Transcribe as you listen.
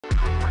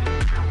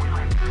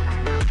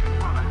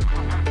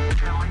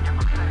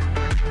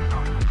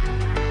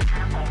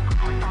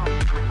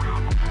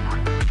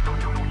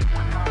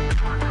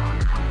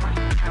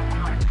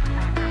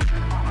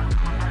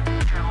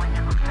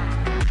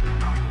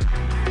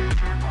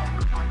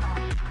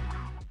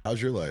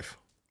How's your life?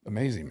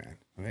 Amazing, man.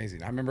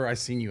 Amazing. I remember I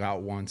seen you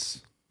out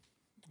once.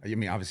 I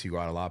mean, obviously you go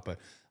out a lot, but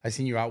I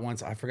seen you out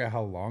once. I forgot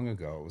how long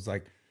ago. It was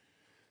like,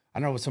 I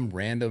don't know, it was some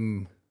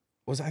random,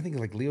 I think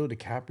like Leo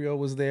DiCaprio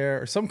was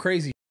there or some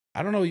crazy.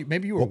 I don't know.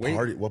 Maybe you were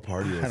What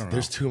party is it?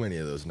 There's too many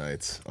of those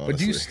nights, honestly. But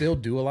do you still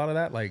do a lot of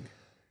that? Like,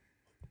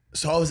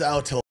 so I was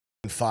out till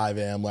 5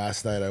 a.m.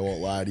 last night. I won't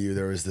lie to you.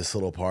 There was this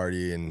little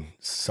party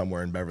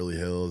somewhere in Beverly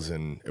Hills,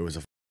 and it was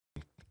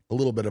a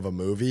little bit of a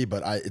movie,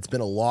 but it's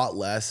been a lot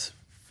less,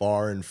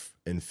 far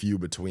and few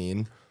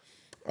between.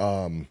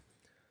 Not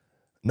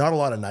a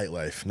lot of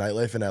nightlife.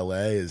 Nightlife in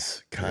LA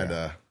is kind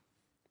of,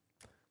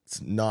 it's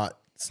not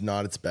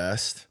its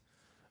best.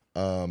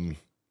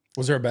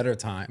 Was there a better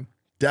time?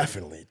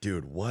 Definitely,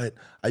 dude. What?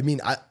 I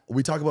mean,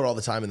 we talk about it all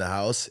the time in the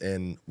house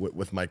and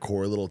with my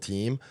core little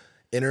team.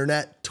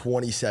 Internet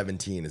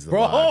 2017 is the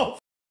vibe.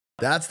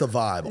 That's the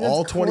vibe. That's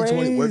all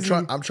 2020. crazy.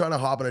 I'm trying to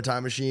hop in a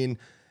time machine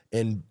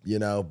and, you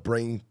know,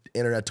 bring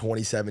Internet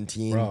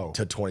 2017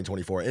 to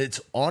 2024. And it's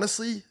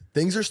honestly,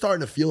 things are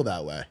starting to feel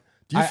that way.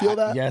 Do you feel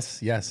that?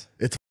 Yes, yes.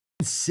 It's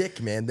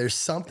sick, man. There's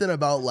something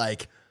about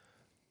like,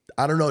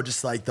 I don't know,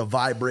 just like the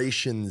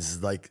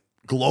vibrations, like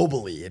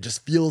globally. It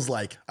just feels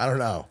like, I don't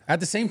know. At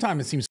the same time,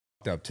 it seems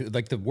up too.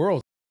 Like the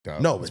world.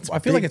 No, I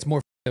feel like it's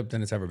more up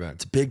than it's ever been.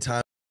 It's big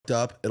time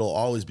up. It'll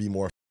always be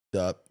more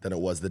up than it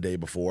was the day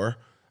before.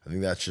 I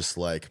think that's just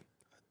like,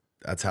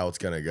 that's how it's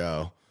gonna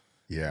go.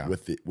 Yeah.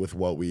 With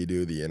what we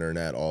do, the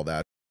internet, all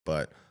that.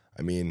 But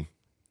I mean,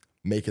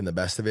 making the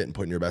best of it and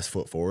putting your best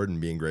foot forward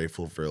and being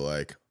grateful for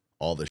like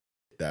all the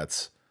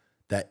shit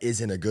that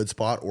is in a good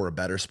spot or a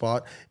better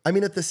spot. I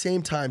mean, at the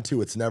same time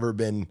too, it's never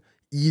been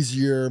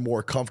easier,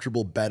 more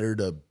comfortable, better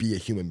to be a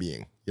human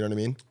being. You know what I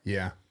mean?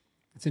 Yeah.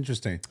 It's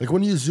interesting. Like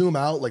when you zoom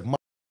out, like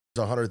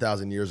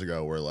 100,000 years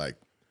ago, we're like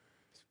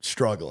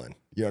struggling.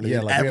 You know what I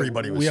mean? Like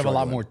everybody we was have a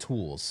lot struggling. more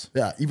tools.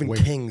 Yeah, even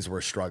kings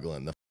were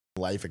struggling. The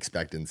life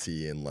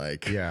expectancy and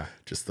like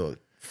just the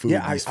food.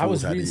 Yeah, I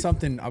was reading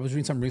something. I was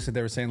reading something recently.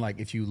 They were saying like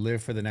if you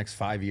live for the next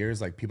 5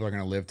 years, like people are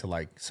gonna live to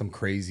like some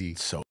crazy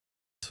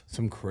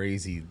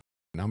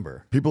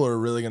number. People are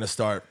really gonna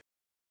start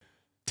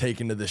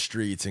taking to the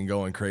streets and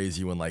going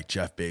crazy when like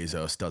Jeff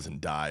Bezos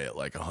doesn't die at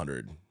like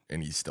 100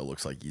 and he still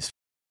looks like he's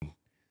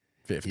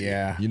 50.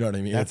 Yeah, you know what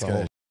I mean? That's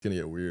gonna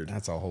get weird.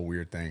 That's a whole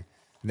weird thing.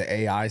 The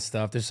AI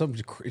stuff. It's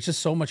just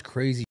so much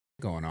crazy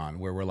going on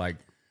where we're like,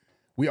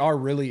 we are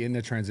really in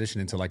the transition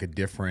into like a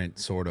different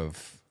sort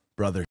of.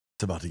 Brother,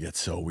 it's about to get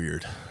so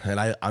weird.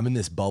 And I'm in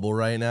this bubble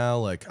right now.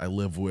 Like I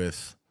live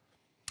with,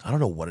 I don't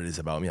know what it is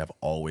about me. I've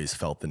always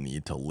felt the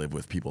need to live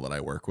with people that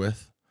I work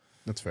with.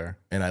 That's fair.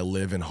 And I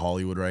live in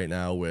Hollywood right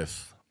now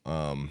with,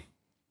 you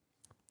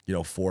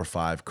know, 4 or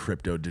 5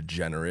 crypto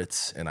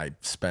degenerates. And I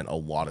spent a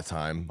lot of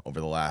time over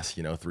the last,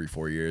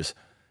 3-4 years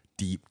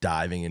deep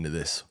diving into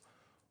this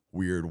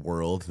weird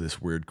world,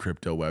 this weird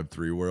crypto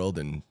Web3 world.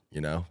 And,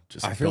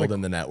 just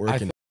building the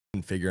network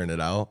and figuring it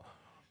out.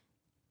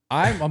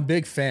 I'm a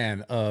big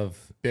fan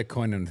of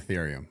Bitcoin and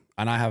Ethereum.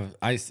 And I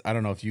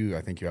don't know if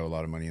I think you have a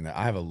lot of money in that.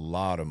 I have a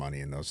lot of money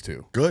in those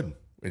too. Good.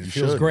 It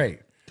feels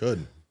great.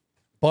 Good.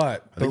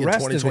 But I think in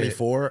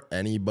 2024,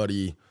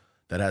 anybody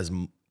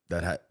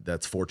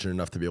that's fortunate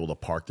enough to be able to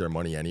park their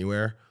money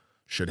anywhere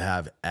should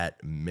have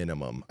at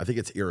minimum. I think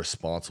it's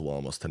irresponsible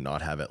almost to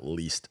not have at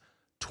least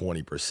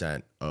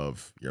 20%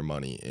 of your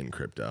money in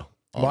crypto.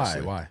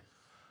 Honestly. Why?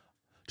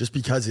 Just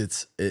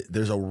because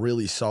there's a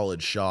really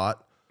solid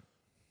shot.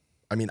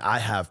 I mean, I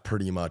have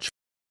pretty much,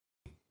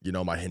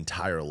 my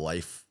entire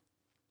life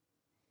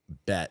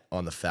bet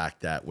on the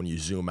fact that when you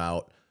zoom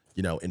out,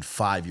 in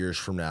 5 years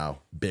from now,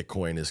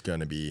 Bitcoin is going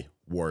to be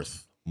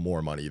worth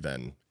more money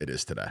than it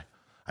is today.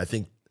 I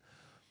think,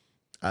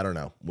 I don't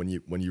know, when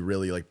you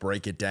really like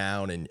break it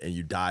down and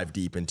you dive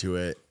deep into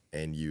it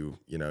and you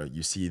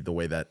see the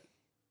way that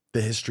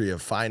the history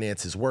of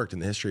finance has worked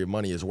and the history of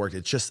money has worked,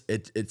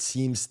 it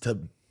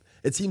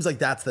seems like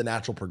that's the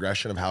natural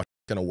progression of how it's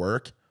going to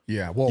work.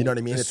 Yeah. Well, you know what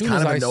I mean? It's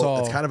kind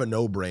of a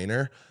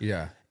no-brainer.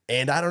 Yeah.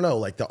 And I don't know,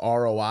 like the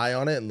ROI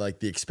on it and like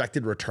the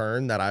expected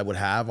return that I would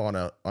have on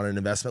an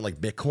investment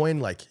like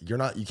Bitcoin, like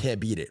you can't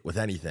beat it with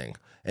anything.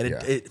 And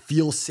it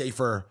feels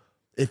safer.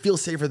 It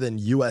feels safer than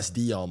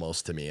USD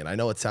almost to me. And I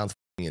know it sounds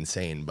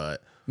insane,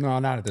 but no,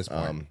 not at this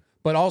point.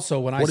 But also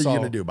what are you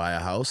going to do? Buy a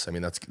house? I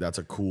mean, that's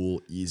a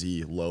cool,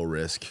 easy, low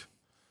risk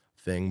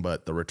thing,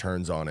 but the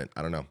returns on it,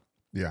 I don't know.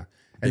 Yeah.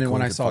 And then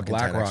when I saw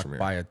BlackRock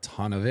buy a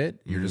ton of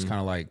it, you're just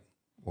kind of like,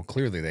 well,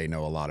 clearly they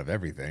know a lot of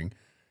everything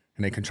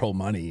and they control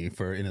money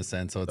in a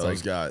sense. So it's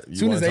as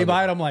soon as they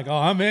buy it, I'm like, oh,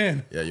 I'm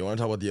in. Yeah. You want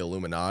to talk about the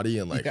Illuminati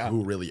and like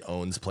who really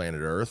owns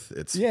planet Earth?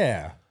 It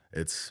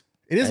is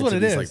what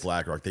it is. Like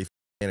BlackRock, they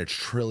manage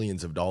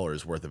trillions of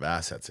dollars worth of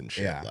assets and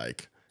shit. Yeah.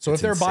 Like, so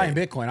if they're buying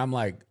Bitcoin, I'm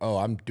like, oh,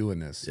 I'm doing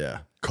this. Yeah.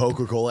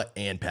 Coca-Cola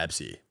and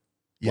Pepsi.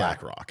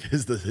 BlackRock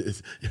is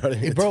you know what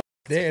I mean? Bro,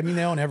 they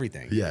own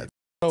everything. Yeah.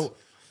 So,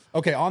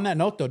 okay, on that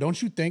note though, don't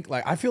you think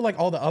like, I feel like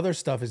all the other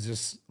stuff is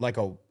just like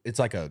it's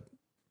like a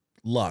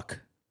luck.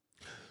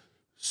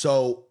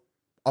 So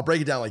I'll break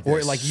it down like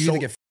this. Or like you either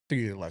get or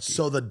you're lucky.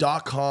 So the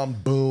 .com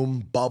boom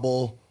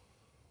bubble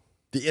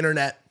the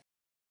internet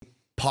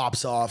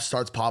pops off,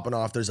 starts popping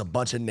off. There's a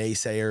bunch of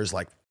naysayers,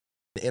 like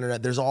the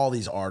internet. There's all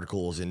these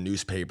articles in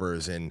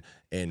newspapers and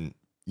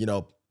you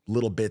know,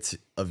 little bits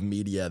of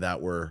media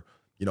that were,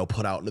 you know,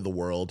 put out into the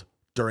world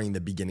during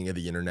the beginning of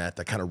the internet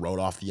that kind of wrote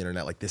off the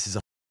internet. Like, this is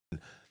a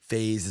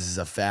phase, this is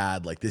a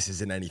fad, like this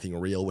isn't anything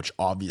real, which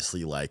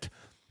obviously, like,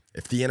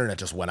 if the internet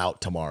just went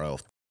out tomorrow,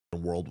 the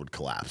world would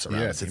collapse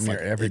around us. It's like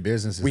every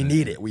business is we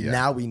need it.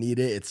 Now we need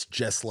it. It's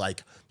just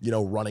like, you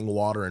know, running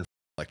water and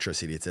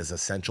electricity. It's as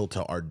essential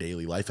to our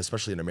daily life,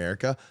 especially in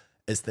America,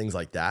 as things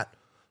like that.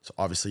 So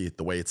obviously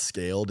the way it's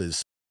scaled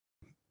is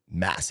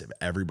massive.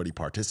 Everybody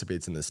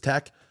participates in this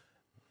tech.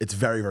 It's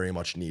very, very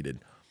much needed.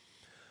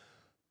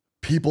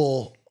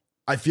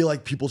 I feel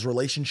like people's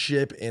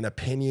relationship and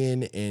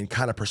opinion and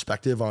kind of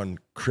perspective on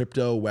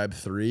crypto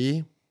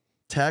Web3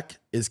 tech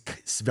is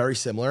very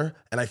similar.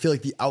 And I feel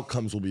like the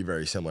outcomes will be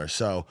very similar.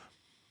 So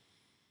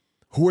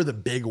who are the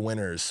big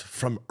winners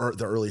from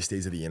the earliest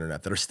days of the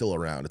internet that are still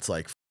around? It's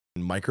like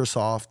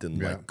Microsoft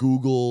and like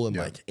Google and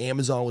like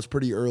Amazon was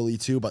pretty early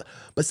too. But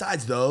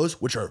besides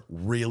those, which are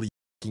really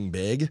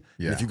big,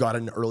 and if you got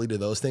in early to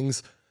those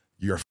things,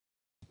 you're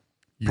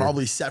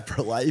probably set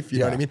for life. You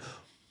know what I mean?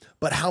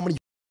 But how many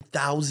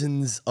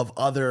thousands of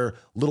other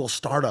little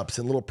startups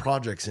and little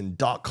projects and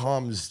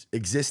 .coms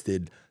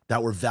existed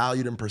that were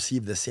valued and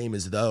perceived the same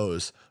as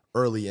those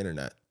early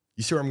internet?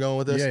 You see where I'm going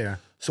with this? Yeah.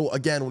 So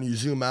again, when you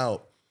zoom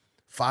out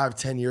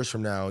 5-10 years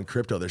from now in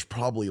crypto, there's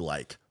probably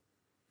like,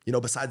 you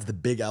know, besides the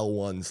big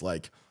L1s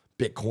like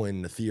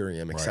Bitcoin,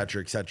 Ethereum, et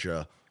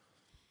cetera,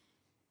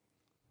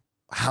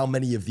 how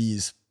many of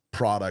these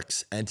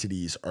products,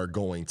 entities are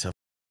going to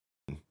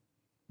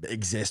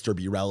exist or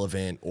be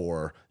relevant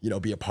or, you know,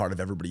 be a part of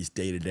everybody's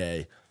day to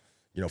day,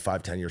 you know,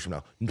 5-10 years from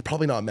now?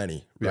 Probably not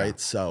many, right?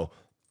 So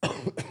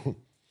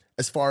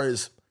as far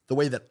as the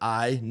way that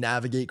I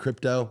navigate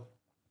crypto,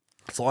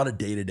 it's a lot of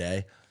day to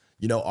day,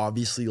 you know,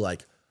 obviously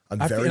like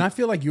I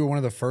feel like you were one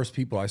of the first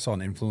people I saw in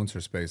influencer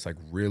space, like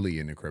really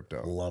into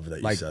crypto. Love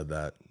that like, you said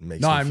that. It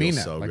makes me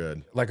feel so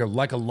good. Like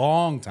a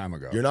long time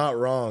ago. You're not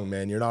wrong,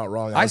 man. You're not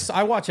wrong.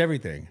 I watch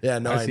everything. Yeah,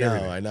 no,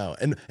 I know.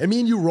 And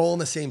me and you roll in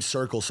the same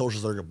circle, social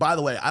circle. By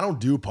the way, I don't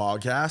do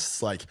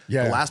podcasts. Like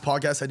the last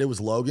podcast I did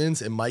was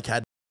Logan's, and Mike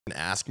had to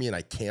ask me, and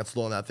I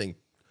canceled on that thing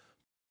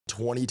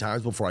 20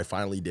 times before I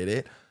finally did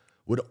it.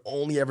 Would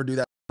only ever do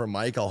that for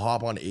Mike. I'll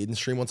hop on Adin's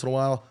stream once in a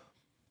while.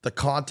 The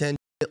content,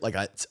 like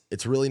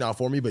it's really not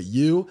for me. But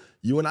you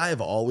and I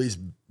have always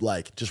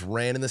like just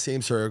ran in the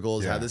same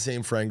circles, had the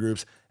same friend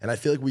groups, and I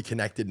feel like we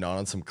connected not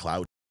on some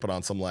clout, but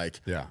on some like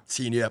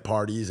seeing you at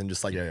parties and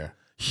just like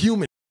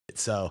human.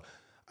 So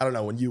I don't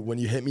know, when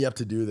you hit me up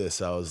to do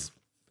this, I was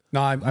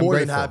I'm more grateful.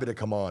 than happy to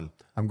come on.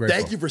 I'm grateful.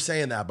 Thank you for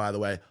saying that, by the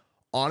way.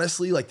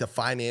 Honestly, like the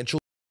financial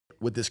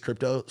with this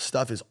crypto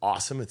stuff is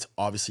awesome. It's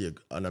obviously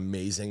an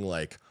amazing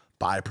like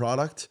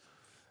byproduct.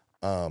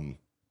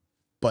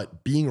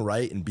 But being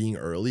right and being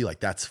early,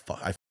 like I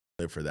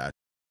live for that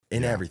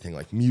in everything,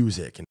 like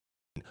music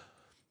and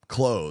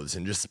clothes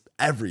and just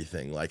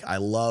everything. Like I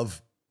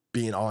love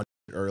being on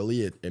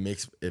early. It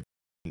makes it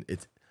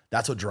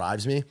that's what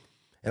drives me.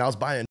 And I was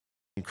buying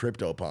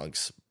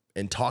CryptoPunks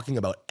and talking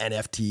about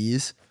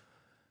NFTs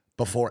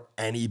before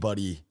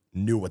anybody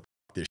knew what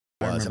this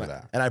was.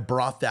 And I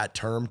brought that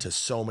term to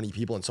so many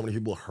people, and so many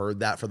people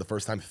heard that for the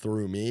first time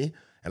through me.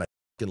 And I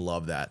fucking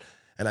love that.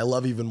 And I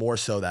love even more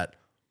so that,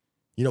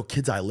 you know,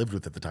 kids I lived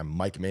with at the time,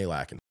 Mike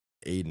Malak and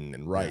Adin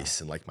and Rice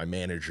and like my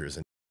managers,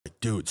 and like,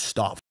 dude,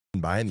 stop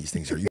buying these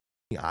things. Are you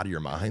out of your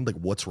mind? Like,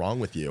 what's wrong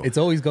with you? It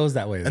always goes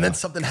that way. And then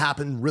something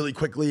happened really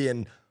quickly,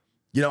 and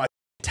you know, I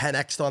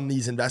 10x'd on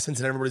these investments,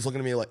 and everybody's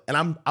looking at me like,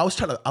 and I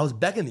was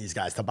begging these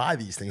guys to buy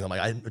these things. I'm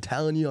like, I'm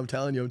telling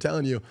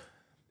you.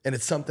 And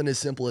it's something as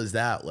simple as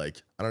that.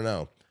 Like, I don't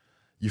know,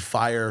 you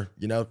fire,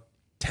 you know,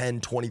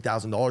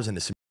 $10,000-$20,000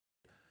 into some,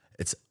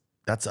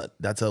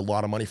 that's a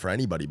lot of money for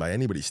anybody by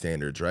anybody's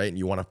standards, right? And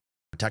you want to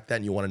protect that,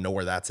 and you want to know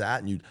where that's at,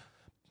 and you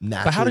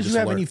naturally. But how did you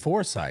have any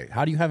foresight?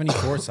 How do you have any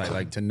foresight,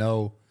 like to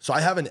know? So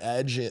I have an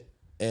edge,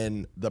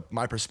 and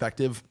my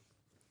perspective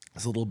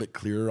is a little bit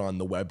clearer on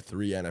the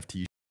Web3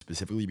 NFT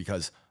specifically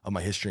because of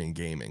my history in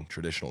gaming,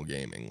 traditional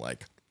gaming,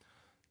 like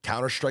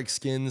Counter-Strike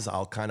skins.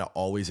 I'll kind of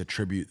always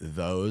attribute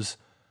those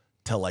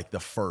to like the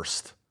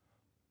first,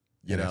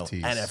 you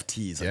NFTs. Know,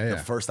 NFTs, like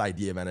the first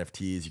idea of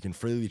NFTs. You can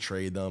freely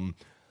trade them.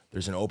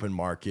 There's an open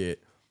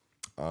market,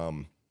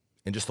 and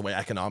just the way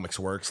economics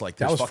works. Like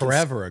that was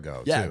forever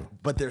ago, too.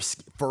 But there's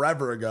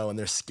forever ago, and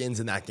there's skins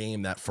in that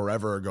game that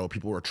forever ago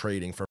people were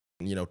trading for,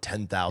 you know,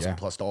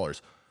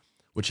 $10,000+.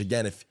 Which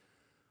again, if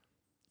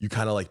you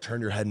kind of like turn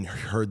your head and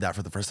heard that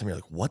for the first time, you're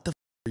like, "What the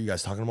are you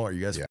guys talking about? Are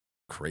you guys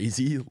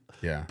crazy?"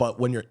 Yeah. But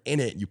when you're in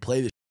it, you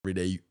play this every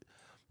day.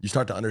 You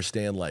start to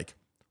understand like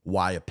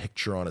why a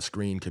picture on a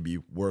screen could be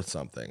worth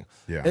something.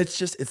 Yeah. It's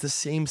the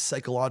same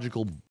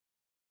psychological.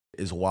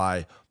 Is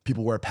why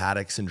people wear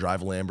Patek's and drive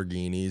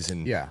Lamborghinis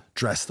and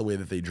dress the way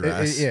that they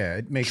dress.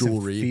 It makes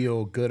jewelry. Them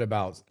feel good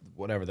about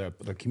whatever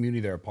the community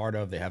they're a part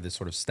of. They have this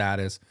sort of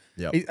status.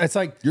 Yeah, it's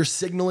like you're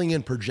signaling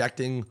and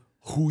projecting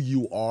who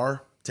you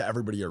are to to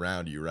everybody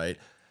around you, right?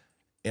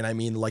 And I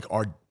mean, like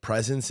our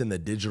presence in the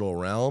digital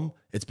realm,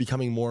 it's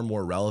becoming more and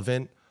more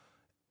relevant.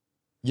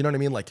 You know what I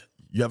mean? Like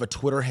you have a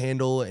Twitter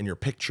handle and your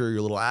picture,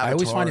 your little avatar. I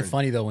always find it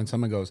funny though when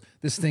someone goes,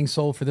 "This thing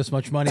sold for this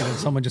much money," then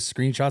someone just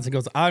screenshots and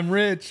goes, "I'm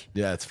rich."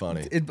 Yeah, it's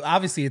funny.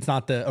 Obviously, it's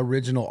not the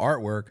original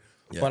artwork,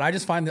 but I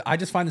just find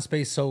the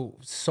space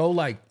so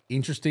like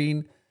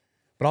interesting,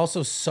 but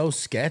also so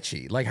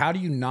sketchy. Like, how do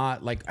you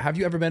not like? Have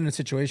you ever been in a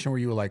situation where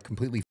you were like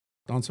completely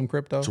on some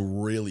crypto? It's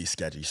really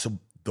sketchy. So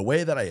the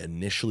way that I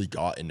initially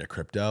got into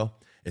crypto,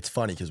 it's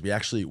funny because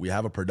we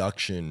have a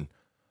production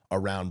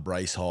around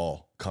Bryce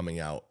Hall coming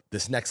out.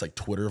 This next like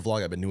Twitter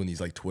vlog, I've been doing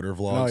these like Twitter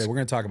vlogs. Oh yeah, we're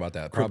gonna talk about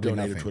that. Crypto Probably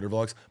native nothing. Twitter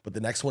vlogs. But the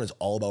next one is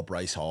all about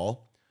Bryce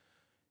Hall.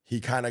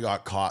 He kind of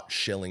got caught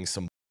shilling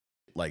some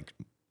like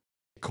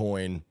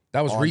coin.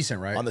 That was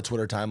recent, right? On the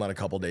Twitter timeline a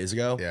couple days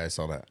ago. Yeah, I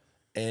saw that.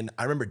 And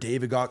I remember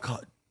David got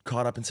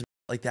caught up in some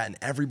like that, and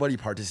everybody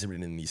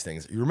participated in these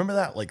things. You remember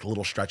that like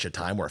little stretch of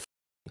time where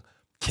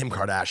Kim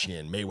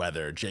Kardashian,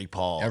 Mayweather, Jake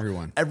Paul,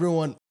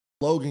 everyone,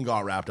 Logan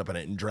got wrapped up in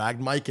it and dragged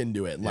Mike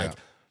into it. Like,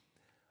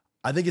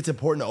 I think it's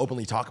important to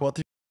openly talk about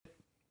this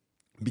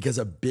because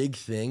a big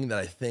thing that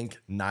I think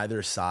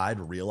neither side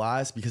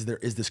realized, because there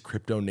is this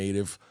crypto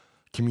native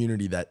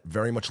community that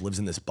very much lives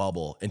in this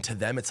bubble. And to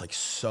them, it's like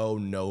so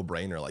no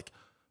brainer. Like,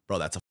 bro,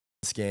 that's a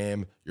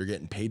scam. You're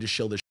getting paid to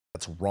shill this shit.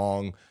 That's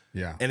wrong.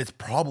 Yeah. And it's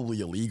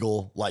probably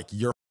illegal. Like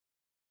you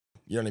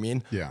know what I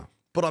mean? Yeah.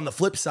 But on the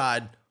flip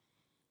side,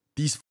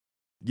 these,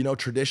 you know,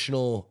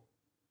 traditional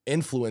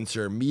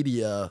influencer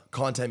media,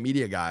 content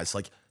media guys,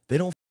 like they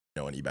don't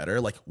know any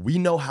better. Like we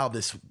know how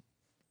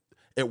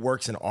it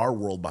works in our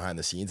world behind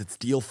the scenes. It's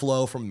deal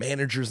flow from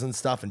managers and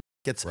stuff, and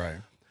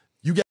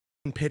you get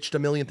pitched a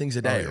million things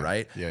a day,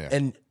 right? Yeah.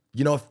 And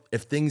you know,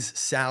 if things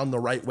sound the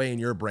right way in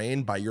your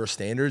brain by your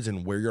standards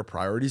and where your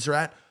priorities are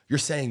at, you're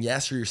saying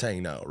yes or you're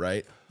saying no,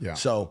 right? Yeah.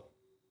 So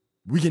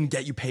we can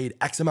get you paid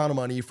X amount of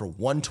money for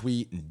one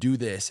tweet and do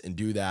this and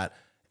do that.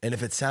 And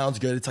if it sounds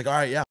good, it's like, all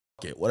right, yeah,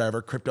 okay,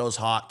 whatever. Crypto's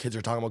hot. Kids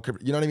are talking about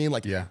crypto. You know what I mean?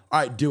 Like, all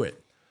right, do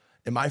it.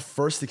 And my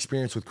first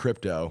experience with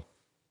crypto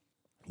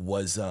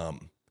was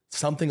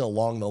something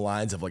along the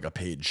lines of like a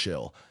paid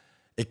shill.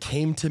 It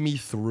came to me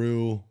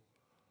through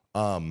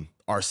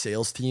our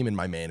sales team and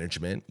my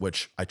management,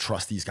 which I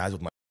trust these guys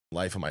with my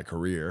life and my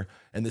career.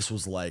 And this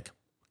was like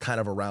kind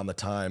of around the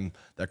time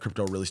that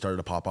crypto really started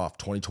to pop off,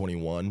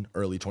 2021,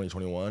 early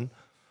 2021.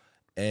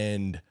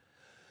 And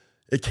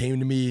it came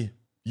to me,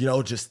 you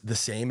know, just the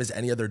same as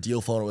any other deal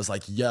flow. And it was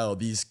like, yo,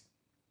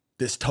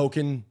 this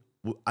token,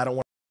 I don't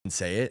want to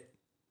say it.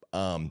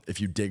 If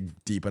you dig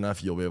deep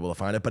enough, you'll be able to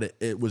find it. But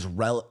it was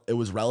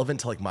relevant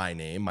to like my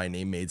name. My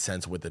name made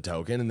sense with the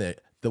token. And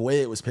the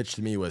way it was pitched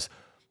to me was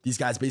these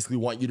guys basically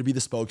want you to be the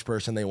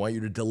spokesperson. They want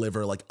you to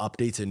deliver like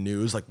updates and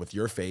news, like with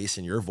your face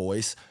and your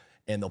voice,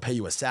 and they'll pay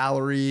you a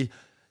salary,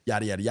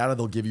 yada, yada, yada.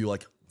 They'll give you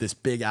like this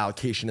big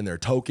allocation in their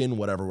token,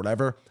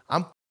 whatever.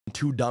 I'm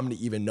too dumb to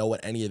even know what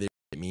any of this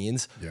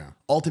means. Yeah.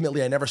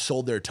 Ultimately, I never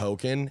sold their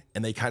token,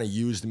 and they kind of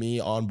used me,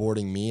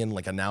 onboarding me and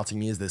like announcing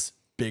me as this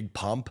big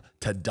pump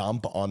to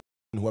dump on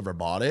whoever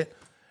bought it.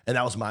 And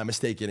that was my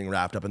mistake, getting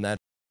wrapped up in that.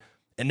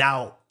 And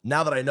now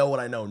that I know what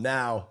I know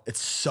now,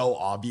 it's so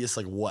obvious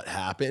like what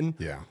happened.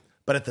 Yeah.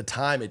 But at the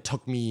time, it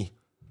took me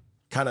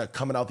kind of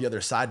coming out the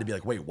other side to be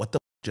like, wait, what the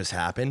just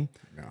happened?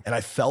 Yeah. And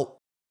I felt,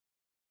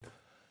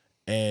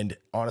 and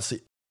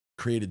honestly,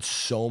 created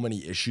so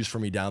many issues for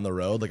me down the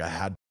road. Like I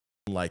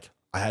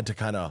had to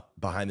kind of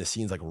behind the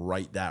scenes, like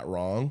right that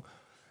wrong.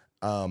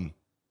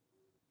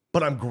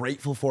 But I'm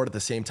grateful for it at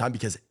the same time,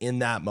 because in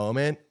that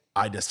moment,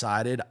 I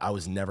decided I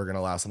was never going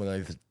to allow something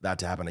like that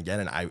to happen again.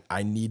 And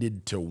I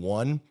needed to,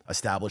 one,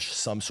 establish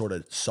some sort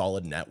of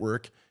solid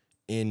network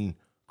in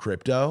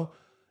crypto,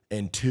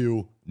 and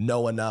two,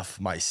 know enough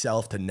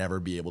myself to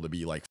never be able to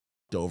be like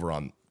over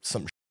on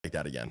some like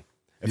that again,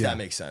 if that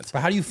makes sense.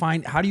 But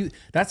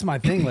that's my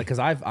thing. Like, cause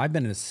I've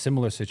been in a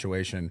similar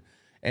situation.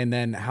 And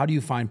then how do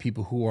you find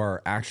people who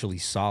are actually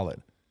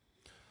solid?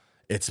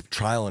 It's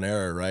trial and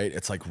error, right?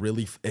 It's like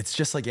really, it's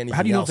just like anything else.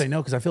 How do you know if they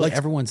know? Because I feel like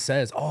everyone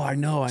says, oh, I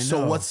know.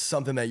 So what's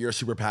something that you're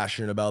super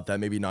passionate about that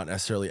maybe not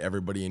necessarily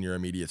everybody in your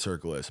immediate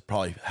circle is?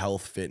 Probably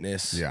health,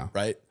 fitness,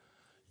 right?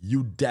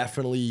 You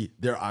definitely,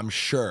 I'm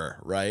sure,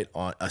 right?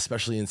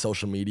 Especially in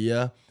social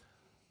media,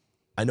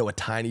 I know a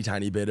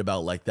tiny bit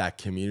about like that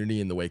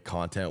community and the way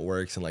content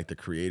works and like the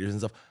creators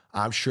and stuff.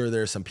 I'm sure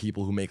there's some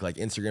people who make like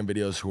Instagram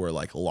videos who are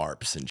like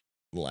LARPs and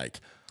like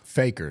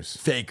fakers,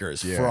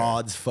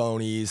 frauds,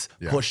 phonies,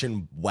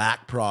 pushing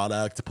whack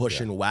product,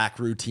 pushing whack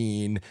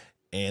routine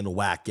and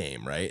whack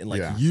game, right? And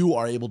like you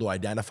are able to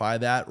identify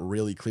that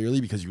really clearly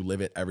because you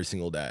live it every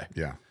single day.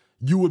 Yeah.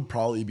 You would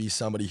probably be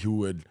somebody who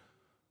would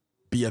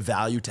be a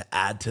value to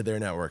add to their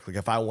network. Like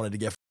if I wanted to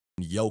get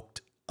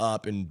yoked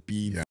up and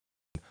be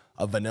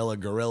a vanilla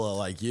gorilla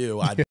like you,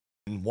 I'd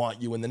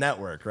want you in the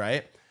network,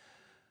 right?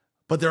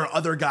 But there are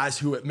other guys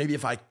who maybe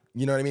if I,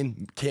 you know what I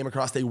mean, came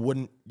across, they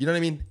wouldn't, you know what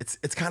I mean?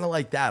 It's kind of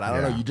like that. I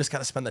don't know. You just got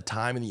to spend the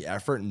time and the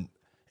effort and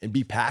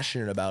be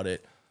passionate about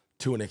it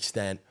to an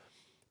extent.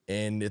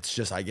 And it's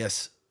just, I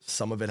guess,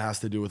 Some of it has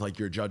to do with like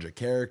your judge of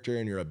character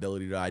and your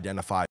ability to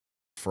identify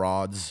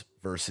frauds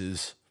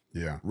versus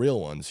real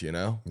ones, you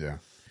know? Yeah.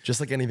 Just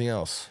like anything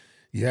else.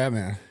 Yeah,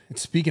 man. And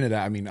speaking of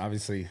that, I mean,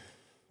 obviously,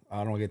 I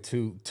don't want to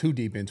get too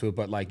deep into it,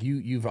 but like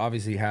you've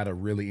obviously had a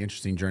really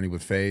interesting journey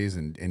with FaZe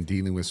and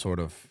dealing with sort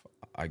of,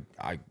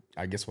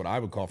 I guess what I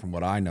would call, from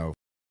what I know,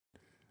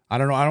 I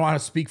don't know, I don't want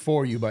to speak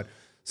for you, but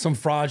some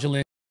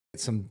fraudulent,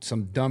 some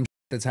dumb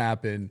shit that's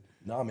happened.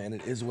 No, man,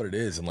 it is what it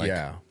is. And like,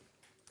 yeah,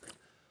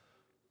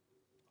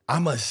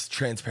 I'm as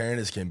transparent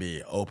as can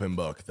be, open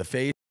book. The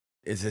FaZe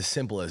is as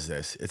simple as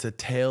this. It's a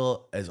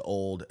tale as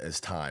old as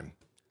time.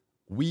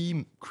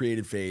 We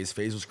created FaZe.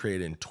 FaZe was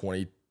created in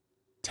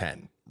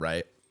 2010,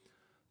 right?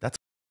 That's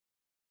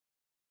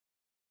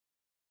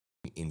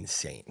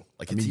insane.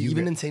 Like, it's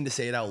even insane to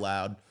say it out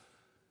loud.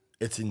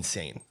 It's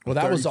insane. Well,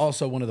 that was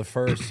also one of the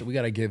first, we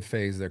got to give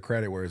FaZe their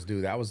credit where it's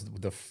due. That was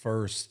the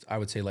first, I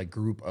would say, like,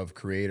 group of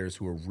creators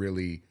who were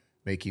really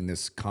making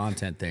this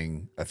content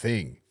thing a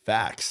thing.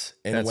 Facts.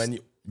 And when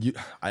you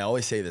I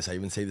always say this, I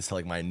even say this to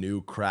like my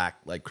new crack,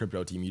 like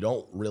crypto team, you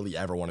don't really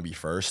ever want to be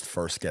first.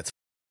 First gets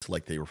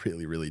like they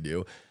really, really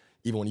do.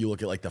 Even when you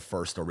look at like the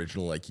first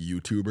original like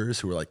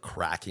YouTubers who were like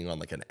cracking on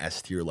like an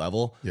S tier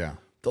level. Yeah.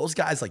 Those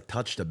guys like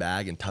touched a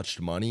bag and touched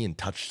money and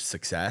touched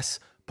success,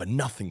 but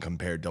nothing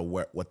compared to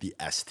what the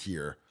S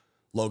tier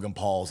Logan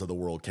Pauls of the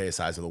world,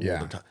 KSIs of the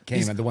world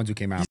are. The ones who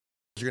came out.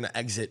 You're going to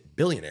exit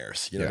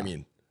billionaires. You know what I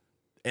mean?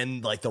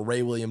 And like the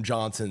Ray William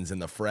Johnsons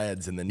and the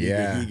Freds and the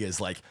Niga Higas,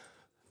 like,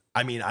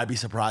 I mean, I'd be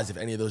surprised if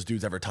any of those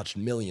dudes ever touched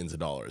millions of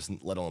dollars,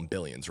 let alone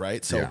billions,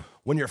 right? So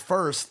when you're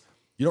first,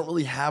 you don't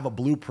really have a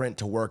blueprint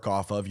to work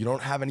off of. You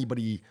don't have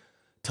anybody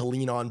to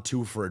lean on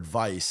to for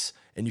advice.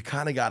 And you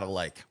kind of got to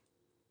like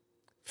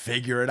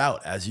figure it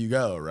out as you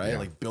go, right?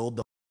 Like build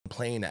the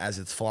plane as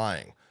it's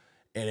flying.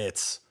 And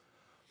it's,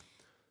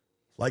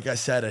 like I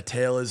said, a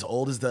tale as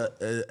old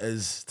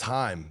as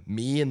time.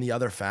 Me and the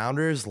other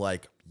founders,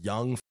 like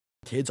young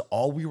kids,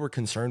 all we were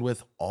concerned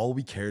with, all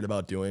we cared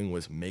about doing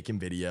was making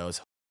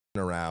videos,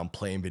 around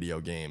playing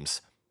video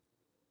games,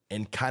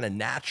 and kind of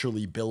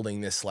naturally building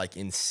this like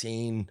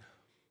insane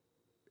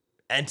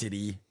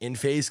entity in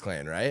FaZe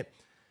Clan, right?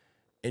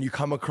 And you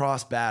come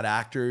across bad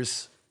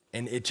actors,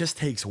 and it just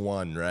takes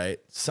one, right?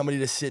 Somebody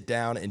to sit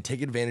down and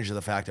take advantage of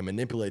the fact and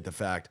manipulate the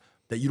fact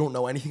that you don't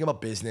know anything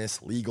about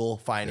business, legal,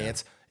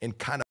 finance, and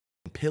kind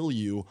of pill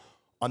you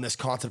on this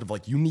concept of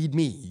like, you need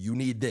me, you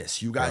need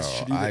this, you guys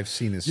should do this. I've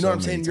seen this. You know so what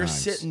I'm saying? times. You're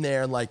sitting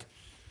there and like,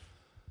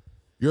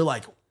 you're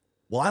like,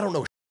 well, I don't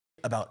know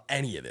about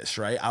any of this,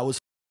 right? I was,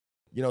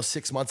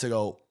 6 months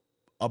ago,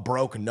 a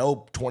broke,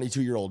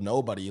 22-year-old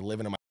nobody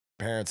living in my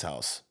parents'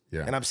 house.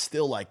 Yeah. And I'm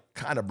still like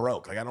kind of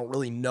broke. Like, I don't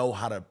really know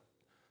how to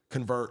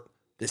convert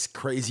this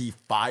crazy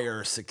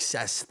fire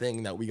success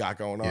thing that we got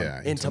going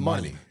on into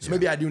money. So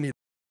maybe I do need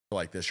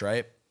like this,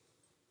 right?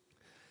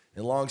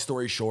 And long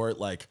story short,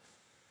 like,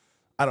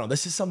 I don't know,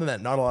 this is something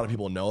that not a lot of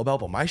people know about,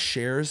 but my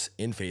shares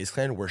in FaZe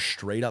Clan were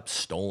straight up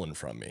stolen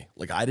from me.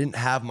 Like, I didn't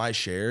have my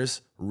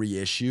shares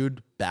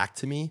reissued back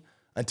to me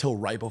until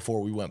right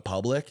before we went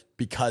public,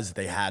 because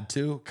they had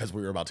to, because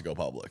we were about to go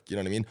public. You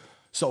know what I mean?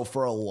 So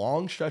for a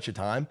long stretch of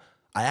time,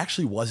 I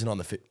actually wasn't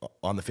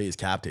on the FaZe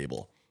cap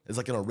table as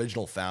like an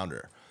original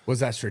founder.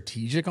 Was that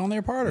strategic on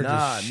their part, or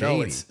just shady?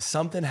 No, it's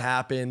something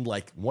happened.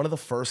 Like, one of the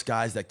first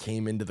guys that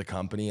came into the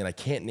company, and I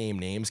can't name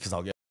names because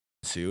I'll get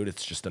sued.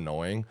 It's just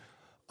annoying.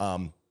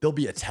 There'll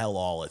be a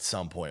tell-all at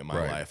some point in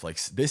my life. Like,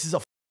 this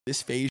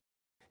FaZe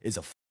is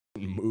a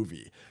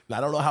movie. And I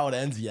don't know how it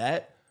ends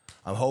yet.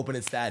 I'm hoping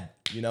it's that,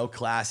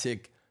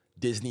 classic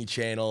Disney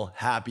Channel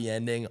happy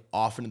ending,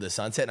 off into the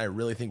sunset. And I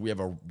really think we have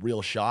a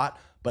real shot,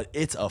 but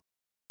it's a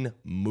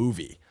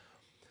movie.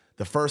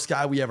 The first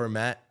guy we ever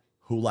met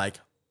who, like,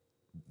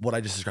 what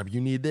I just described,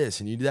 you need this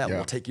and you need that.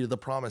 We'll take you to the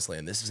promised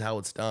land. This is how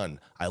it's done.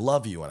 I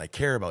love you and I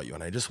care about you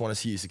and I just want to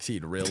see you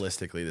succeed.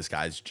 Realistically, this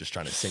guy's just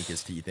trying to sink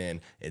his teeth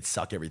in and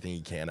suck everything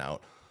he can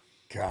out.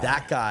 God.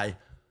 That guy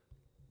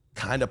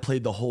kind of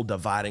played the whole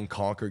divide and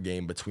conquer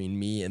game between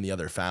me and the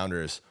other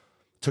founders.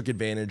 Took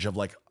advantage of,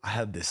 like, I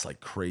had this like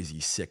crazy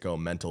sicko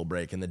mental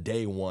break, and the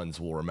day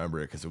ones will remember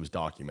it because it was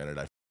documented.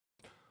 I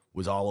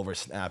was all over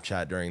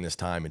Snapchat during this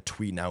time and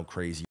tweeting out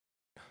crazy,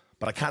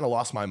 but I kind of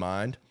lost my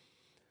mind.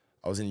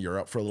 I was in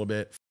Europe for a little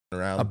bit,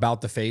 around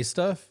about the FaZe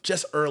stuff.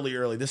 Just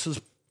early. This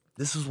was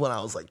when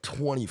I was like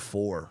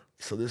 24.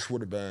 So this would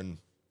have been.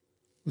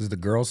 Was it the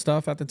girl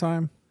stuff at the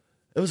time?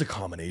 It was a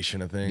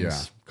combination of things.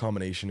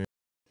 Yeah.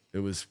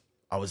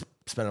 I was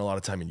spending a lot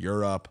of time in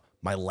Europe.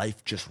 My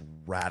life just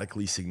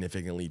radically,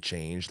 significantly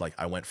changed. Like,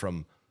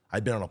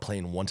 I'd been on a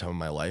plane one time in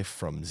my life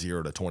from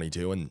 0 to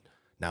 22, and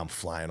now I'm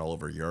flying all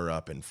over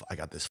Europe, and I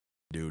got this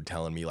dude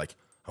telling me, like,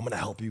 I'm going to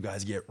help you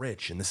guys get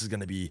rich, and this is going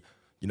to be,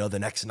 the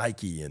next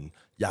Nike, and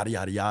yada,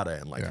 yada, yada.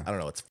 And like, I don't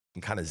know, it's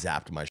kind of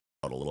zapped my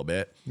out a little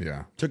bit.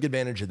 Yeah. Took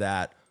advantage of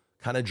that,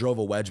 kind of drove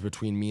a wedge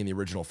between me and the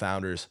original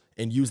founders,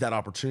 and used that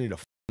opportunity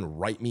to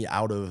write me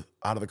out of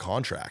the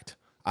contract,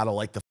 out of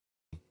like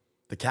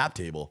the cap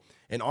table.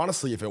 And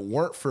honestly, if it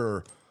weren't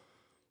for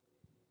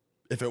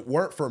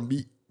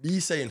me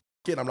saying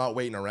it, I'm not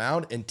waiting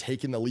around, and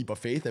taking the leap of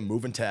faith and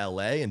moving to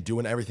LA and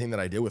doing everything that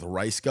I did with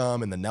Rice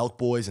Gum and the Nelk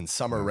Boys and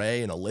Summer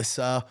Rae and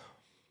Alyssa,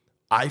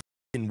 I'd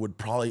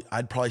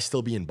probably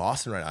still be in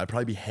Boston right now. I'd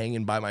probably be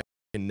hanging by my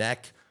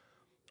neck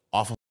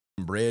off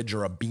a bridge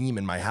or a beam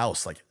in my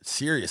house. Like,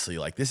 seriously,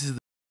 like, this is the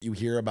you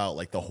hear about,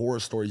 like the horror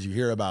stories you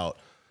hear about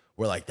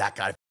where like that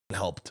guy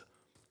helped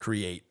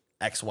create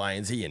X, Y,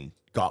 and Z and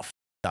got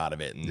out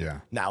of it.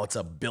 And now it's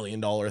 $1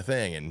 billion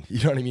thing. And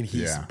you know what I mean?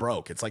 He's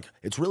broke. It's like,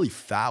 it's really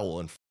foul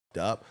and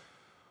up.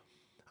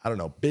 I don't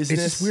know. Business.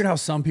 It's just weird how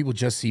some people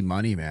just see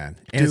money, man.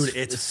 And dude,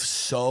 it's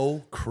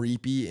so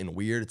creepy and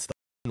weird. It's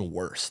the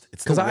worst.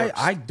 It's because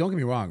I don't get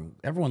me wrong.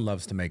 Everyone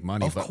loves to make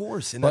money, of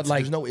course, and but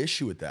like, there's no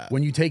issue with that.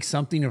 When you take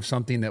something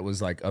that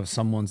was like of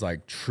someone's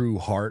like true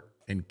heart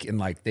and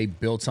like they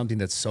built something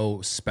that's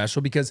so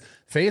special, because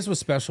FaZe was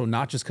special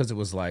not just because it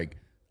was like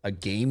a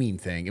gaming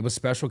thing. It was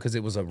special because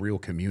it was a real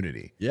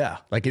community. Yeah,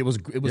 like it was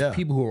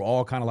people who were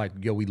all kind of like,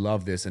 yo, we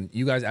love this, and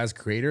you guys as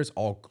creators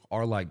all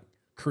are like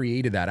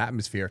created that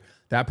atmosphere.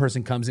 That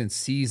person comes in,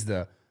 sees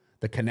the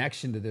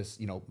connection to this,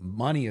 you know,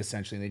 money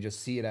essentially, and they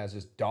just see it as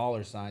just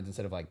dollar signs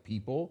instead of like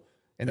people,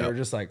 and they're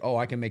just like, oh,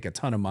 I can make a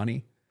ton of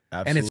money.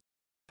 Absolutely.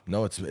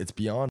 And it's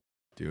beyond,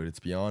 dude. It's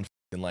beyond,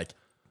 and like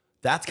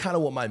that's kind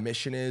of what my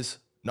mission is,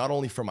 not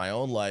only for my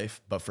own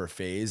life, but for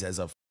FaZe as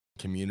a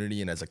community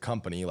and as a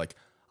company. Like,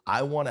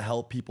 I want to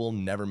help people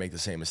never make the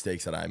same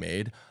mistakes that I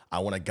made. I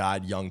want to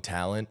guide young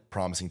talent,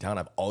 promising talent.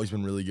 I've always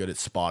been really good at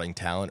spotting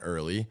talent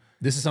early.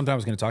 This is something I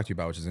was going to talk to you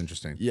about, which is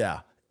interesting. Yeah.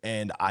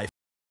 And I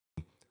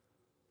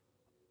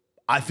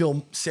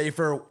feel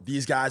safer,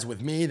 these guys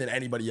with me, than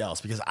anybody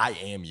else, because I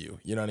am you.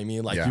 You know what I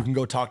mean? Like, you can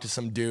go talk to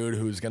some dude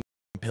who's going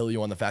to pill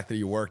you on the fact that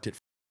he worked at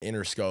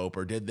Interscope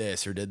or did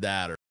this or did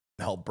that or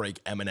helped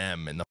break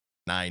Eminem in the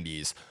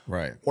 90s.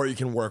 Right. Or you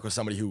can work with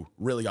somebody who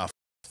really got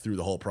through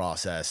the whole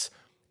process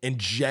and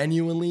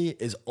genuinely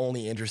is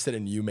only interested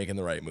in you making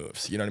the right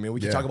moves. You know what I mean?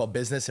 We can talk about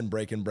business and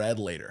breaking bread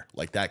later.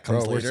 Like, that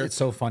comes later. It's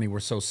so funny.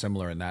 We're so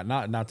similar in that.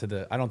 Not to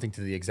the, I don't think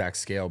to the exact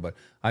scale, but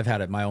I've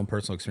had my own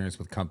personal experience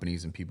with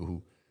companies and people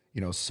who,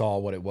 you know, saw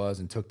what it was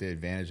and took the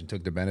advantage and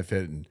took the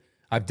benefit. And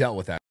I've dealt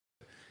with that.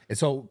 And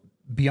so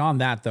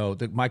beyond that though,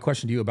 my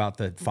question to you about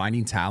the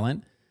finding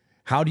talent,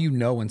 how do you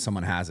know when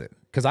someone has it?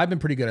 Because I've been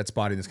pretty good at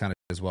spotting this kind of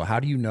as well. How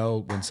do you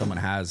know when someone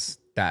has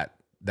that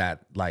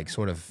like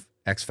sort of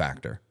X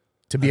factor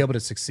to be able to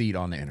succeed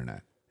on the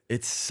internet?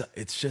 It's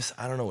just,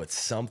 I don't know. It's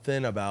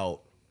something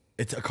about,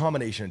 it's a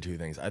combination of two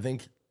things. I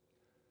think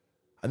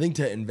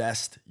to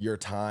invest your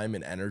time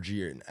and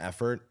energy and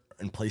effort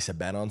and place a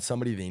bet on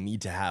somebody, they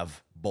need to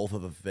have both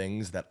of the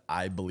things that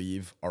I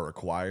believe are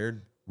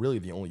required. Really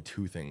the only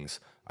two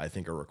things I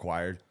think are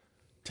required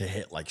to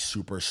hit like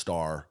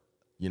superstar,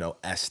 you know,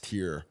 S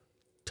tier,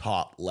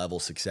 top level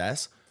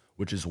success,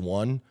 which is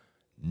one,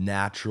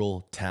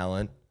 natural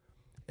talent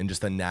and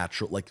just a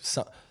natural, like,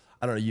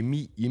 I don't know, you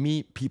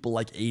meet people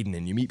like Adin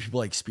and you meet people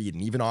like Speed,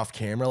 and even off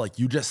camera, like,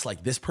 you just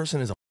like, this person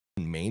is a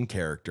main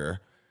character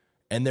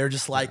and they're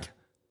just like,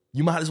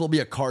 you might as well be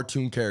a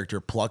cartoon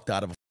character plucked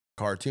out of a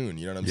cartoon.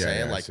 You know what I'm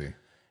saying? Like,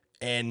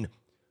 and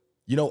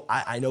you know,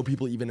 I know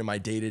people even in my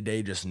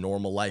day-to-day just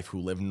normal life who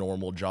live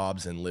normal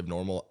jobs and live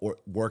normal, or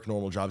work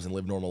normal jobs and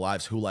live normal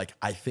lives, who, like,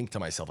 I think to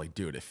myself, like,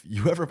 dude, if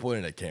you ever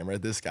pointed a camera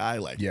at this guy,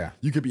 like,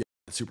 you could be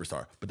a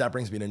superstar. But that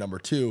brings me to number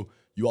two.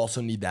 You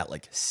also need that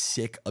like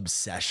sick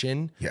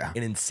obsession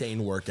and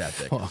insane work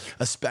ethic,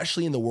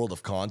 especially in the world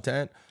of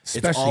content.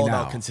 It's all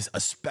about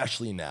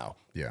especially now.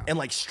 Yeah. And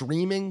like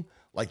streaming,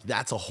 like,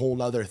 that's a whole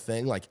nother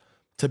thing. Like,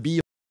 to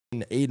be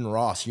Adin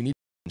Ross, you need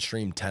to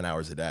stream 10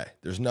 hours a day.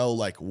 There's no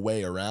like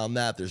way around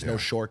that. There's no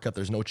shortcut.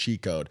 There's no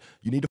cheat code.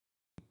 You need to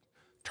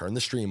turn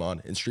the stream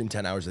on and stream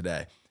 10 hours a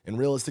day. And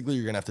realistically,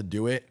 you're going to have to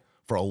do it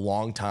for a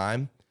long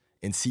time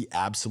and see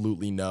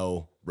absolutely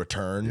no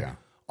return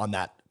on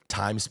that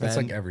time spent. It's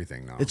like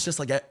everything now. It's just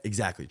like,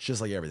 exactly. It's just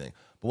like everything.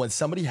 But when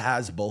somebody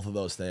has both of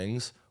those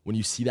things, when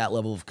you see that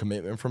level of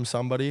commitment from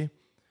somebody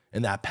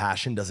and that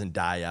passion doesn't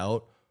die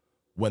out,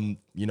 when,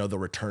 you know, the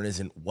return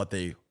isn't what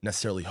they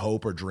necessarily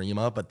hope or dream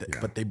of, but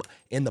they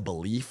in the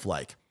belief,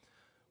 like,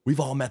 we've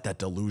all met that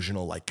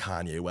delusional, like,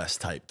 Kanye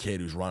West type kid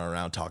who's running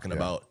around talking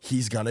about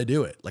he's gonna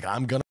do it. Like,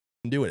 I'm gonna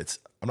do it.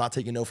 I'm not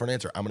taking no for an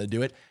answer. I'm gonna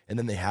do it. And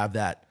then they have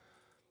that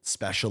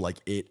special, like,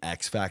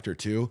 X factor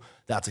too.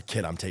 That's a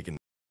kid I'm taking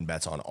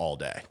bets on all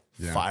day,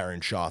 firing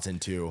shots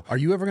into. Are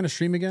you ever gonna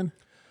stream again?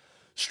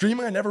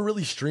 Streaming, I never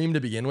really streamed to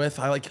begin with.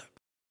 I like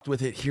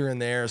with it here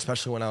and there,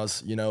 especially when I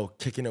was, you know,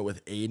 kicking it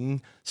with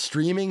Adin.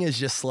 Streaming is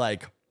just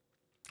like,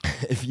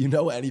 if you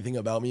know anything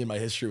about me and my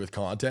history with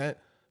content,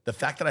 the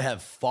fact that I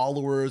have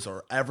followers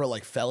or ever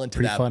like fell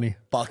into that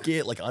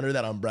bucket, like under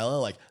that umbrella,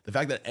 like the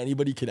fact that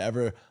anybody could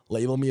ever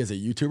label me as a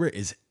YouTuber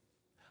is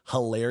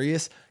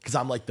hilarious, because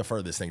I'm like the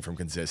furthest thing from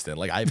consistent.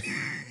 Like,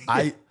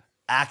 I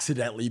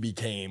accidentally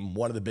became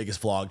one of the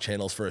biggest vlog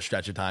channels for a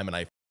stretch of time, and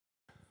I,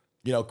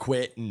 you know,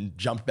 quit and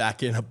jumped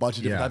back in a bunch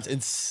of different times.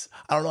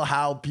 And I don't know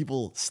how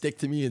people stick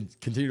to me and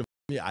continue to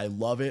me. I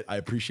love it. I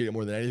appreciate it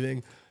more than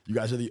anything. You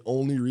guys are the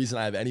only reason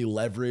I have any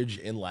leverage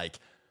in like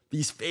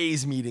these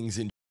FaZe meetings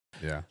and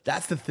Yeah.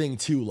 That's the thing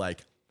too.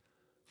 Like,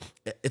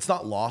 it's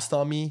not lost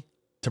on me,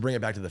 to bring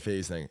it back to the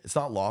FaZe thing. It's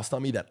not lost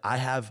on me that I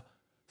have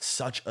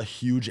such a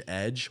huge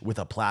edge with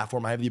a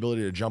platform. I have the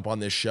ability to jump on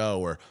this show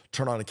or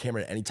turn on a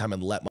camera at any time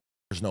and let my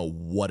know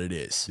what it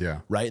is.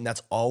 Yeah. Right. And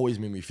that's always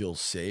made me feel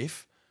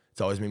safe.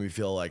 It's always made me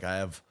feel like I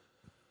have,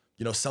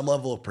 you know, some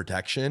level of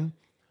protection,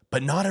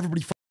 but not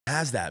everybody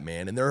has that,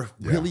 man. And there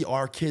really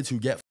are kids who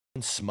get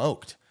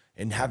smoked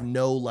and have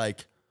no,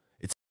 like,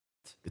 it's.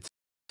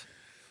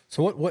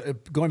 So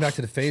what, going back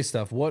to the FaZe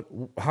stuff,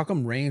 how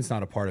come Rain's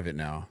not a part of it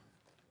now?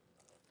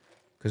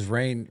 Because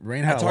Rain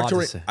had a lot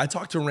to say. I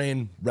talk to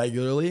Rain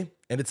regularly,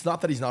 and it's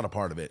not that he's not a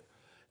part of it.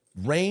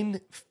 Rain,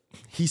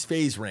 he's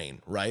FaZe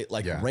Rain, right?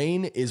 Like,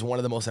 Rain is one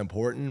of the most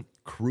important,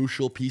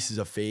 crucial pieces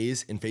of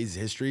FaZe in FaZe's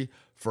history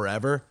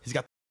forever. He's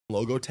got the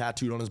logo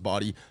tattooed on his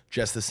body,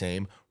 just the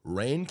same.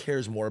 Rain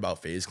cares more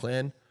about FaZe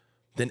Clan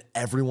than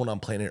everyone on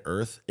planet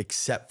Earth,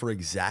 except for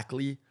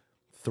exactly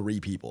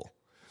 3 people.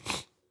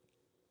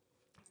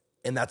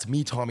 And that's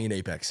me, Tommy, and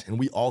Apex. And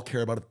we all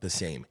care about it the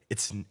same.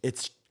 It's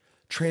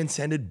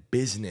transcended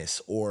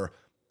business or,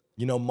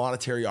 you know,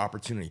 monetary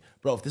opportunity.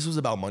 Bro, if this was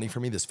about money for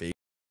me, this FaZe,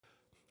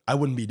 I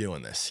wouldn't be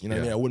doing this. You know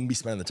what I mean? I wouldn't be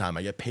spending the time.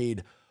 I get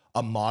paid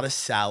a modest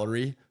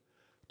salary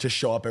to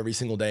show up every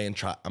single day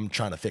and I'm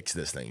trying to fix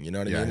this thing. You know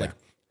what I mean? Like,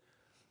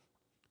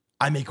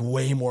 I make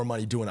way more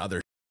money doing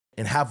other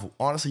and have,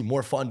 honestly,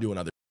 more fun doing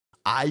other.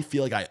 I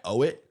feel like I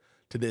owe it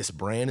to this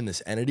brand and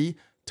this entity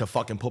to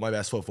fucking put my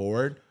best foot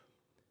forward.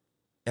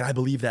 And I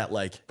believe that,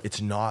 like, it's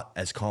not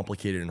as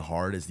complicated and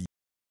hard as the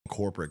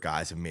corporate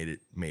guys have made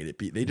it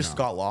be. They just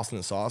got lost in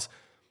the sauce,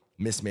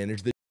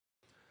 mismanaged it.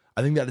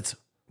 I think that it's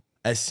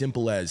as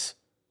simple as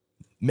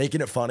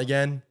making it fun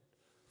again,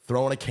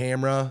 throwing a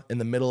camera in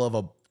the middle of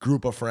a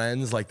group of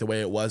friends, like the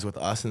way it was with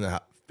us in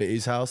the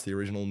FaZe house, the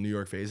original New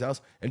York FaZe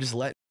house, and just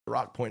let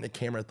Rock point a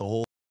camera at the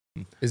whole.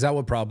 Is that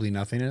what Probably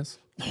Nothing is?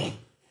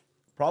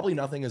 Probably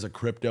Nothing is a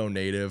crypto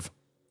native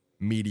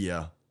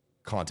media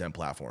content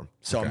platform.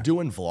 So I'm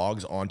doing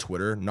vlogs on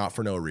Twitter, not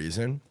for no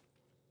reason,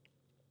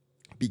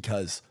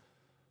 because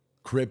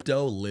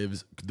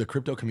the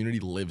crypto community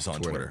lives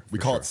on Twitter. We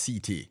call it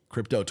CT,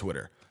 crypto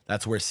Twitter.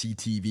 That's where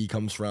CTV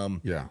comes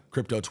from. Yeah.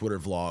 Crypto Twitter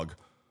vlog.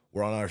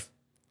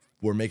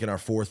 We're making our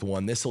 4th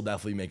one. This will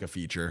definitely make a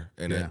feature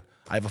in it.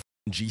 I have a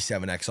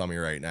G7X on me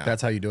right now.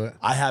 That's how you do it?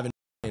 I haven't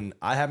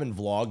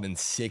vlogged in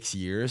 6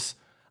 years.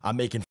 I'm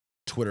making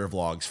Twitter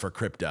vlogs for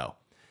crypto.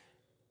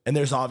 And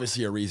there's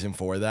obviously a reason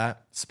for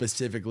that,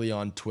 specifically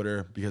on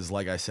Twitter, because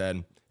like I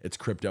said, it's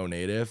crypto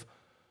native.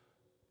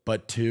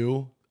 But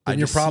 2, and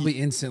you're probably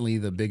instantly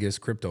the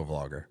biggest crypto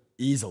vlogger.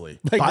 Easily.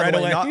 Like, by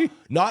the way,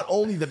 not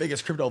only the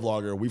biggest crypto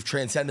vlogger, we've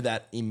transcended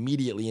that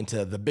immediately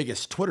into the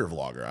biggest Twitter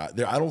vlogger.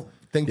 I don't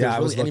think there's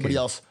really anybody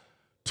else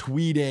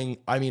tweeting.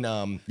 I mean,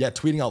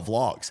 tweeting out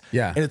vlogs.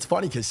 Yeah. And it's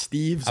funny because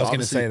Steve's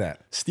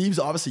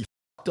obviously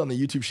fucked on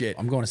the YouTube shit.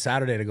 I'm going to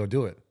Saturday to go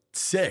do it.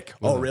 Sick.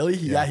 Oh, really?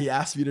 Yeah. He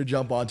asked me to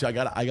jump on too. I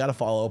gotta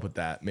follow up with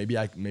that. Maybe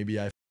I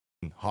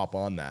hop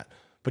on that.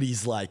 But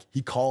he's like,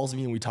 he calls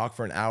me and we talk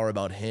for an hour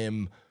about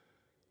him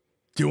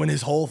doing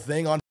his whole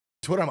thing on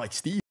Twitter. I'm like,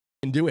 Steve, you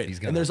can do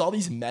it. And there's all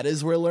these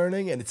metas we're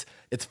learning, and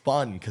it's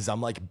fun because I'm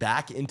like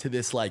back into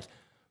this like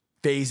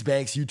FaZe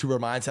Banks YouTuber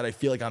mindset. I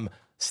feel like I'm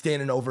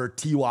standing over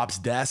T-Wop's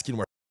desk and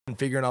we're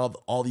figuring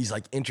out all these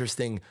like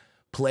interesting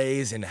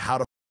plays and how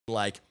to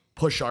like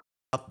push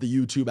up the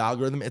YouTube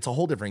algorithm. It's a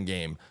whole different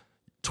game.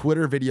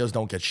 Twitter videos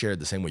don't get shared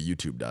the same way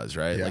YouTube does,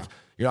 right? Like,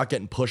 you're not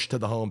getting pushed to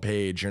the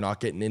homepage. You're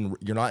not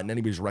in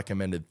anybody's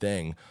recommended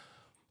thing.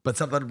 But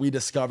something that we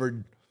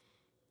discovered,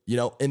 you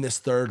know, in this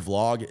 3rd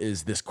vlog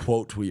is this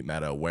quote tweet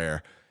meta,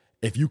 where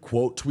if you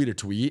quote tweet a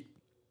tweet,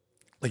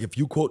 like if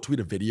you quote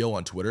tweet a video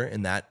on Twitter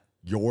and that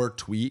your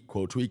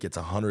quote tweet gets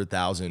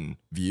 100,000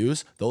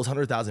 views, those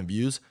 100,000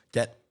 views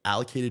get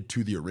allocated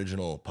to the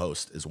original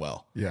post as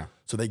well. Yeah.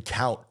 So they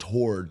count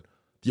toward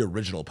the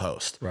original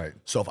post. Right.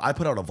 So if I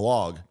put out a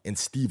vlog and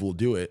Steve will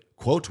do it,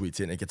 quote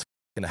tweets it, and it gets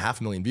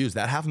 500,000 views,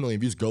 that 500,000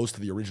 views goes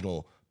to the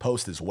original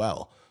post as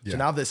well. So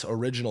now this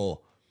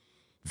original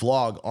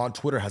vlog on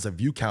Twitter has a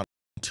view count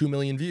of 2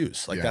 million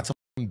views. Like, that's a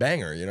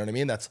banger. You know what I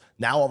mean? That's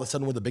now all of a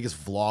sudden we're the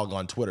biggest vlog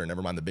on Twitter,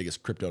 never mind the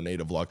biggest crypto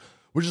native vlog,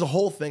 which is a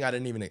whole thing I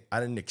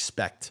didn't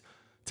expect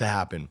to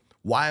happen.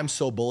 Why I'm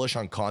so bullish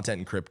on content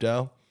and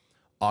crypto.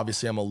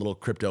 Obviously, I'm a little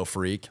crypto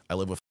freak. I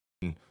live with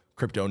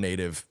crypto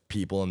native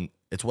people, and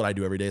it's what I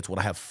do every day. It's what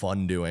I have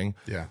fun doing.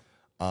 Yeah.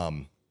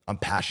 I'm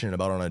passionate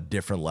about it on a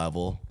different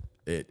level.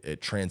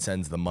 It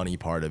transcends the money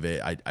part of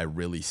it.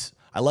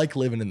 I like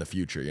living in the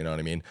future. You know what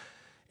I mean?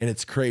 And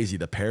it's crazy.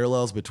 The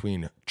parallels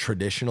between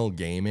traditional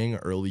gaming,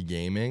 early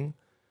gaming,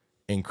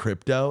 and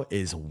crypto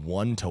is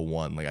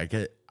 1-to-1.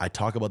 Like, I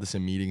talk about this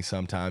in meetings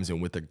sometimes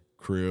and with the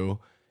crew,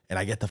 and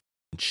I get the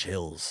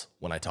chills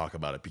when I talk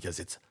about it because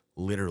it's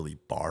literally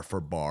bar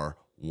for bar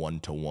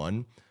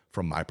 1-to-1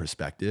 from my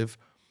perspective.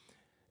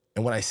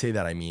 And when I say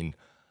that, I mean,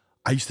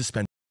 I used to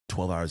spend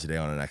 12 hours a day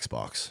on an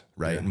Xbox,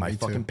 right? And my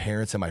fucking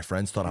parents and my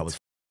friends thought I was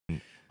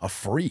a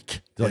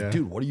freak. They're like,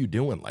 dude, what are you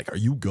doing? Like, are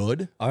you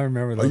good? I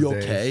remember those Are you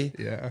days. okay?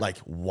 Yeah. Like,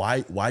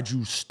 why'd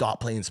you stop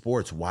playing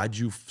sports? Why'd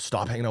you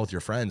stop hanging out with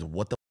your friends?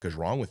 What the fuck is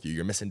wrong with you?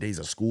 You're missing days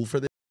of school for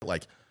this?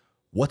 Like,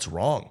 what's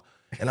wrong?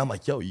 And I'm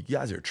like, yo, you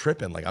guys are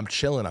tripping. Like, I'm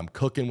chilling. I'm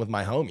cooking with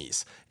my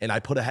homies. And I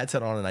put a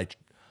headset on and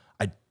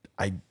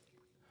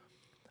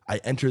I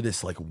enter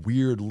this like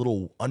weird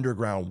little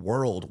underground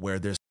world where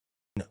there's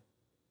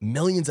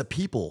millions of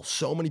people,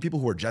 so many people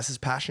who are just as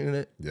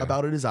passionate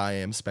about it as I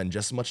am, spend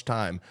just as much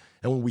time.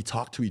 And when we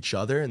talk to each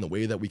other and the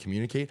way that we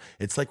communicate,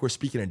 it's like we're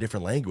speaking a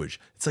different language.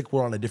 It's like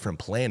we're on a different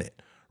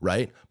planet,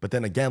 right? But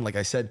then again, like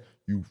I said,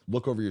 you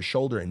look over your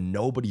shoulder and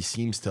nobody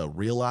seems to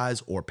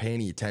realize or pay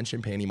any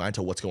attention, pay any mind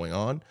to what's going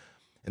on.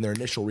 And their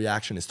initial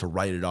reaction is to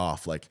write it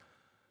off like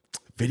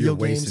video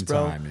games,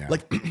 bro. Time,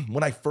 Like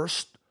when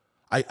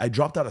I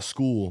dropped out of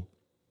school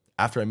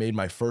after I made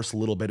my first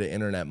little bit of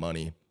internet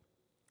money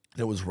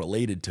that was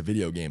related to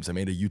video games. I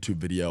made a YouTube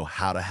video,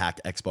 how to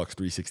hack Xbox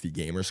 360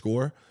 gamer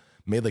score.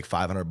 Made like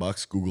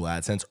 $500, Google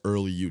AdSense,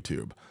 early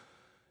YouTube.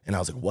 And I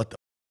was like, what the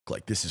fuck?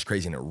 Like, this is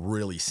crazy. And it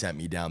really sent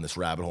me down this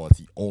rabbit hole. It's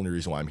the only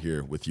reason why I'm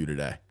here with you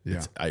today.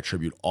 Yeah. I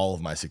attribute all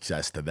of my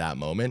success to that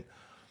moment.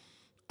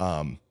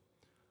 But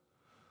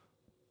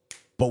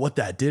what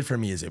that did for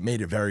me is it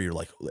made it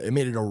it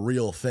made it a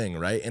real thing,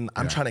 right? And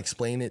I'm trying to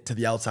explain it to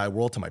the outside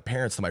world, to my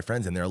parents, to my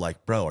friends, and they're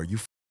like, bro, are you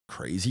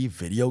crazy?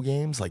 Video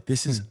games? Like,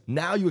 this is,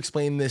 now you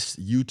explain this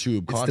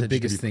YouTube content. It's the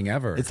biggest thing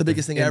ever. It's the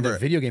biggest thing ever. The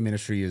video game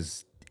industry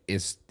is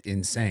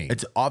insane.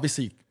 It's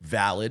obviously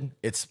valid.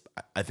 It's,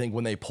 I think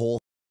when they poll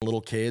little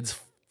kids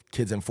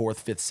in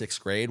 4th, 5th, 6th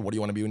grade, what do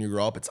you want to be when you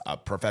grow up? It's a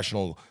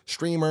professional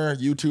streamer,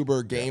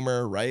 YouTuber,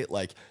 gamer, right?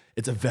 Like,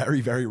 it's a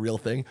very, very real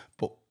thing.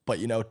 But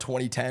you know,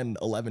 2010,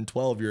 11,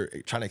 12, you're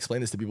trying to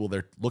explain this to people.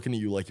 They're looking at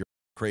you like you're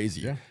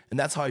crazy. Yeah. And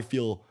that's how I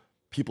feel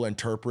people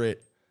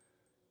interpret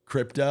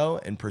crypto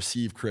and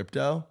perceive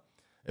crypto,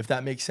 if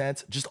that makes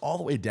sense. Just all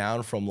the way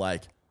down from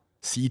like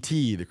CT,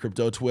 the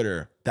crypto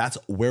Twitter. That's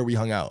where we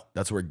hung out.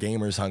 That's where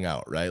gamers hung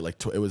out, right?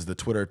 Like it was the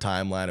Twitter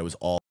timeline. It was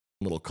all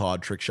little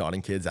COD trick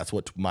shotting kids. That's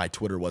what my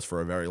Twitter was for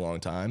a very long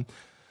time.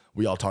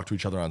 We all talk to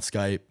each other on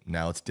Skype.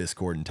 Now it's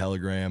Discord and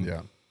Telegram.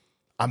 Yeah.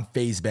 I'm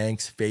FaZe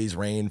Banks, FaZe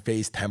Rain,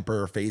 FaZe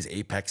Temper, FaZe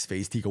Apex,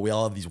 FaZe Tico. We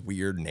all have these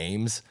weird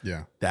names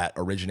that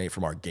originate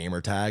from our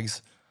gamer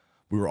tags.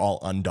 We were all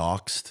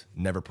undoxed,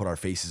 never put our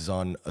faces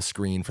on a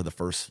screen for the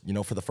first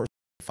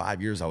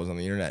 5 years I was on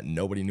the internet.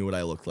 Nobody knew what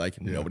I looked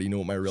like. Nobody knew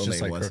what my real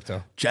name was.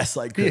 Crypto. Just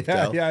like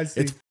crypto. Yeah,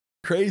 it's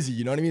crazy.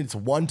 You know what I mean? It's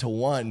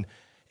 1-to-1.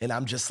 And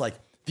I'm just like,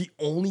 the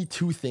only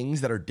two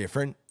things that are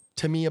different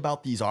to me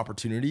about these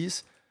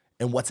opportunities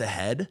and what's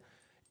ahead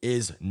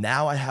is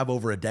now I have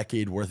over a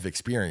decade worth of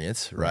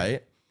experience,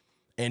 right?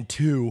 And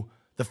 2,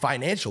 the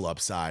financial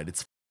upside.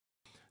 It's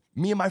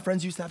me and my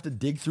friends used to have to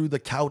dig through the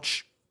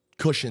couch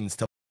cushions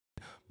to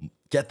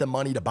get the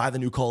money to buy the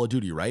new Call of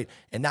Duty, right?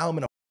 And now I'm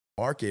in a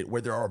market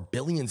where there are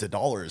billions of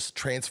dollars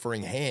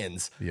transferring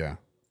hands. Yeah.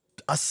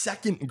 A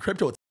second in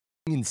crypto, it's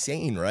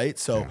insane, right?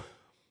 So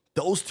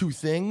those two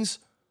things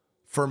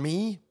for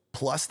me,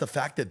 plus the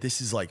fact that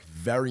this is like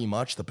very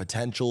much the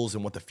potentials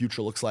and what the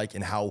future looks like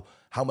and how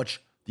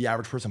much the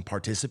average person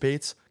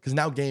participates, because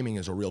now gaming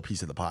is a real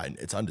piece of the pie.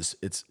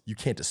 It's you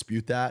can't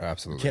dispute that.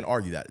 Absolutely. You can't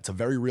argue that. It's a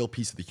very real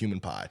piece of the human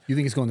pie. You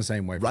think it's going the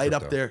same way? Right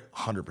up there,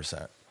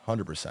 100%.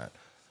 100%.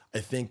 I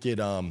think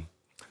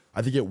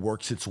it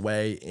works its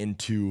way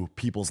into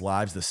people's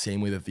lives the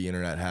same way that the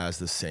internet has,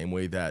 the same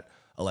way that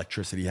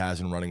electricity has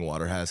and running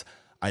water has.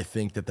 I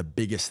think that the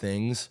biggest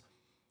things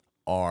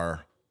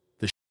are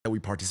the shit that we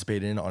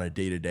participate in on a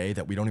day-to-day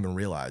that we don't even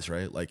realize,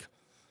 right? Like,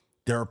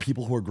 there are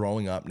people who are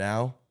growing up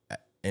now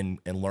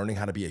and learning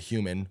how to be a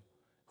human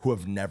who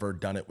have never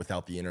done it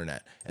without the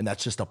internet. And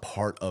that's just a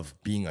part of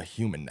being a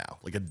human now.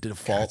 Like a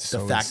default, de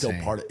facto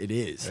insane. Part of it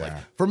is. Like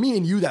for me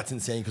and you, that's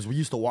insane because we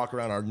used to walk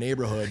around our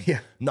neighborhood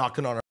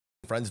knocking on our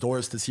friends'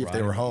 doors to see if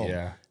they were home.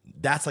 Yeah.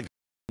 That's like,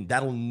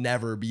 that'll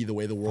never be the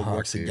way the world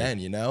works again,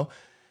 you know?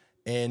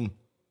 And,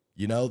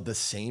 you know, the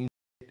same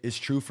is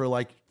true for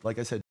like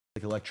I said,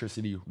 like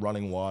electricity,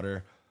 running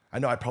water. I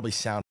know I probably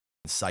sound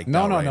psyched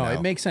out right now.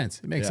 It makes sense.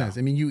 It makes sense.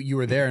 I mean, you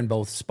were there in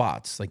both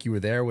spots. Like you were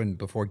there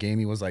before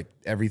gaming was like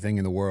everything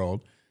in the world,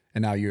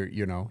 and now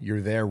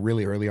you're there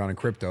really early on in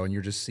crypto, and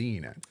you're just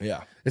seeing it.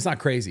 Yeah, it's not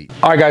crazy.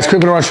 All right, guys,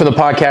 quick rush for the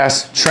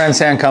podcast.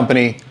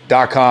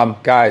 transcendcompany.com.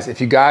 Guys,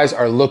 if you guys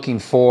are looking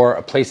for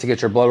a place to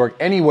get your blood work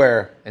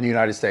anywhere in the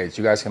United States,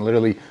 you guys can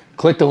literally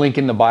click the link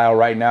in the bio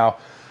right now.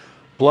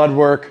 Blood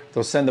work,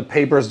 they'll send the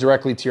papers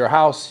directly to your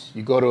house.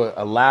 You go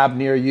to a lab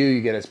near you,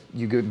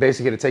 you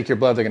basically get to take your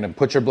blood, they're gonna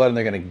put your blood and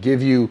they're gonna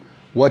give you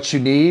what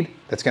you need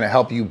that's gonna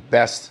help you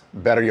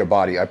better your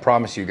body. I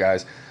promise you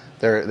guys.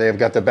 They've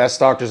got the best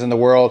doctors in the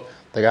world.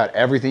 They got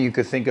everything you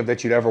could think of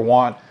that you'd ever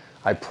want.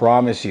 I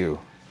promise you,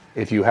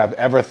 if you have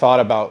ever thought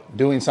about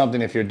doing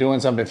something, if you're doing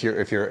something,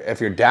 if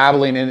you're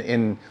dabbling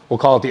in we'll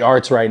call it the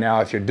arts right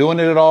now, if you're doing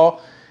it at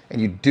all, and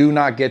you do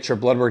not get your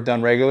blood work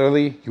done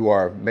regularly, you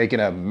are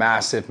making a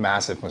massive,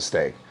 massive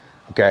mistake,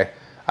 okay?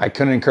 I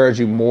couldn't encourage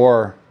you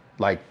more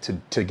like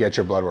to get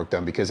your blood work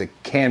done because it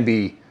can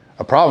be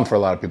a problem for a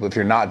lot of people if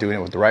you're not doing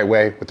it with the right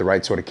way, with the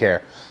right sort of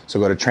care. So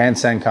go to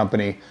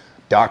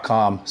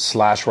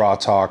transcendcompany.com/raw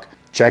talk.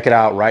 Check it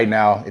out right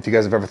now. If you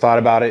guys have ever thought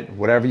about it,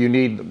 whatever you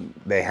need,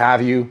 they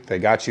have you, they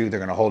got you, they're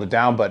gonna hold it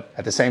down. But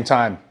at the same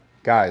time,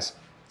 guys,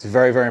 it's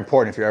very, very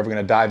important if you're ever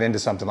gonna dive into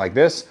something like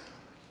this,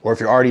 or if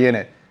you're already in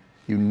it,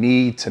 you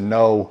need to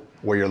know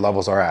where your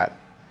levels are at.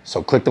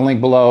 So click the link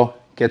below,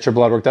 get your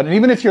blood work done. And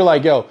even if you're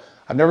like, yo,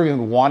 I've never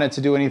even wanted to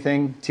do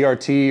anything,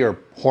 TRT or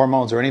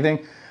hormones or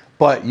anything,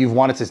 but you've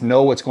wanted to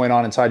know what's going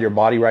on inside your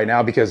body right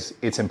now because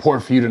it's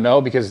important for you to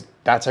know, because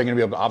that's how you're gonna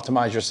be able to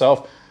optimize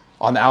yourself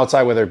on the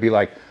outside, whether it be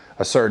like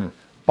a certain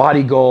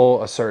body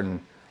goal, a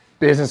certain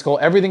business goal.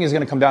 Everything is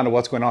going to come down to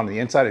what's going on the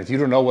inside. If you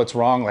don't know what's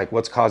wrong, like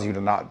what's causing you to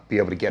not be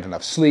able to get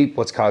enough sleep,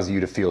 what's causing you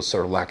to feel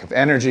sort of lack of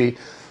energy,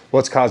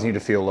 what's causing you to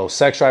feel low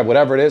sex drive,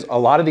 whatever it is, a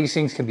lot of these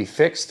things can be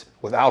fixed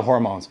without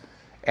hormones.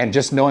 And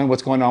just knowing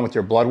what's going on with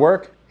your blood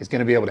work is going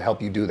to be able to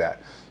help you do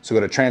that. So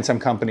go to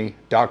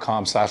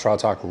transcendcompany.com/raw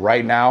talk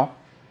right now.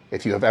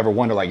 If you have ever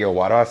wondered like, yo,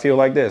 why do I feel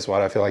like this? Why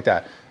do I feel like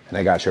that? And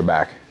I got your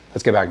back.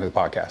 Let's get back into the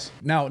podcast.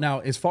 Now,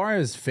 as far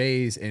as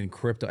FaZe and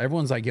crypto,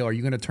 everyone's like, yo, are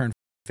you going to turn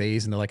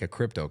FaZe into like a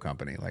crypto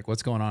company? Like,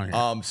 what's going on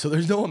here? So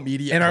there's no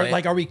immediate and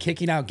plan. are we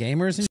kicking out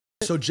gamers? And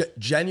so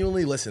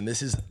genuinely, listen,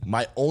 this is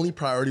my only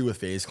priority with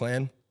FaZe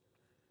Clan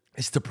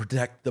is to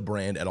protect the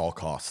brand at all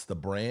costs. The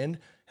brand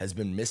has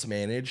been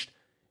mismanaged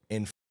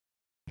and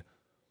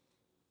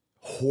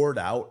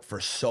hoarded out for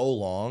so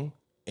long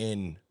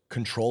and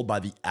controlled by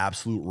the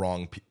absolute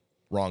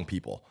wrong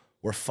people.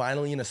 We're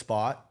finally in a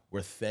spot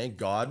where, thank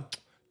God,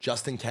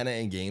 Justin Kenna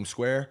and Game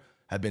Square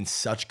have been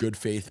such good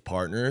faith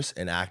partners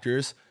and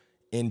actors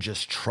in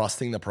just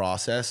trusting the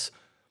process.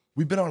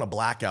 We've been on a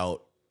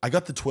blackout. I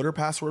got the Twitter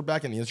password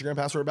back and the Instagram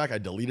password back. I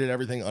deleted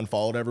everything,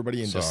 unfollowed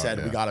everybody, and just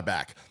said we got it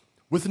back.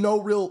 With no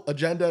real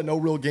agenda, no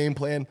real game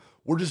plan.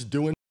 We're just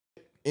doing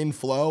it in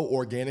flow,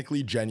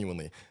 organically,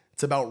 genuinely.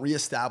 It's about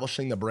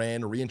reestablishing the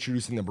brand,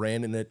 reintroducing the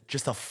brand in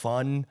just a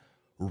fun,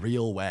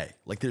 real way.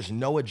 Like there's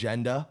no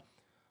agenda.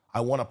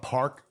 I want to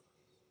park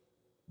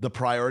the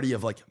priority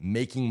of like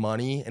making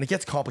money, and it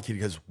gets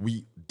complicated because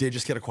we did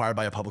just get acquired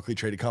by a publicly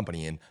traded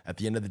company. And at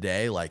the end of the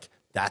day, like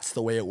that's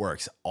the way it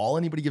works. All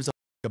anybody gives a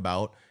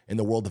about in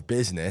the world of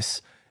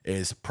business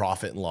is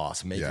profit and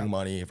loss, making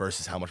money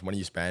versus how much money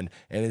you spend.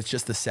 And it's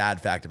just the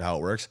sad fact of how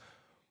it works.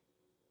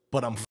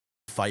 But I'm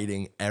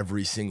fighting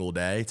every single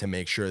day to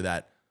make sure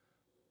that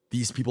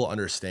these people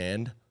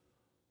understand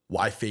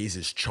why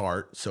FaZe's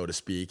chart, so to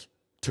speak,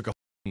 took a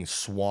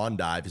swan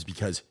dive is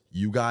because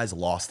you guys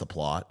lost the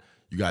plot.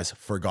 You guys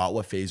forgot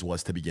what FaZe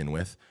was to begin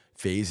with.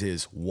 FaZe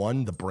is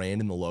one, the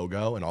brand and the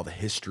logo and all the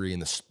history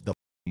and the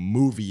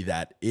movie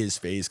that is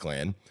FaZe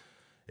Clan.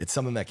 It's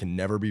something that can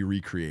never be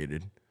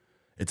recreated.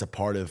 It's a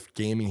part of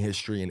gaming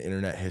history and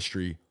internet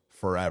history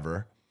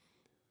forever.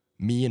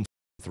 Me and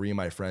 3 of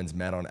my friends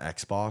met on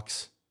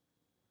Xbox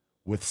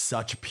with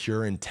such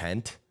pure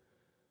intent,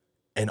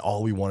 and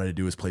all we wanted to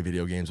do was play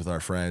video games with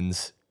our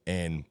friends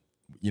and,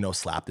 you know,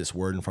 slap this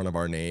word in front of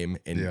our name.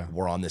 And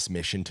we're on this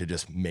mission to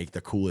just make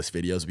the coolest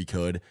videos we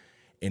could.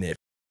 And it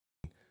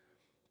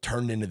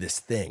turned into this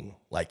thing,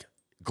 like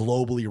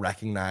globally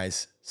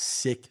recognized,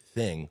 sick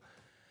thing.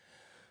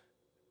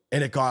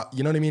 And it got,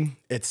 you know what I mean?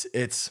 It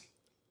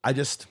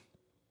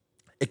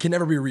can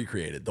never be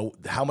recreated.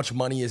 How much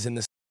money is in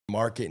this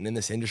market and in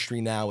this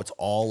industry now, it's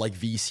all like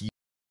VC.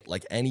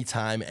 Like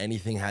anytime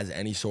anything has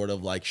any sort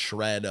of like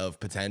shred of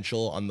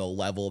potential on the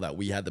level that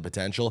we had the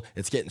potential,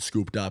 it's getting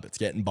scooped up, it's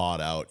getting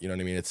bought out. You know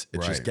what I mean? It's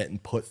just getting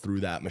put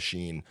through that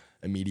machine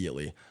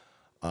immediately.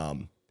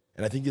 And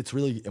I think it's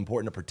really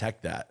important to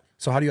protect that.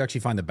 So how do you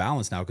actually find the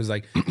balance now? Because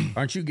like,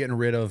 aren't you getting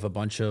rid of a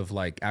bunch of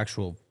like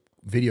actual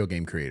video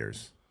game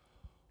creators?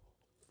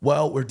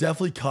 Well, we're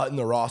definitely cutting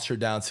the roster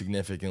down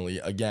significantly.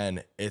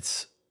 Again,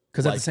 it's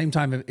because at the same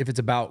time, if it's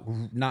about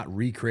not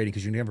recreating,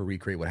 because you never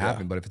recreate what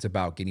happened, but if it's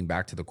about getting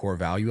back to the core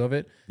value of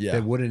it,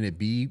 then wouldn't it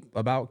be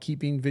about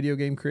keeping video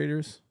game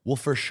creators? Well,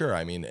 for sure.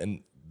 I mean,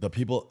 and the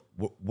people,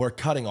 we're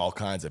cutting all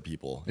kinds of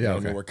people. You know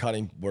what I mean?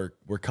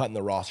 We're cutting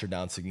the roster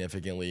down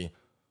significantly.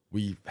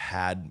 We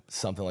had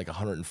something like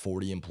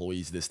 140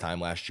 employees this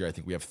time last year. I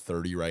think we have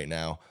 30 right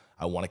now.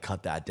 I want to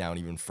cut that down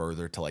even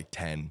further to like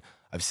 10.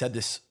 I've said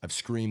this, I've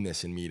screamed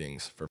this in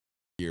meetings for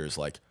years.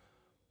 Like,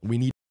 we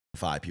need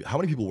 5 people. How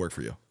many people work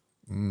for you?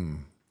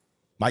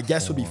 My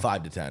guess would be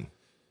 5 to 10.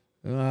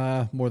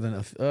 More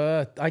than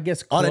I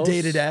guess close. On a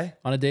day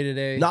to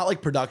day. Not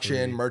like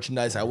production,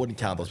 merchandise. I wouldn't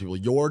count those people.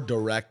 Your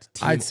direct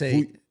team. I'd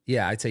say,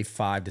 I'd say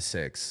 5 to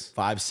 6.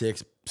 5,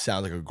 6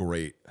 sounds like a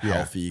great,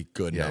 healthy,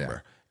 good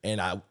number.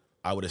 And I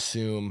would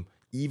assume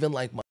even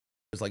like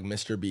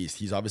Mr. Beast,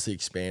 he's obviously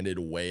expanded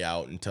way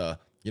out into,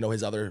 you know,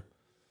 his other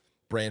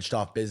branched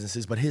off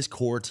businesses, but his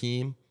core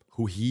team,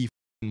 who he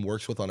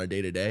works with on a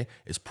day to day,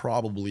 is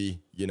probably,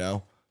 you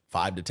know,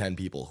 5 to 10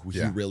 people who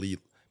he really,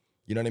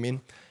 you know what I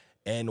mean?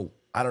 And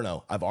I don't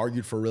know. I've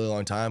argued for a really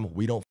long time.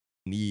 We don't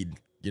need,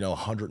 you know,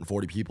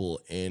 140 people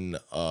in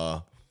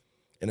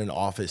an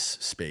office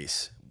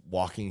space,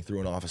 walking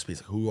through an office space.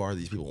 Who are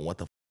these people? And what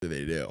the do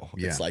they do?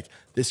 Yeah. It's like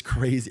this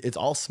crazy, it's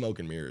all smoke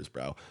and mirrors,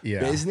 bro. Yeah.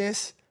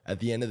 Business, at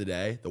the end of the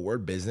day, the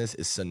word business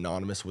is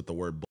synonymous with the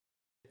word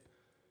bullshit,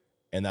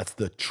 and that's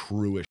the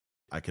truest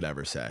I could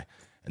ever say.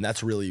 And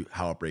that's really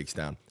how it breaks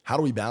down. How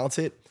do we balance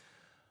it?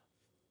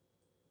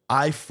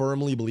 I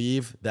firmly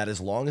believe that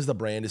as long as the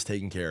brand is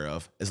taken care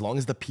of, as long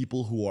as the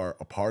people who are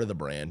a part of the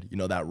brand, you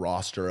know, that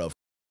roster of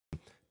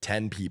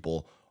 10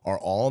 people are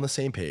all on the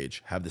same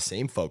page, have the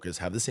same focus,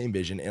 have the same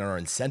vision, and are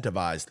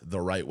incentivized the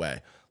right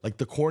way. Like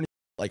the corny,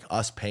 like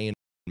us paying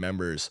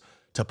members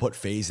to put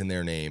FaZe in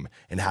their name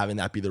and having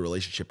that be the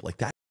relationship, like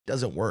that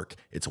doesn't work.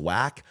 It's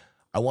whack.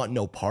 I want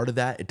no part of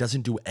that. It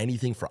doesn't do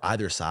anything for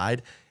either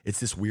side. It's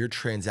this weird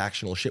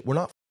transactional shit. We're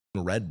not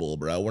Red Bull,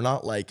 bro. We're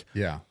not like,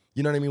 Yeah.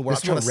 you know what I mean? We're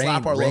This not trying to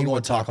slap our Rain logo would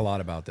and talk a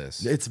lot about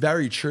this. It's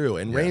very true.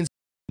 And Yeah. Rain's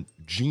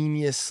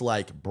genius,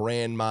 like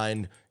brand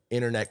mind,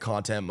 internet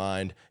content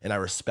mind, and I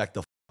respect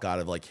the fuck out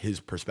of like his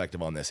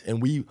perspective on this.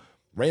 And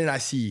Rain and I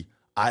see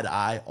eye to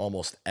eye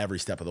almost every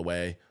step of the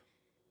way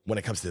when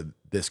it comes to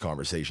this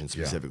conversation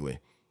specifically.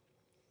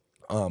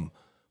 But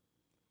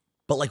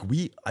like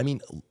I mean,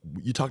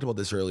 you talked about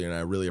this earlier and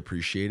I really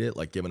appreciate it,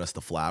 like giving us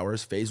the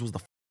flowers. FaZe was the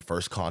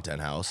first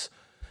content house.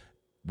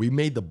 We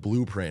made the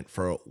blueprint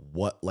for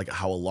what, like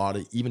how a lot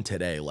of, even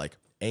today, like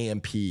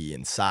AMP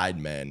and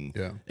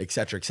Sidemen, et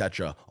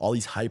cetera, all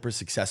these hyper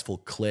successful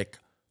click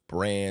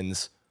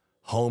brands,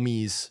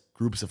 homies,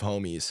 groups of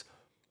homies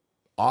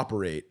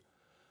operate.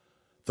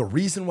 The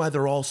reason why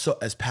they're all so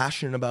as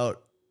passionate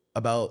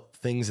about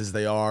things as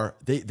they are,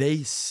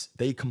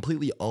 they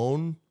completely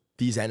own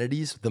these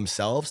entities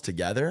themselves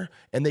together,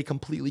 and they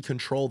completely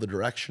control the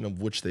direction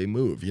of which they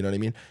move. You know what I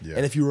mean? Yeah.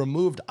 And if you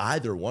removed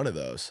either one of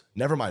those,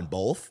 never mind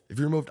both, if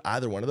you removed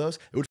either one of those,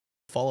 it would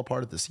fall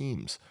apart at the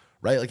seams,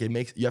 right? Like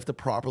you have to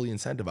properly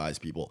incentivize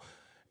people.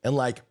 And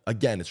like,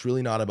 again, it's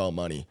really not about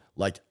money.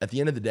 Like at the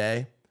end of the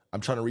day,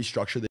 I'm trying to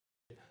restructure this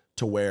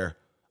to where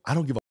I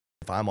don't give a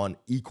if I'm on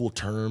equal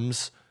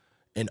terms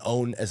and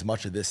own as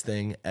much of this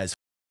thing as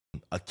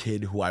a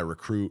kid who I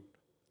recruit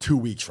 2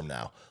 weeks from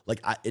now.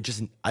 Like I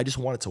just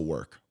want it to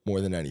work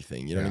more than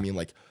anything. You know what I mean?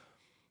 Like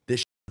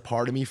this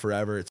part of me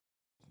forever.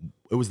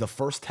 It was the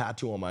first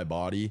tattoo on my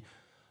body.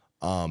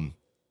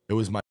 It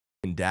was my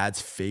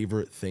dad's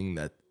favorite thing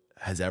that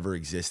has ever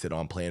existed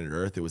on planet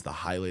Earth. It was the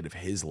highlight of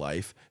his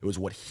life. It was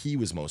what he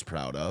was most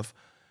proud of.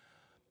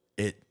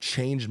 It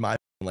changed my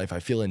life.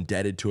 I feel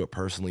indebted to it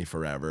personally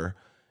forever.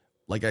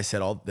 Like I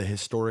said, all the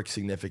historic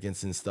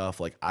significance and stuff.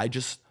 Like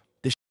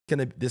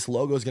this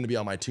logo is gonna be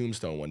on my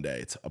tombstone one day.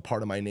 It's a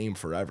part of my name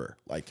forever.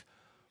 Like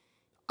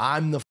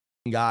I'm the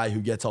guy who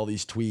gets all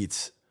these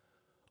tweets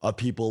of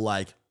people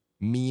like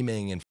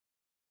memeing and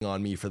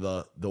on me for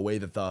the way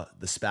that the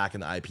SPAC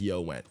and the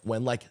IPO went.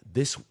 When like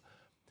this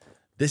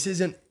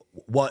isn't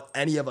what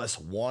any of us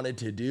wanted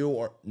to do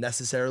or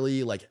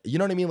necessarily, like, you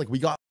know what I mean? Like we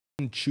got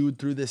chewed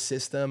through this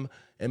system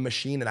and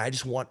machine, and I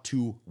just want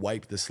to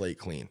wipe the slate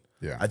clean.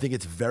 Yeah. I think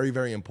it's very,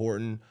 very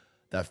important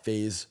that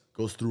FaZe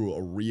goes through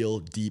a real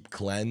deep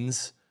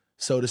cleanse,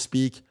 so to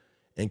speak,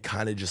 and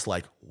kind of just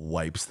like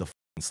wipes the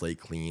slate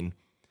clean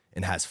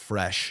and has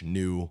fresh,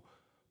 new,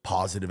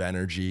 positive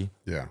energy.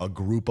 Yeah. A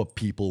group of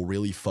people,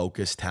 really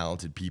focused,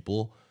 talented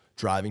people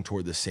driving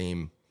toward the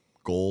same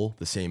goal,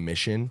 the same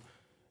mission,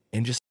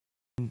 and just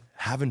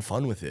having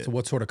fun with it. So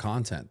what sort of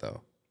content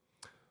though?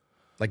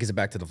 Like, is it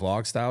back to the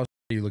vlog style?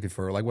 Are you looking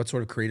for, like, what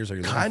sort of creators are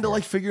you looking for? Kind of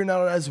like figuring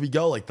out as we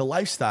go, like the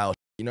lifestyle,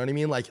 you know what I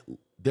mean? Like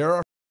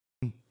there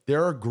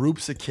are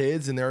groups of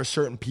kids and there are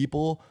certain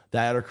people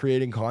that are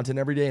creating content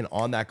every day and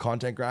on that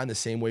content grind the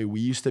same way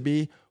we used to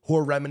be, who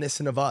are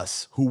reminiscent of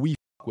us, who we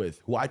fuck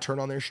with, who I turn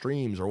on their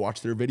streams or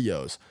watch their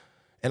videos.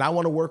 And I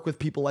want to work with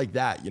people like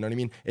that. You know what I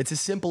mean? It's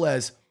as simple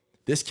as,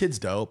 this kid's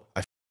dope.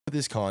 I fuck with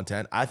his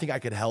content. I think I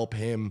could help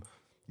him,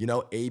 you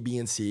know, A, B,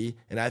 and C.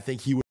 And I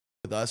think he would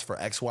work with us for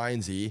X, Y,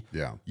 and Z.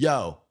 Yeah.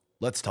 Yo,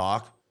 let's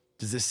talk.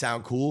 Does this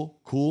sound cool?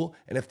 Cool.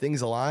 And if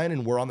things align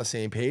and we're on the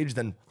same page,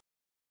 then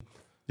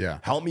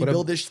help me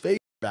build this face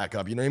back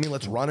up. You know what I mean?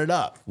 Let's run it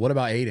up. What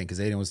about Adin? Because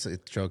Adin was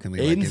jokingly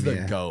Aiden's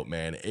the GOAT,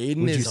 man.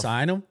 Adin would you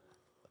sign him?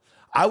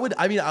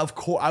 Of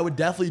course, I would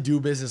definitely do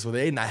business with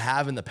Adin. I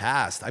have in the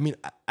past. I mean,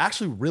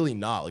 actually really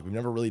not. Like, we've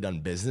never really done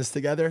business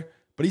together,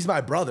 but he's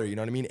my brother. You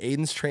know what I mean?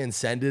 Aiden's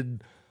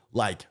transcended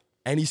like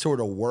any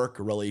sort of work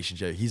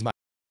relationship. He's my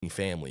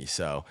family.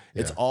 So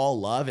it's all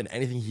love, and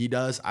anything he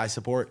does, I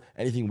support.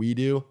 Anything we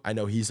do, I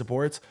know he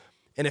supports.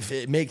 And if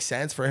it makes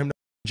sense for him to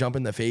jump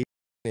in the face,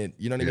 and,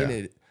 you know what I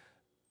mean?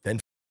 Then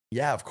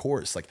yeah, of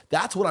course. Like,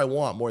 that's what I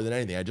want more than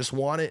anything. I just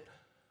want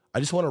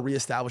to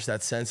reestablish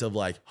that sense of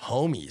like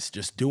homies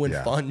just doing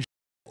fun shit.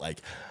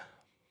 Like,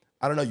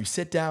 I don't know, you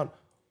sit down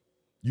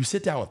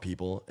with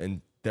people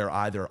and they're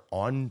either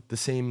on the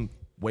same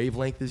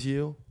wavelength as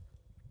you,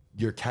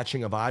 you're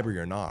catching a vibe, or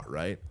you're not,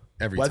 right?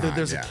 Whether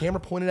there's a camera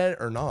pointed at it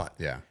or not.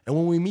 Yeah. And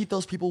when we meet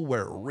those people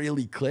where it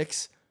really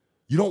clicks,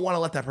 you don't want to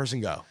let that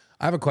person go.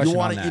 I have a question. You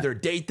want to either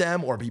date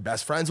them or be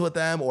best friends with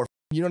them, or,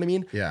 you know what I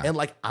mean? Yeah. And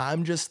like, I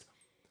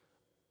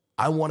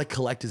want to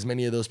collect as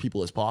many of those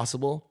people as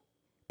possible,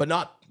 but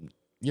not,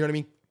 you know what I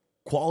mean?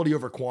 Quality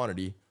over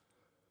quantity.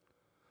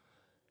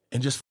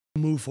 and just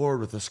move forward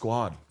with the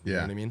squad. You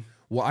know what I mean?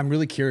 Well, I'm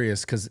really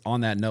curious because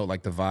on that note,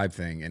 like the vibe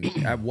thing, and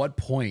at what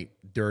point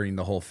during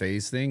the whole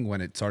FaZe thing,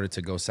 when it started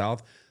to go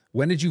south,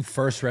 when did you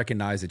first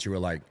recognize that you were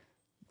like,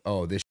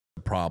 oh, this is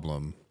a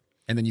problem?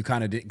 And then you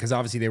kind of did, because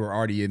obviously they were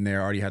already in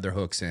there, already had their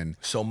hooks in.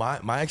 So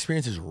my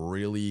experience is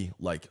really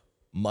like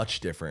much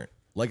different.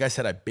 Like I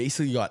said, I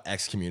basically got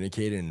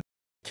excommunicated and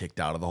kicked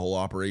out of the whole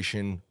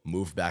operation,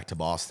 moved back to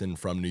Boston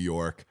from New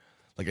York.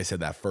 Like I said,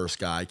 that first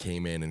guy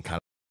came in and kind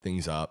of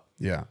things up.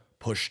 Yeah.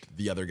 Pushed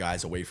the other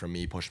guys away from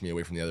me, pushed me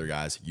away from the other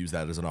guys, used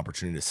that as an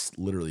opportunity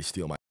to literally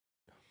steal my.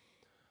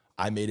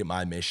 I made it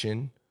my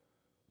mission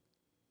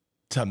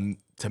to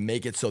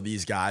make it so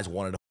these guys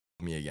wanted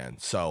to me again.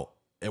 So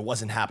it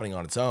wasn't happening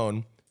on its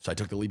own. So I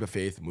took the leap of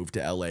faith, moved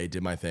to LA,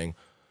 did my thing.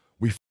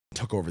 We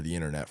took over the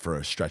internet for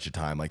a stretch of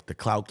time. Like the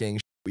clout gang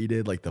shit we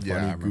did, like the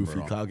funny,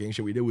 goofy clout gang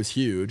shit we did was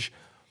huge.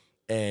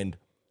 And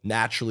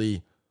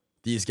naturally,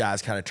 these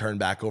guys kind of turned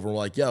back over and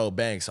were like, yo,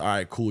 Banks, all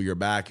right, cool, you're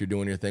back, you're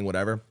doing your thing,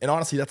 whatever. And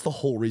honestly, that's the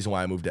whole reason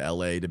why I moved to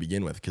LA to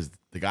begin with, because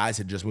the guys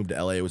had just moved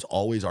to LA. It was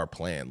always our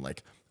plan,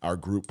 like our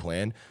group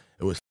plan.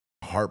 It was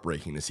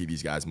heartbreaking to see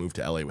these guys move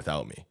to LA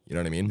without me. You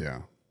know what I mean?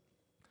 Yeah.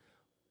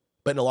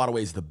 But in a lot of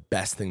ways, the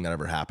best thing that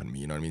ever happened to me,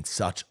 you know what I mean?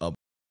 Such a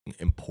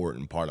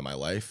important part of my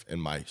life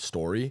and my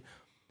story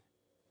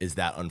is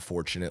that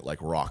unfortunate, like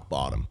rock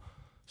bottom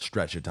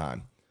stretch of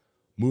time.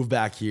 Move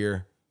back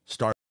here,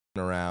 start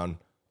around,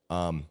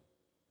 and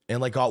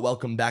like got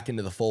welcomed back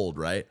into the fold,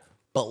 right?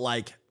 But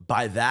like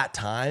by that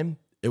time,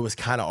 it was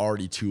kind of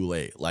already too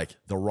late. Like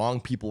the wrong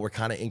people were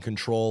kind of in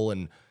control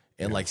and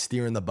like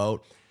steering the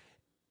boat.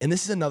 And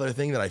this is another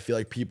thing that I feel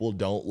like people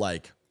don't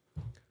like,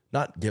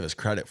 not give us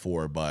credit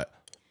for, but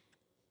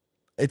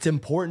it's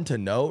important to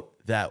note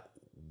that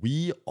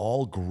we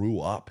all grew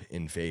up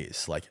in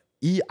FaZe. Like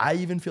I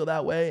even feel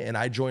that way. And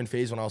I joined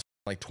FaZe when I was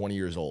like 20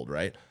 years old,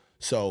 right?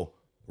 So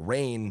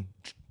Rain,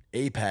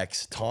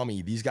 Apex,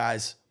 Tommy, these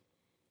guys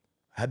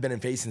have been in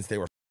FaZe since they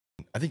were,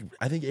 I think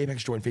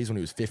Apex joined FaZe when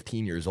he was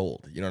 15 years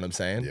old. You know what I'm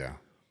saying? Yeah.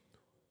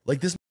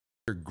 Like this,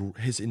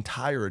 his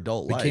entire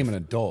adult life. Became an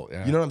adult.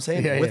 Yeah. You know what I'm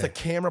saying? Yeah, With a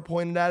camera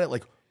pointed at it,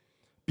 like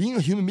being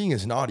a human being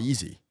is not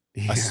easy,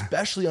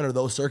 especially under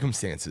those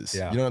circumstances.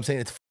 Yeah. You know what I'm saying?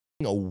 It's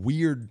a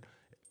weird,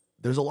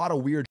 there's a lot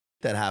of weird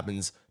that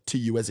happens to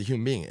you as a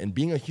human being. And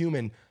being a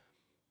human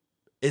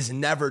is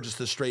never just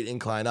a straight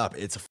incline up.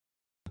 It's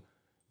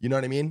you know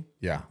what I mean?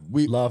 Yeah.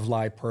 We love,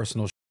 life,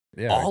 personal.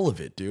 Yeah. all of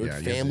it, dude. Yeah,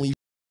 Family.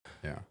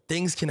 Yeah.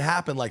 Things can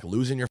happen like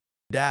losing your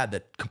dad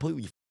that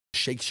completely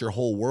shakes your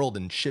whole world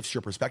and shifts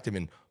your perspective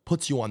and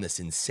puts you on this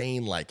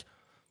insane, like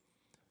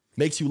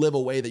makes you live a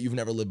way that you've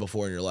never lived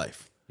before in your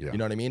life. Yeah. You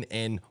know what I mean?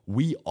 And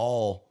we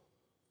all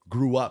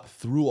grew up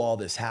through all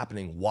this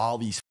happening while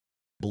these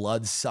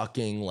blood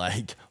sucking,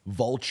 like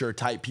vulture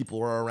type people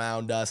were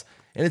around us.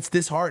 And it's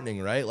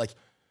disheartening, right? Like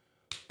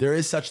there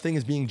is such thing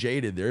as being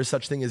jaded. There is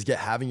such thing as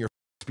having your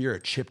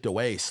spirit chipped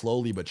away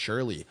slowly but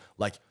surely.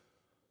 Like,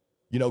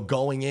 you know,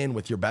 going in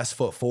with your best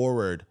foot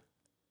forward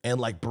and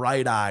like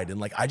bright eyed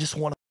and like, I just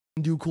want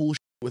to do cool shit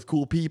with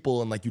cool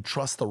people. And like you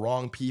trust the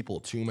wrong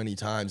people too many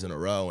times in a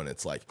row. And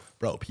it's like,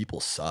 bro, people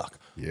suck.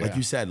 Yeah. Like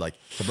you said, like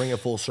to bring it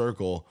full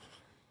circle,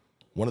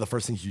 one of the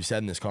first things you said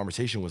in this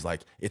conversation was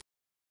like, it's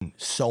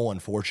so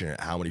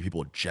unfortunate how many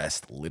people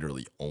just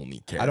literally only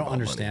care. I don't about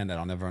understand money. that.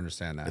 I'll never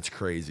understand that. It's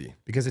crazy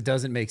Because it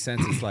doesn't make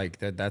sense. It's like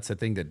that's the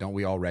thing that don't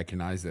we all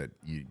recognize that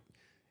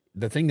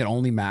the thing that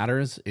only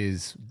matters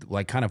is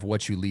like kind of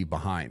what you leave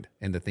behind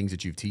and the things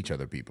that you teach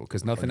other people.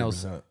 Because nothing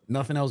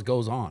 100%. else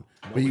goes on.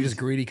 But you're just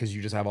greedy because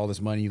you just have all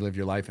this money, you live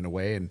your life in a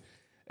way. And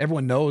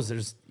everyone knows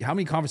there's how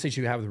many conversations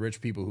you have with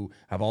rich people who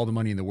have all the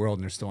money in the world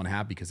and they're still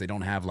unhappy because they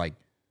don't have like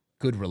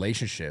good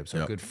relationships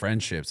or good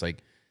friendships.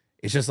 Like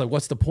it's just like,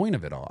 what's the point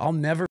of it all? I'll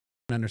never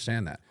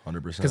understand that.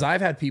 100%. Because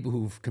I've had people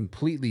who've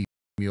completely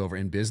me over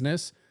in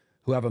business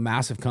who have a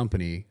massive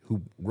company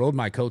who rode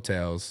my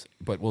coattails,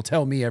 but will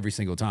tell me every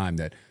single time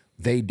that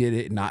they did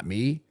it, not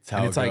me. That's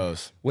how it's it like,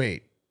 goes.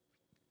 wait.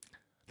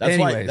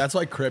 That's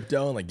why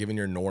crypto and like giving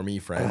your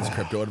normie friends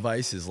crypto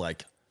advice is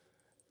like,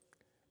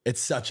 it's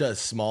such a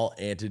small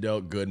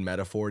antidote, good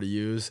metaphor to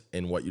use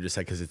in what you just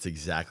said, because it's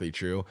exactly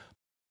true.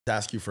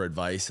 Ask you for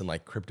advice in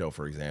like crypto,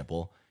 for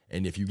example.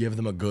 And if you give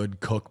them a good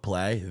cook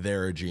play,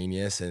 they're a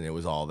genius and it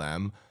was all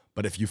them.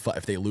 But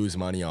if they lose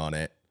money on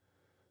it,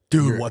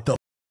 dude, what the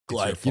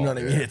like, you know what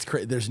I mean? It's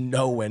crazy. There's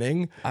no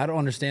winning. I don't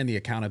understand the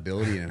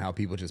accountability and how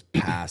people just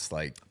pass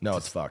like. No,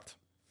 it's fucked.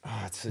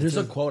 Oh, There's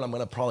a quote I'm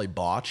going to probably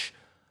botch.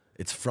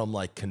 It's from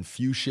like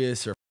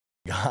Confucius or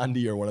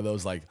Gandhi or one of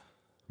those like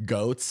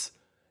goats.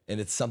 And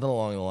it's something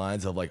along the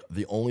lines of like,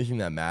 the only thing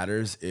that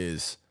matters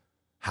is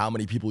how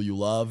many people you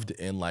loved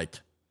and like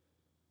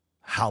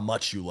how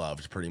much you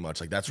loved, pretty much.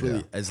 Like that's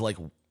really as like,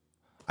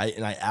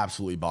 I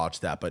absolutely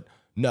botched that. But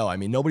no, I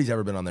mean, nobody's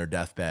ever been on their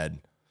deathbed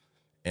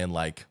and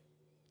like,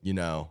 you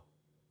know,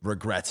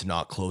 regrets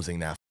not closing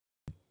that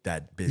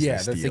business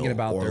yeah, they're deal, thinking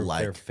about or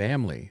their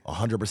family.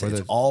 100%.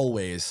 It's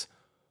always,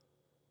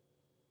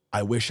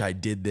 I wish I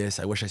did this.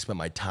 I wish I spent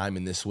my time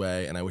in this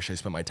way. And I wish I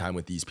spent my time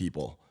with these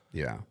people.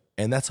 Yeah.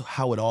 And that's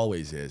how it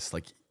always is.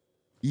 Like,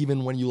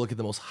 even when you look at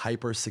the most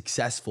hyper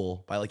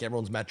successful, by like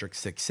everyone's metric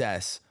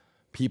success,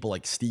 people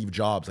like Steve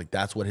Jobs, like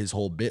that's what his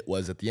whole bit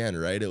was at the end,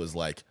 right? It was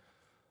like,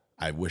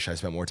 I wish I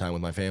spent more time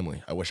with my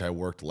family. I wish I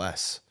worked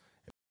less.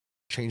 It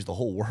changed the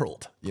whole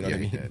world. You know what I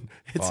mean?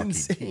 It's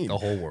insane. The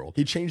whole world.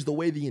 He changed the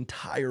way the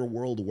entire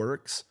world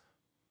works.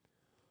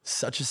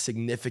 Such a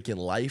significant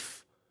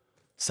life,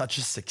 such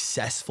a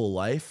successful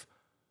life.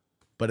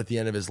 But at the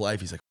end of his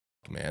life, he's like,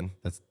 man,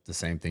 That's the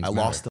same thing. I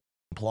lost the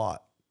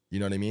plot. You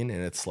know what I mean?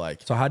 And it's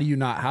like, So how do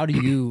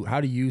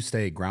you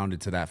stay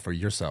grounded to that for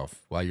yourself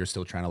while you're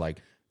still trying to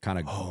like kind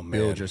of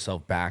build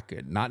yourself back?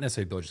 Not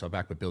necessarily build yourself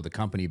back, but build the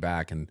company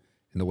back and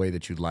in the way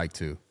that you'd like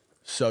to.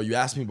 so you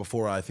asked me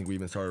before, I think we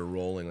even started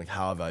rolling, like,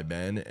 how have I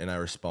been? And I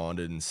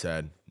responded and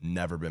said,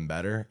 never been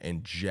better,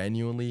 and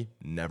genuinely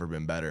never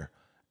been better.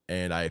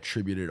 And I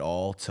attribute it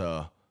all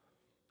to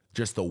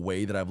just the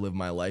way that I've lived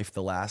my life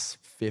the last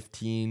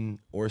 15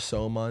 or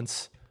so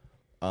months.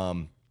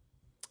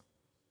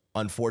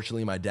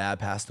 Unfortunately, my dad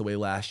passed away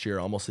last year,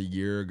 almost a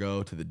year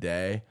ago to the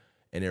day,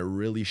 and it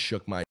really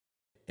shook my.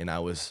 And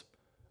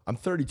I'm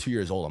 32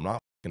 years old. I'm not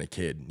a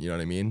kid. You know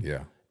what I mean?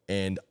 Yeah.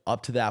 And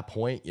up to that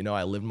point, you know,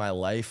 I lived my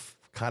life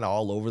kind of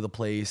all over the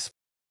place,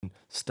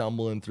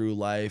 stumbling through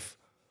life,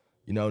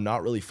 you know,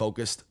 not really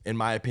focused, in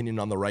my opinion,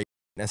 on the right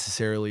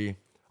necessarily.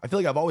 I feel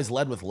like I've always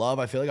led with love.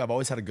 I feel like I've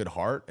always had a good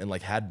heart and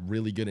like had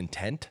really good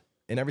intent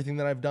in everything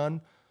that I've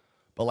done.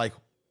 But like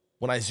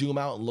when I zoom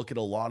out and look at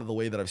a lot of the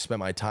way that I've spent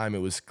my time, it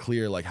was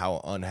clear like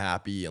how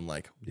unhappy and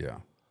like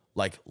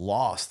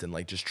lost and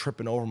like just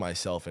tripping over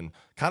myself and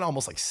kind of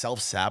almost like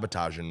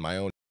self-sabotaging my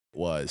own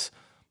was.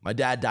 My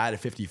dad died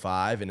at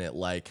 55, and it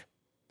like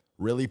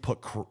really put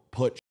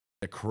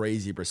a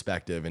crazy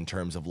perspective in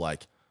terms of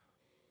like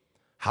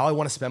how I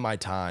want to spend my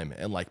time,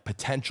 and like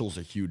potential's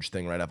a huge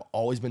thing, right? I've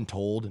always been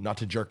told, not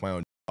to jerk my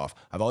own off,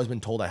 I've always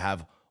been told I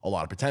have a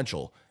lot of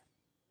potential,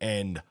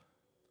 and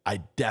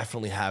I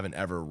definitely haven't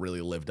ever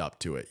really lived up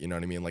to it. You know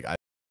what I mean? Like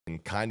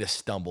I've kind of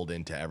stumbled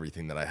into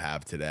everything that I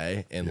have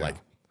today, and like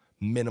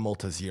minimal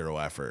to zero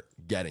effort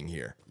getting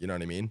here. You know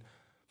what I mean?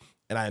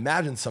 And I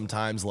imagine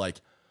sometimes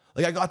like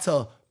I got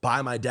to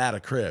buy my dad a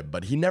crib,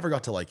 but he never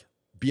got to like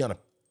be on a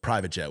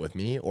private jet with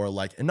me, or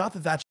like, and not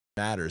that that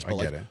matters, but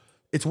like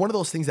it's one of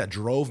those things that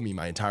drove me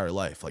my entire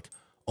life. Like,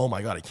 oh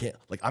my God, I can't,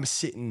 like I'm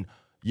sitting,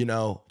 you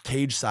know,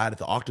 cage side at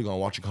the octagon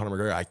watching Conor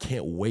McGregor. I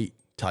can't wait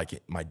till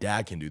my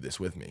dad can do this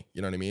with me.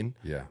 You know what I mean?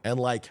 Yeah. And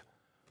like,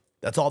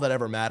 that's all that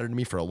ever mattered to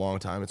me for a long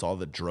time. It's all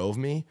that drove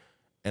me.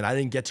 And I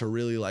didn't get to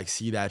really like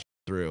see that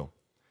through.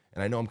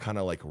 And I know I'm kind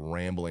of like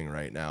rambling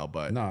right now,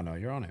 but no,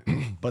 you're on it.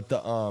 But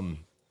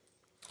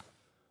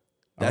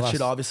that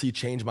shit obviously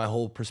changed my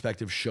whole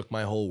perspective, shook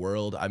my whole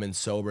world. I've been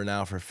sober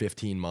now for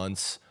 15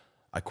 months.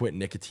 I quit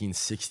nicotine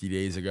 60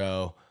 days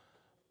ago.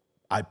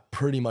 I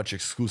pretty much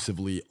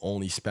exclusively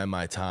only spend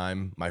my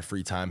time, my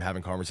free time,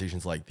 having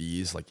conversations like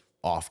these, like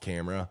off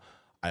camera.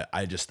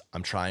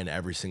 I'm trying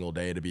every single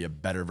day to be a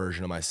better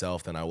version of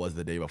myself than I was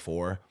the day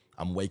before.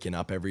 I'm waking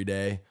up every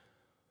day.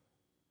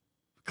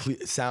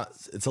 It's a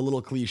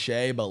little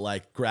cliche, but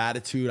like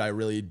gratitude, I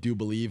really do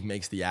believe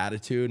makes the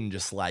attitude. And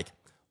just like,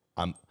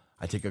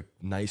 I take a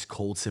nice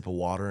cold sip of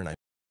water and I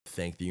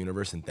thank the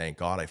universe and thank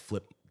God. I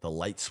flip the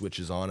light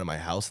switches on in my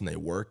house and they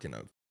work, and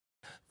I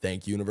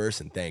thank universe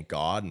and thank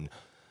God. And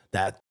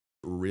that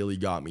really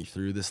got me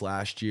through this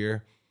last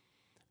year.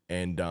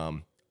 And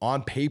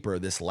on paper,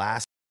 this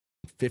last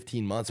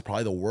 15 months,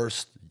 probably the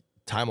worst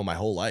time of my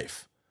whole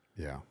life.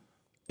 Yeah.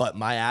 But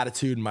my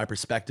attitude and my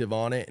perspective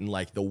on it and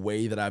like the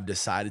way that I've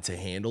decided to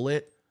handle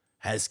it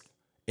has,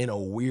 in a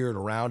weird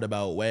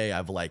roundabout way,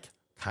 I've like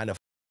kind of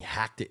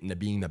hacked it into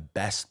being the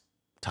best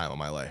time of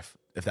my life,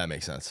 if that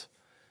makes sense.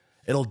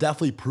 It'll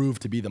definitely prove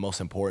to be the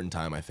most important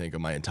time, I think, of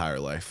my entire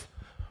life.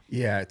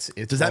 Yeah, it's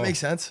Does that make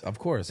sense? Of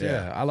course,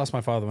 yeah. I lost my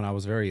father when I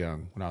was very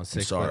young, when I was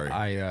 6. Sorry.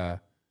 But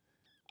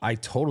I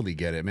totally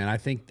get it, man. I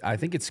think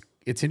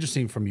it's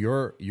interesting from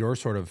your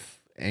sort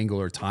of angle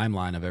or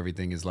timeline of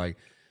everything is like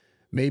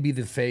maybe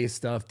the FaZe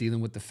stuff,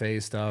 dealing with the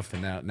FaZe stuff,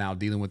 and now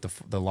dealing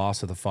with the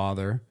loss of the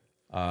father,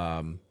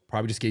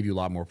 probably just gave you a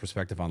lot more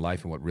perspective on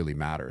life and what really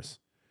matters.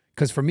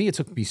 Because for me, it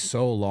took me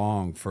so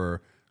long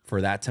for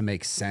that to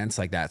make sense,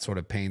 like that sort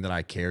of pain that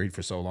I carried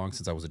for so long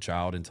since I was a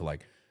child into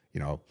like, you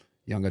know,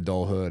 young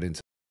adulthood, into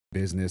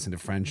business, into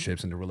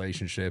friendships, into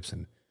relationships,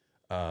 and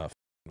I'm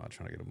not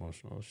trying to get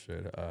emotional.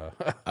 Shit.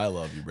 I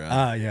love you,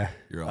 Brad. Yeah,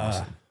 You're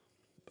awesome.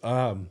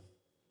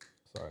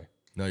 Sorry.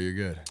 No, you're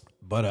good.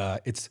 But I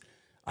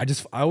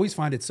always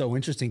find it so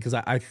interesting because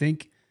I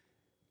think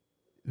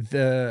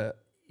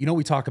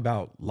we talk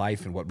about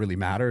life and what really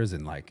matters,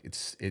 and like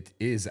it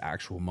is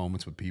actual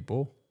moments with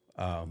people.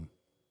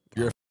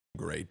 You're a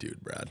great dude,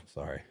 Brad.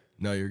 Sorry.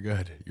 No, you're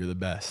good. You're the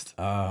best.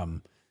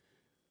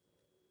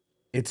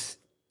 It's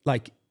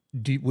like,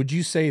 would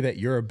you say that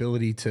your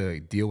ability to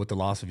deal with the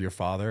loss of your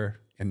father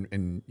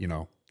and you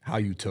know how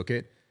you took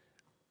it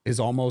is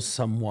almost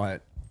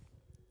somewhat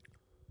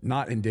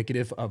not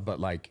indicative of, but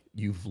like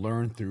you've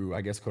learned through,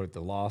 I guess, call it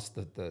the loss,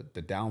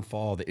 the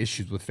downfall, the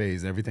issues with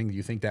FaZe and everything. Do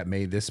you think that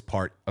made this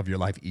part of your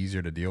life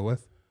easier to deal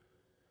with?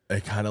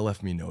 It kind of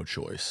left me no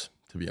choice,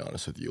 to be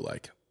honest with you.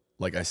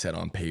 Like I said,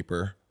 on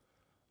paper,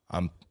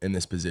 I'm in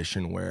this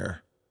position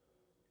where,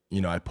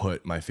 you know, I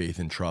put my faith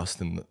and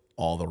trust in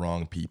all the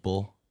wrong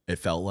people. It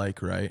felt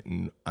like, right?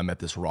 And I'm at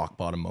this rock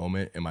bottom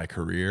moment in my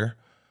career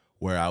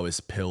where I was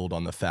pilled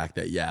on the fact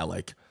that, yeah,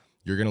 like,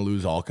 you're going to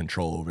lose all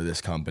control over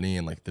this company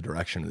and like the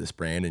direction of this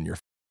brand and your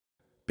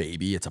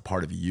baby. It's a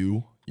part of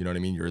you. You know what I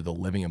mean? You're the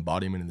living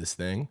embodiment of this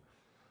thing.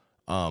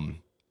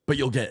 But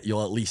you'll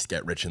at least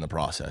get rich in the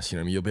process. You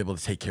know what I mean? You'll be able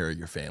to take care of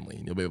your family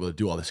and you'll be able to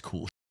do all this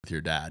cool shit with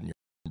your dad and your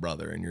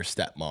brother and your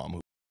stepmom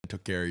who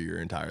took care of you your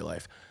entire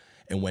life.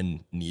 And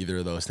when neither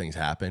of those things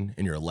happen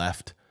and you're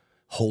left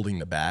holding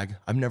the bag,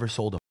 I've never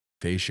sold a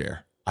FaZe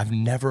share. I've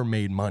never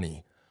made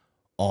money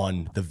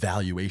on the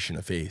valuation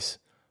of FaZe.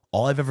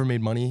 All I've ever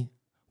made money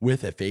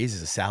with at FaZe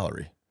is a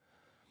salary.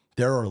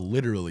 There are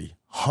literally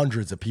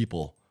hundreds of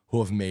people who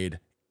have made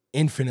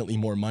infinitely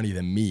more money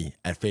than me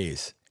at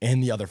FaZe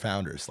and the other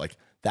founders. Like,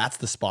 that's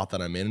the spot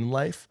that I'm in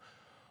life.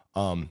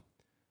 And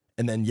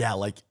then, yeah,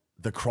 like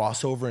the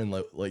crossover and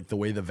like the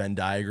way the Venn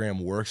diagram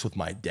works with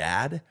my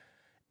dad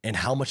and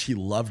how much he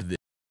loved this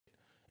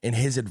and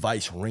his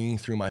advice ringing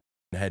through my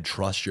head,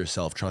 trust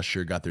yourself, trust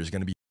your gut. There's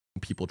going to be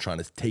people trying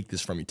to take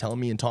this from you. Telling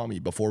me and Tommy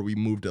before we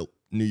moved to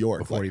New York.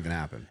 Before it even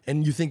happened.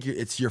 And you think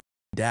it's your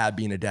dad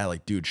being a dad,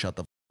 like, dude, shut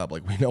the up.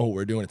 Like, we know what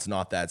we're doing. It's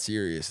not that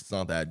serious. It's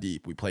not that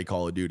deep. We play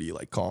Call of Duty.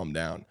 Like, calm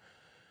down.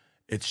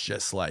 It's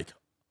just like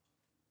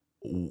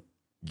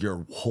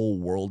your whole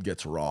world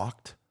gets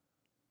rocked,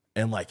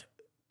 and like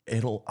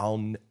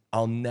I'll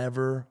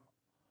never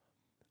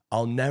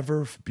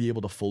be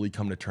able to fully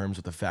come to terms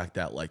with the fact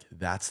that like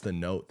that's the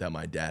note that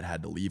my dad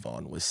had to leave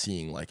on, was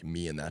seeing like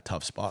me in that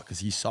tough spot, because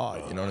he saw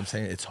it. You know what I'm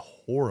saying? It's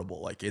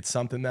horrible. Like, it's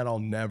something that I'll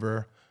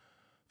never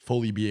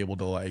fully be able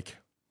to like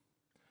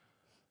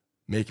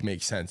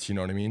make sense, you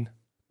know what I mean?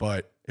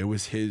 But it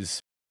was his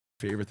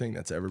favorite thing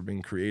that's ever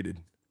been created,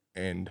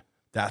 and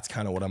that's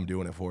kind of what I'm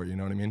doing it for, you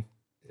know what I mean?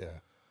 Yeah.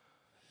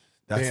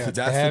 That's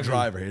the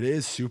driver. It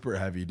is super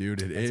heavy,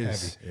 dude.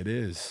 It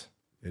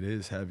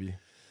is heavy.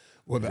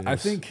 Well, I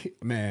think,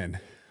 man,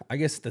 I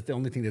guess the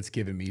only thing that's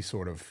given me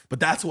sort of... But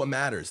that's what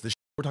matters. The shit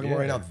we're talking about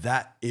right now,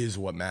 that is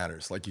what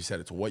matters. Like you said,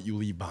 it's what you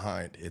leave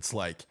behind. It's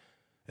like,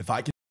 if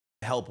I can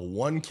help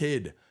one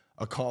kid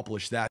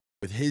accomplish that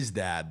with his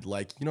dad,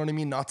 like, you know what I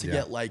mean? Not to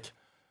get like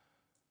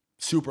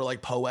super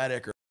like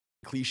poetic or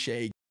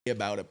cliche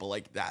about it, but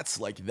like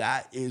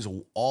that is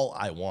all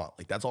I want.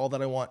 Like, that's all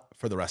that I want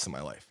for the rest of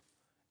my life.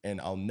 And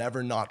I'll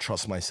never not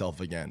trust myself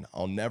again.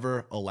 I'll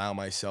never allow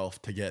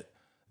myself to get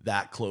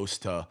that close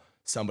to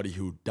somebody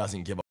who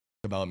doesn't give a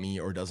about me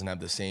or doesn't have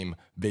the same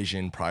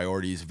vision,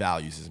 priorities,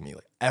 values as me,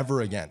 like,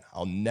 ever again.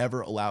 I'll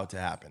never allow it to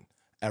happen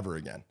ever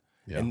again.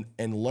 Yeah.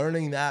 And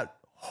learning that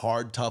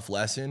hard, tough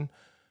lesson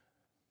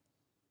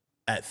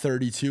at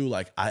 32,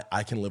 like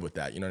I can live with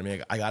that. You know what I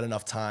mean? I got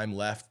enough time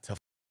left to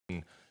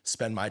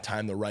spend my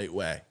time the right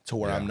way, to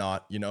where I'm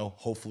not, you know,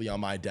 hopefully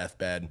on my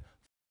deathbed,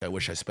 I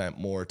wish I spent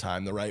more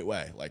time the right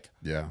way. Like,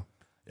 Well,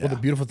 the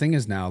beautiful thing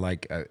is now,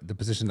 like the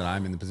position that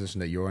I'm in, the position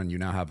that you're in, you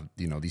now have,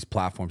 you know, these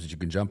platforms that you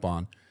can jump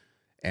on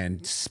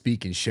and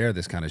speak and share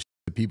this kind of shit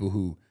to people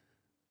who,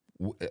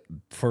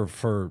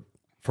 for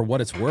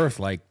what it's worth,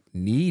 like,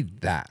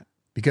 need that.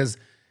 Because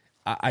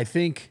I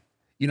think,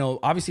 you know,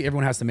 obviously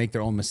everyone has to make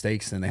their own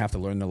mistakes and they have to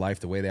learn their life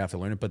the way they have to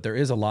learn it. But there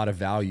is a lot of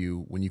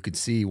value when you could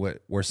see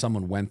where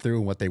someone went through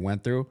and what they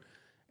went through,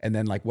 and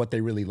then like what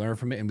they really learned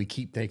from it. And we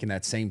keep taking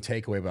that same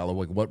takeaway about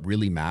like what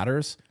really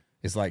matters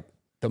is like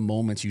the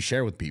moments you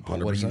share with people.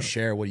 100%. What do you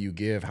share? What do you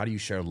give? How do you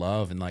share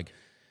love? And like,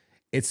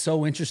 it's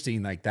so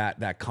interesting, like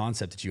that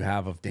concept that you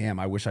have of, damn,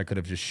 I wish I could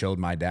have just showed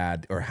my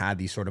dad or had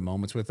these sort of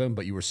moments with him,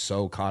 but you were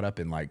so caught up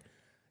in like,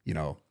 you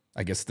know,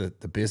 I guess the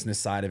business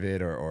side of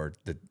it or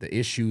the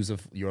issues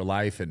of your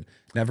life, and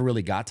never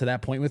really got to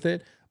that point with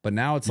it. But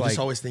now it's you like, just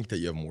always think that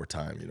you have more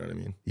time. You know what I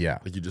mean? Yeah.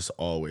 Like, you just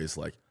always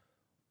like,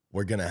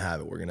 we're going to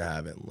have it. We're going to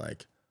have it. And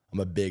like, I'm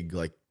a big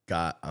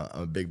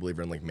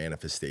believer in like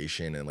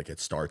manifestation, and like it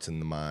starts in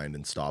the mind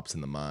and stops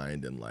in the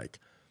mind, and like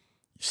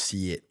you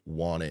see it,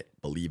 want it,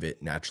 believe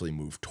it, naturally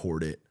move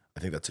toward it. I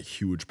think that's a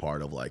huge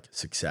part of like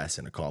success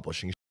and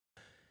accomplishing.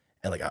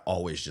 And like, I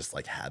always just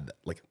like had that,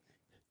 like,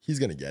 he's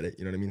going to get it.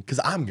 You know what I mean? Because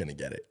I'm going to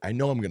get it. I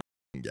know I'm going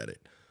to get it.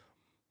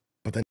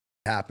 But then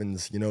it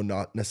happens, you know,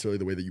 not necessarily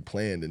the way that you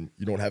planned, and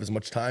you don't have as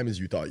much time as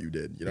you thought you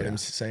did. You know what I'm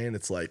saying?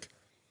 It's like,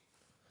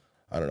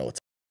 I don't know. It's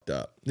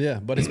up. Yeah.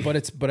 But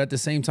at the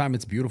same time,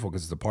 it's beautiful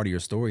because it's a part of your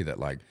story that,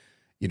 like,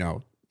 you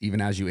know,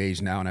 even as you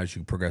age now and as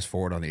you progress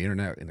forward on the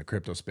internet, in the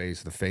crypto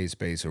space, the FaZe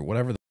space, or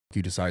whatever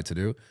you decide to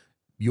do,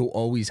 you'll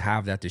always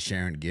have that to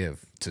share and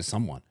give to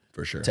someone.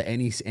 For sure. To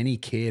any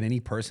kid, any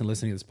person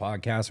listening to this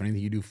podcast or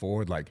anything you do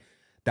forward, like,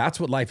 that's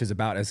what life is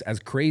about. As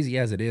crazy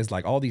as it is,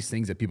 like all these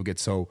things that people get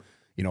so,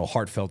 you know,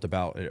 heartfelt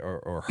about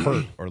or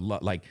hurt or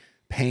like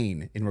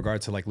pain in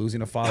regard to like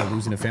losing a father,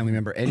 losing a family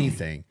member,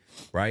 anything,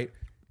 right?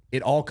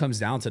 it all comes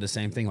down to the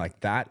same thing. Like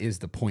that is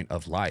the point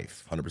of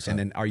life. 100%. And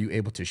then are you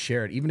able to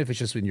share it, even if it's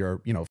just when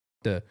you're,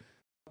 the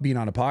being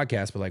on a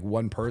podcast, but like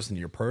one person in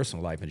your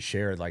personal life and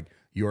share like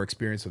your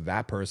experience with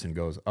that person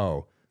goes,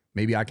 oh,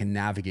 maybe I can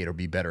navigate or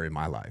be better in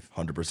my life.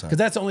 100%. Because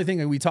that's the only thing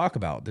that we talk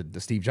about, the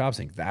Steve Jobs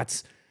thing.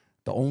 That's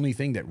the only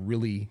thing that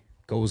really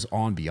goes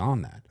on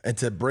beyond that. And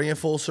to bring it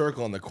full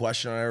circle and the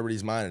question on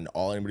everybody's mind and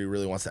all anybody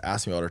really wants to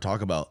ask me about or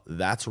talk about,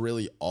 that's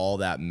really all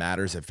that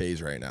matters at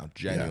FaZe right now.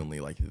 Genuinely,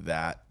 like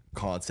that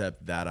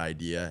concept, that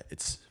idea,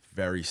 it's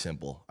very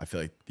simple. I feel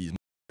like these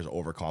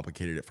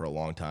overcomplicated it for a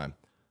long time.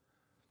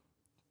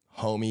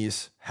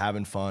 Homies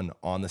having fun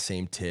on the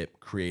same tip,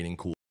 creating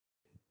cool,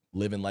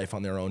 living life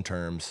on their own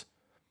terms,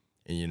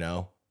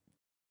 and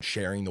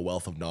sharing the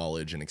wealth of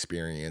knowledge and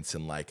experience.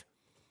 And like,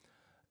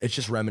 it's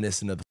just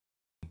reminiscent of the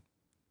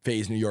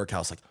FaZe New York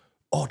house. Like,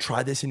 oh,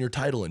 try this in your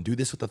title and do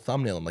this with the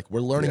thumbnail. And like,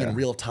 we're learning in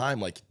real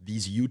time, like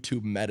these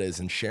YouTube metas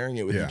and sharing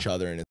it with each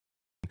other. And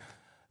it's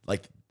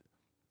like,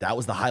 that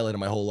was the highlight of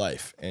my whole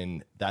life.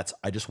 And that's,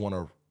 I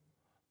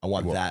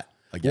want that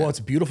again. Well, it's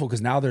beautiful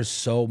because now there's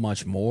so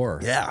much more.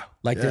 Yeah.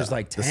 Like there's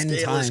like 10 the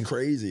scale times. is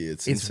crazy.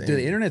 It's insane.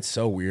 The internet's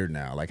so weird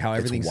now. Like how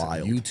everything's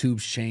wild.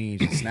 YouTube's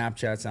changed and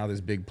Snapchat's now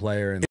this big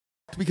player. And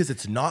it's because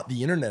it's not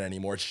the internet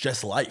anymore. It's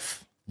just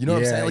life. You know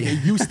what I'm saying? Like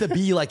it used to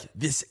be like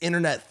this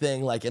internet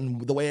thing. Like,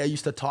 and the way I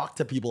used to talk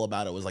to people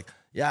about it was like,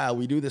 yeah,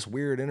 we do this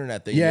weird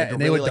internet thing. Yeah.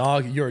 And they would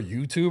dog, you're a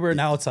YouTuber.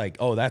 Now it's like,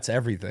 oh, that's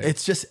everything.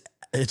 It's just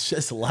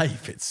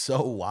life. It's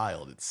so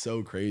wild. It's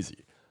so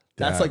crazy.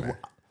 That's like, man.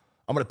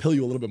 I'm going to pill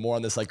you a little bit more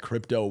on this like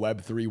crypto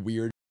Web3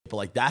 weird, but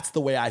like, that's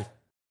the way I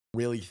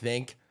really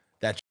think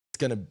that it's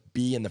going to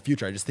be in the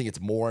future. I just think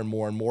it's more and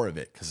more and more of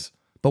it.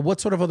 But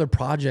what sort of other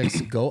projects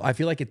go? I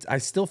feel like I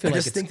still feel I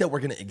like just think that we're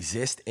going to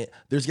exist.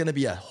 There's going to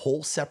be a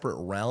whole separate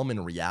realm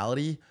in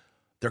reality.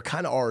 There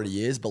kind of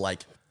already is, but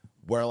like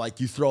where like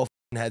you throw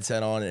a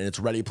headset on and it's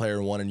Ready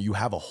Player One and you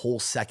have a whole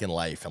second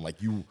life. And like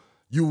you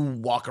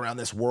walk around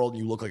this world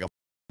and you look like a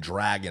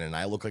dragon and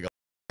I look like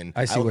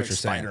I see look what like you're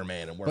saying.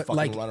 Spider-Man and we're But fucking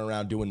like, running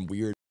around doing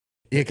weird.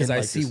 Yeah, because I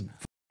like see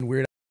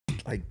weird,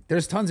 like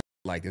there's tons of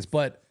like this,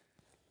 but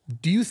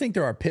do you think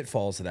there are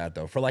pitfalls to that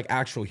though, for like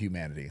actual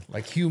humanity,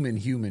 like human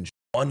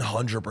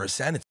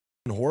 100%. It's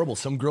horrible.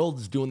 Some girl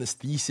is doing this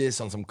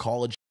thesis on some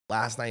college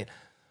last night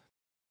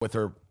with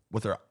her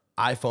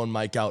iPhone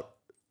mic out,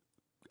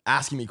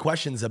 asking me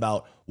questions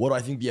about what do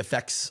I think the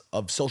effects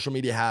of social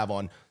media have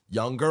on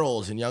young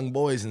girls and young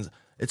boys. And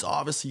it's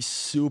obviously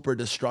super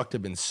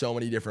destructive in so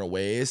many different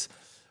ways,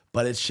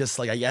 but it's just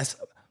like, I guess,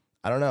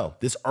 I don't know,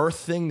 this earth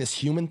thing, this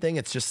human thing,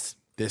 it's just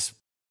this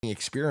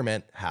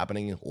experiment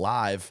happening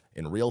live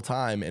in real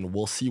time. And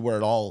we'll see where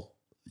it all,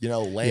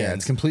 lands. Yeah,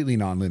 it's completely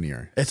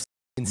nonlinear. It's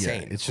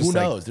insane. It's just who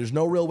knows? There's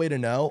no real way to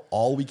know.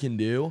 All we can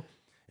do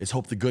is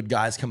hope the good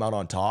guys come out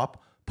on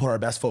top, put our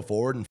best foot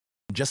forward, and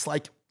just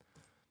like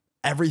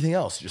everything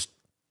else, just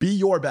be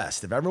your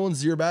best. If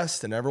everyone's your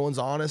best and everyone's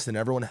honest and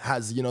everyone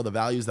has, the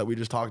values that we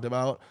just talked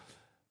about,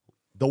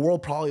 the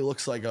world probably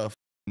looks like a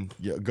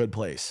good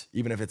place,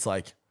 even if it's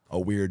like a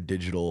weird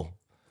digital,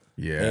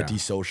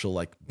 antisocial,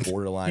 like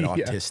borderline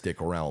autistic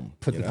realm.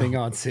 Put the thing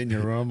on, sit in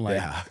your room.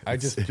 Like I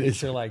just it's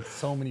picture like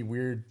so many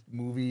weird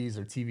movies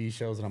or TV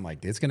shows, and I'm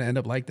like, it's gonna end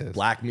up like this.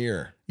 Black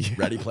Mirror,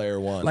 Ready Player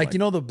One. Like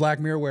the Black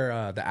Mirror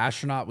where the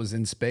astronaut was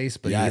in space,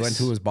 but he went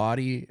to his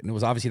body, and it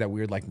was obviously that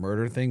weird like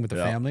murder thing with the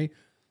family.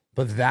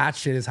 But that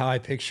shit is how I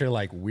picture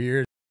like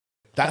weird.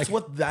 That's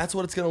what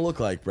it's gonna look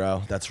like,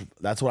 bro. That's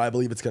what I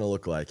believe it's gonna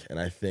look like, and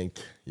I think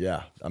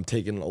I'm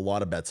taking a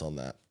lot of bets on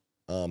that.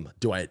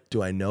 Do I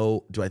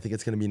think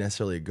it's gonna be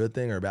necessarily a good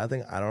thing or a bad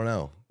thing? I don't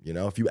know.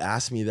 If you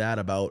asked me that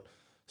about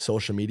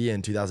social media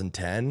in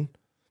 2010,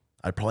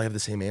 I'd probably have the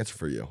same answer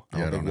for you. I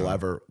don't think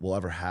we'll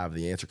ever have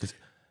the answer because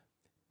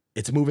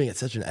it's moving at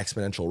such an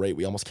exponential rate.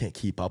 We almost can't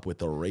keep up with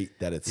the rate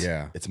that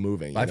it's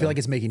moving. I feel like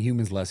it's making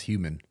humans less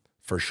human.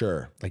 For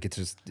sure. Like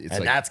it's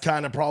like, that's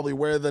kind of probably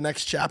where the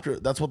next chapter,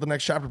 that's what the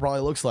next chapter probably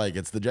looks like.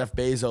 It's the Jeff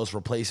Bezos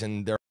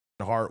replacing their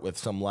heart with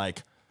some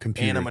like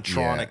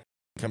animatronic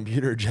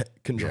computer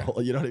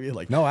control. You know what I mean?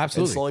 Like, no,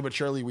 absolutely. And slowly but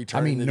surely we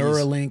turn.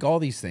 Neuralink, all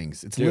these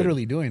things. It's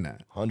literally doing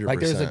that. 100%. Like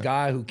there's a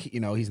guy who,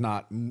 he's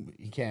not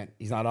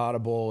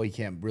audible. He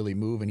can't really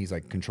move. And he's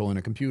like controlling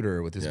a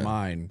computer with his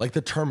mind. Like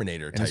the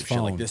Terminator type shit.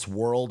 Like this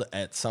world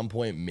at some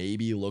point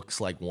maybe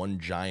looks like one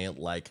giant,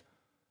 like,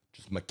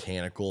 just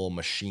mechanical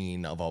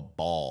machine of a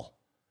ball,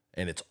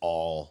 and it's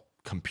all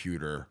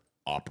computer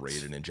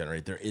operated and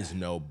generated. There is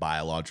no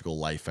biological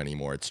life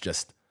anymore. It's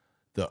just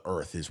the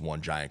earth is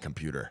one giant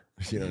computer.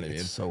 You know what I mean?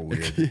 It's so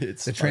weird.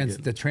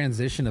 The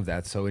transition of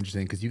that's so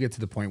interesting because you get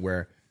to the point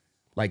where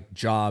like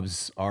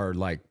jobs are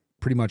like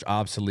pretty much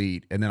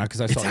obsolete, and then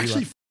because I saw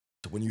actually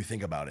when you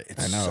think about it,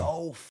 it's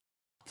so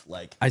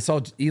like I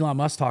saw Elon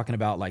Musk talking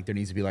about like there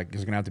needs to be like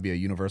there's gonna have to be a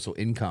universal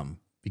income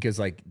because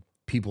like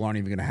people aren't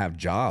even gonna have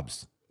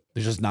jobs.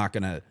 They're just not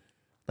gonna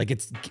like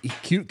it's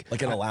cute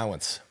like an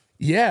allowance.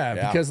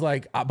 Yeah, because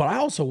like, but I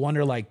also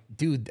wonder, like,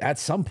 dude, at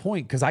some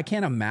point, because I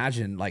can't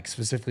imagine, like,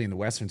 specifically in the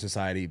Western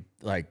society,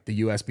 like the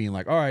U.S. being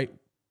like, all right,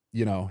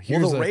 you know,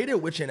 here's well, the rate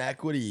at which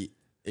inequity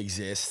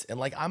exists, and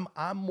like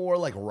I'm more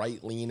like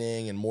right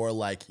leaning and more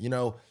like, you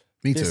know,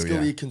 Me too,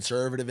 fiscally yeah.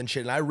 conservative and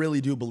shit. And I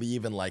really do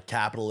believe in like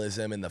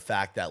capitalism and the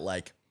fact that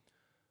like,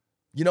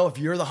 you know, if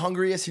you're the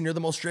hungriest and you're the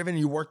most driven and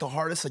you work the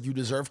hardest, like you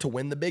deserve to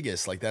win the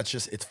biggest. Like that's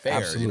just, it's fair.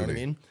 Absolutely. You know what I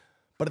mean?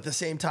 But at the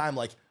same time,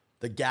 like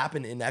the gap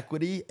in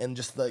inequity and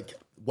just like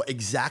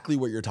exactly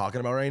what you're talking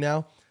about right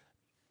now,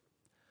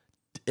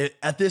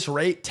 at this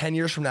rate, 10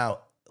 years from now,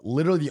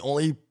 literally the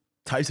only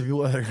types of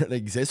people that are going to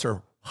exist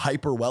are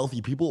hyper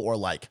wealthy people or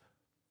like,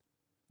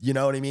 you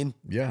know what I mean?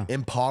 Yeah.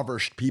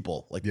 Impoverished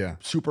people, like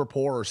super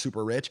poor or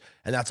super rich.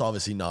 And that's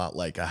obviously not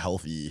like a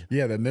healthy.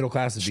 Yeah. The middle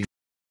class is being.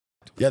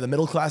 Yeah. The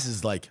middle class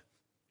is like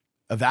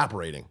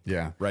evaporating.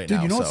 Yeah. Right Dude,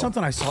 now. you know what's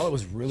something I saw that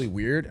was really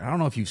weird? I don't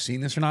know if you've seen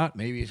this or not.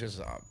 Maybe it's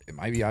just, it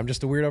might be I'm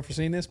just a weirdo for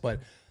seeing this,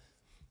 but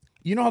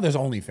you know how there's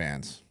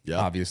OnlyFans,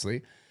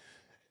 obviously.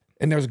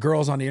 And there's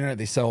girls on the internet,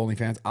 they sell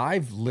OnlyFans.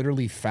 I've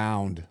literally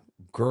found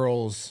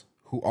girls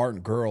who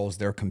aren't girls,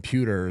 they're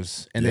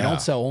computers, and they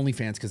don't sell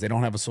OnlyFans because they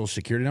don't have a social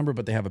security number,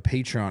 but they have a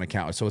Patreon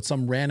account. So it's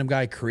some random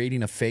guy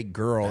creating a fake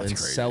girl and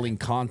selling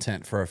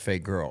content for a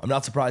fake girl. I'm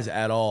not surprised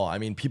at all. I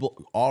mean,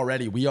 people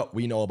already,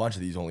 we know a bunch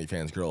of these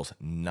OnlyFans girls.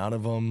 None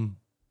of them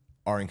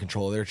are in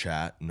control of their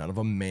chat. None of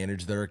them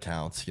manage their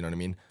accounts. You know what I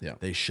mean? Yeah.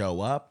 They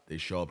show up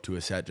to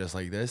a set just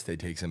like this. They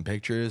take some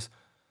pictures.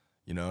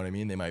 You know what I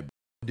mean? They might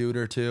dude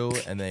or two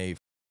and they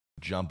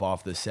jump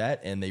off the set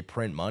and they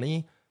print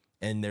money.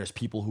 And there's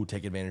people who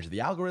take advantage of the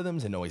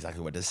algorithms and know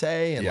exactly what to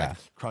say and like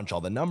crunch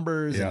all the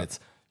numbers. And it's,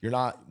 you're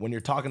not, when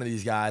you're talking to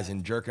these guys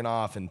and jerking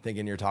off and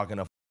thinking you're talking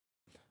to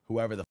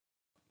whoever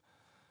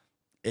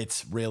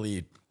it's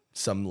really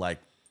some like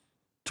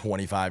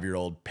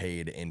 25-year-old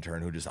paid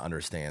intern who just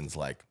understands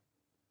like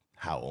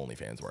how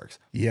OnlyFans works.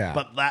 Yeah.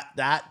 But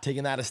that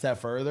taking that a step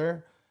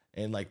further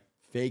and like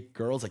fake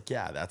girls, like,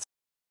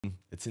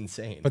 it's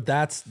insane. But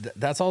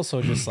that's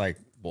also just like,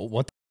 well,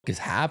 what the is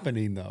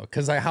happening though?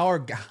 Because like, how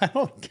are I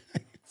don't?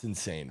 It's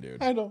insane,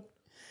 dude.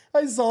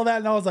 I saw that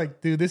and I was like,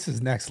 dude, this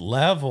is next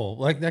level.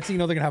 Like next thing you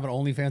know, they're gonna have an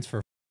OnlyFans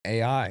for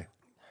AI.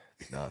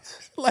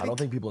 Nuts. Like, I don't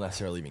think people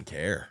necessarily even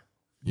care.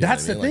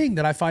 That's the thing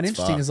that I find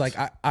interesting is like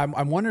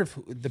I'm wondering if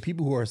the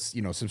people who are,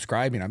 you know,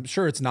 subscribing. I'm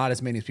sure it's not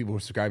as many as people who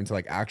are subscribing to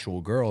like actual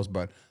girls,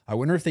 but I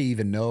wonder if they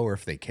even know or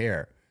if they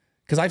care.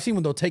 Because I've seen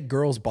when they'll take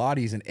girls'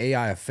 bodies and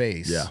AI a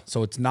face. Yeah.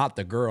 So it's not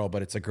the girl,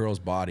 but it's a girl's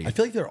body. I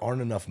feel like there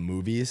aren't enough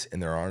movies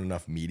and there aren't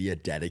enough media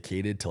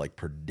dedicated to like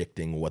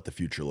predicting what the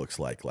future looks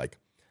like. Like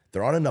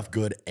there aren't enough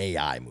good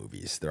AI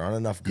movies. There aren't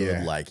enough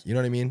good, like, you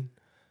know what I mean?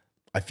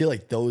 I feel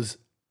like those,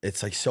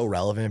 it's like so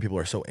relevant. People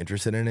are so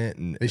interested in it.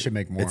 And they should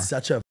make more. It's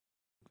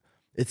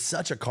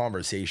such a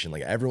conversation.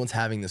 Like everyone's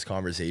having this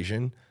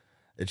conversation.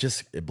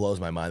 It blows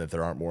my mind that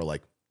there aren't more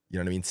like, you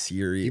know what I mean?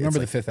 Siri. You remember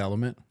like, The Fifth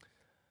Element?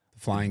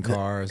 Flying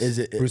cars. Is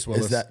it Bruce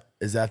Willis?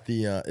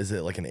 Is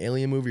it like an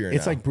alien movie or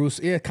it's no? like Bruce?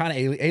 Yeah, kind of.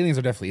 Aliens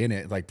are definitely in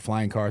it. Like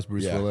flying cars.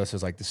 Bruce Willis.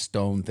 There's like the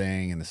stone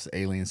thing and this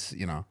aliens.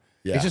 You know.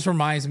 Yeah. It just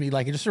reminds me.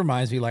 Like I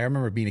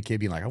remember being a kid,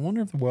 being like, I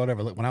wonder if the world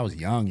ever looked when I was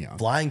young.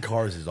 Flying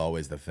cars is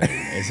always the thing,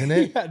 isn't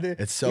it? Yeah, dude.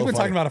 It's so. We've been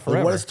talking about it forever.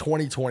 Like, what does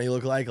 2020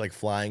 look like? Like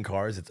flying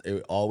cars.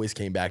 It always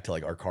came back to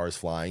like, are cars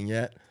flying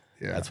yet?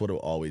 Yeah. That's what it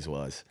always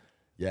was.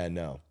 Yeah.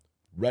 No.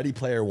 Ready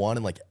Player One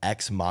and like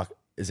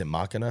is it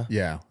Machina?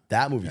 Yeah.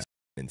 That movie's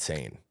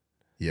insane.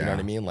 Yeah. You know what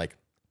I mean? Like,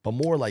 but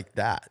more like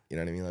that. You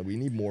know what I mean? Like, we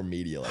need more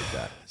media like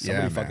that.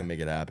 Somebody fucking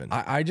make it happen.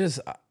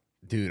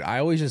 Dude, I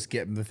always just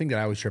get, the thing that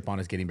I always trip on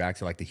is getting back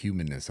to like the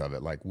humanness of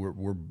it. Like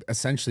we're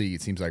essentially,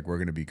 it seems like we're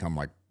going to become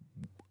like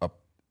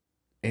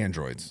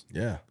androids.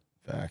 Yeah.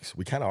 Facts.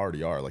 We kind of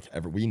already are. Like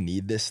we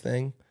need this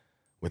thing.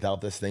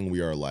 Without this thing,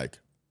 we are like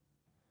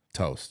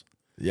toast.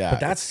 Yeah. But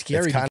that's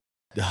scary.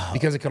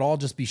 Because it could all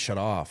just be shut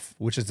off,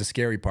 which is the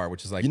scary part,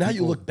 which is like, you know how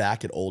you look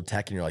back at old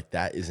tech and you're like,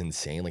 that is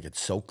insane. Like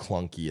it's so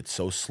clunky. It's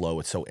so slow.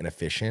 It's so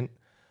inefficient.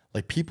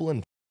 Like people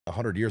in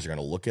 100 years are going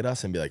to look at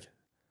us and be like,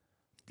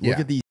 look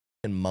at these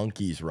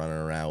monkeys running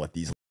around with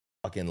these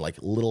fucking like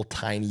little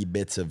tiny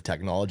bits of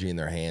technology in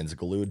their hands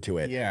glued to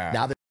it. Yeah.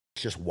 Now they're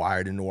just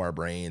wired into our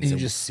brains. And you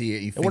just see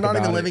it. And we're not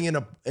even living in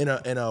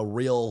a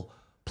real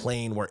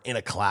plane. We're in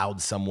a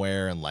cloud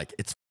somewhere. And like,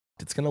 it's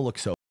going to look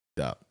so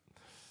up.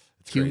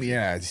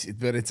 Yeah,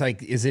 but it's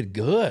like, is it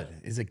good?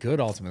 Is it good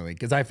ultimately?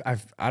 Because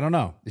I don't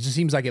know. It just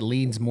seems like it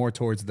leans more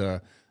towards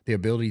the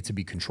ability to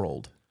be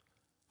controlled.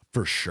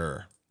 For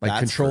sure. Like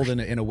controlled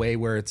in a way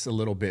where it's a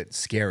little bit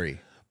scary.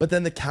 But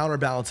then the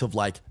counterbalance of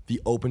like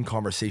the open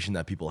conversation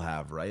that people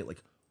have, right?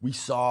 Like we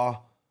saw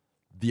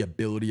the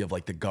ability of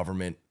like the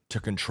government to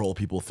control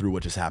people through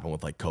what just happened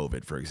with like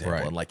COVID, for example.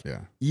 Right. And like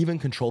even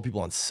control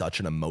people on such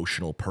an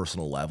emotional,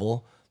 personal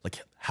level. Like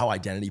how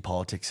identity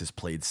politics has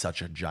played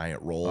such a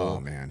giant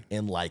role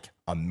in like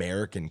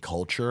American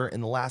culture in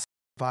the last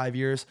 5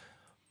 years.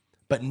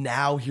 But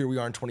now here we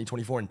are in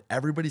 2024 and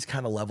everybody's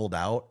kind of leveled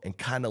out and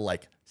kind of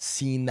like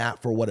seen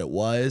that for what it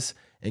was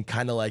and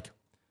kind of like,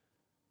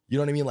 you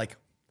know what I mean? Like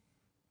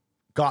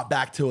got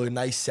back to a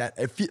nice set.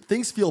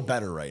 Things feel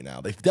better right now.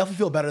 They definitely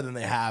feel better than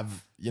they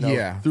have, you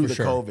know, through the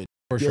COVID.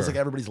 It feels like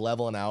everybody's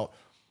leveling out.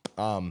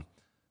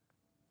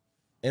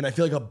 And I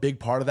feel like a big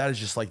part of that is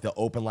just like the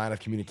open line of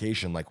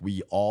communication. Like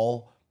we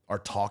all are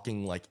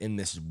talking like in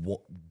this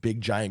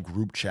big giant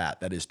group chat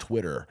that is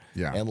Twitter.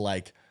 Yeah. And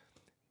like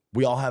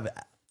we all have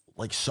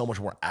like so much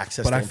more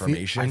access to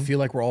information. I feel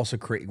like we're also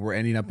we're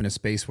ending up in a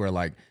space where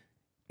like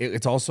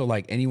it's also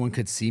like anyone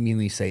could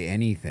seemingly say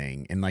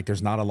anything, and like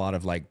there's not a lot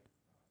of like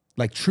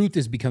truth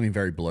is becoming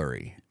very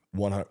blurry.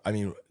 I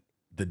mean,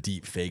 the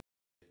deep fake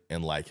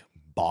and like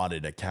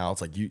botted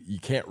accounts, like you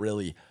can't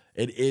really.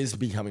 It is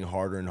becoming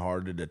harder and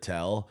harder to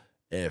tell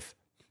if,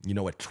 you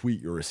know, a tweet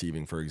you're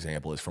receiving, for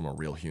example, is from a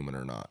real human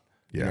or not.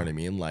 You know what I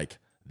mean? Like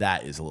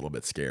that is a little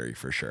bit scary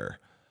for sure.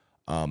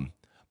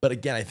 But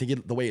again, I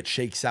think the way it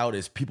shakes out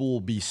is people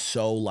will be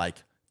so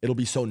like, it'll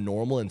be so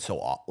normal and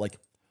so like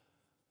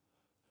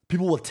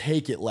people will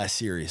take it less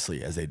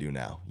seriously as they do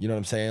now. You know what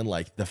I'm saying?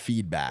 Like the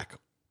feedback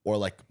or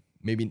like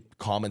maybe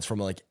comments from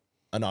like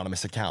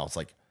anonymous accounts,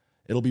 like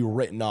it'll be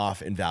written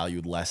off and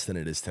valued less than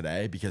it is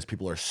today because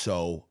people are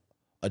so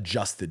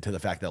adjusted to the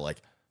fact that like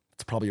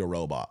it's probably a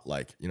robot,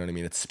 like, you know what I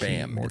mean? It's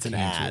spam, it's an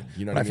ad,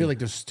 you know what I mean? I feel like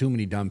there's too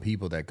many dumb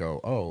people that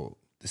go, oh,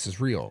 this is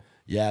real.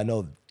 Yeah,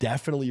 no,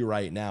 definitely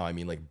right now. I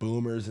mean, like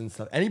boomers and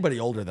stuff, anybody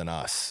older than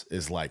us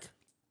is like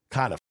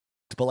kind of,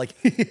 but like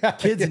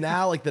kids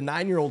now, like the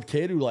 9-year-old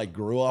kid who like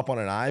grew up on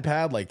an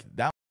iPad, like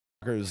that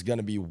is going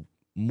to be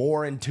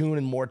more in tune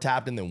and more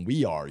tapped in than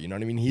we are. You know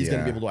what I mean? He's going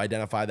to be able to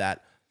identify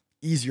that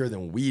easier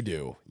than we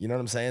do. You know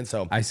what I'm saying?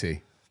 So I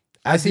see.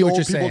 As the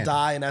old people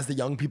die and as the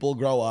young people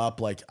grow up,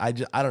 like I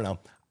don't know.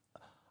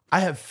 I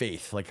have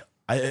faith. Like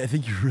I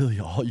think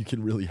all you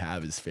can really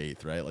have is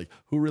faith, right? Like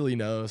who really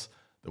knows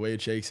the way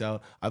it shakes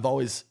out? I've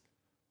always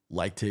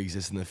liked to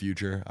exist in the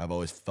future. I've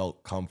always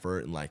felt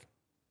comfort and like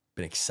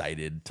been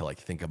excited to like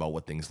think about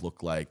what things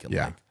look like. And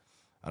like,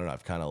 I don't know.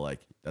 I've kind of like,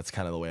 that's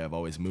kind of the way I've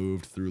always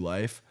moved through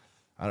life.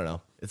 I don't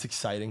know. It's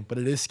exciting, but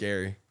it is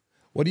scary.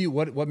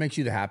 What makes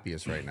you the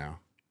happiest right now?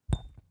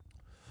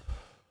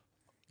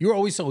 You were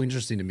always so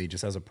interesting to me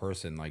just as a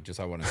person. Like, just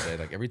I want to say,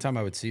 like, every time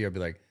I would see you, I'd be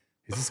like,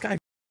 is this guy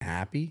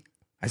happy?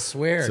 I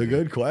swear. It's a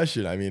good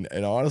question. I mean,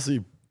 and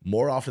honestly,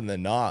 more often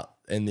than not,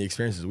 in the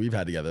experiences we've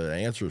had together, the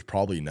answer is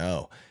probably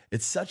no.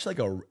 It's such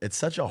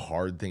a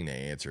hard thing to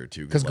answer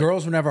too. Because like,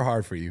 girls were never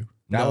hard for you.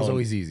 That was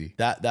always easy.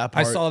 That part,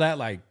 I saw that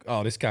like,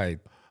 oh, this guy.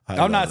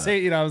 I'm not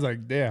saying, you know, I was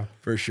like, damn.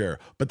 For sure.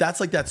 But that's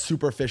like that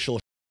superficial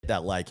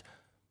that like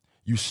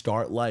you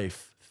start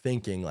life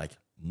thinking like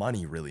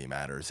money really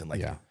matters and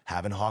like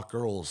having hot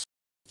girls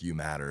you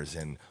matters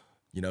and,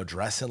 you know,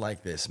 dressing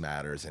like this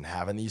matters and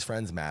having these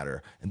friends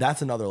matter. And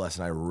that's another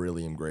lesson I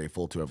really am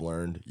grateful to have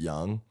learned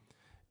young.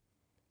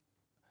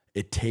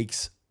 It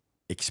takes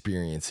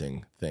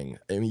experiencing thing.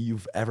 I mean,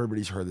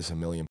 everybody's heard this a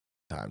million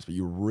times, but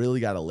you really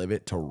got to live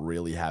it to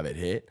really have it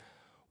hit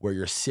where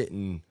you're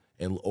sitting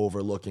and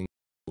overlooking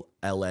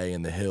LA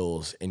and the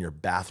hills and your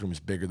bathroom's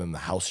bigger than the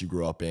house you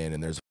grew up in.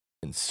 And there's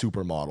a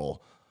supermodel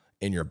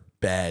in your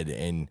bed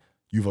and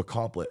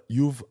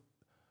you've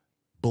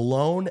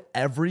blown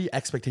every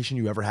expectation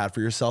you ever had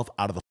for yourself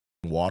out of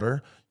the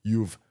water.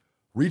 You've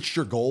reached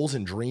your goals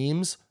and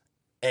dreams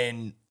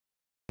and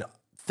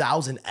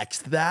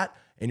 1000x to that.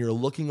 And you're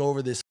looking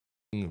over this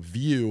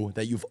view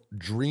that you've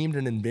dreamed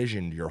and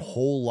envisioned your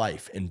whole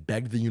life and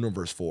begged the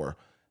universe for,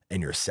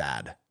 and you're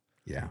sad.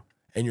 Yeah.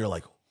 And you're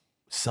like,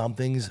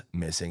 something's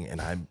missing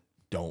and I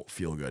don't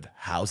feel good.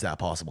 How's that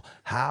possible?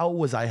 How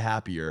was I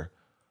happier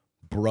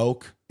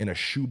broke in a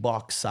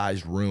shoebox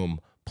sized room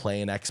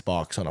playing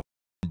Xbox on a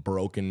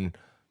broken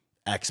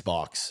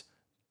Xbox?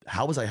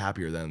 How was I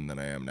happier then than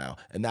I am now?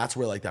 And that's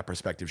where like that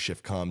perspective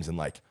shift comes and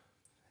like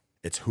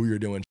it's who you're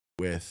doing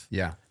with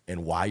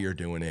and why you're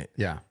doing it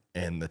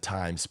and the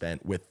time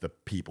spent with the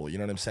people. You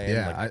know what I'm saying?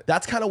 Yeah, like,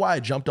 that's kind of why I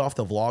jumped off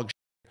the vlog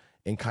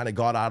and kind of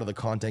got out of the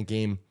content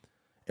game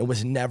and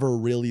was never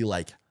really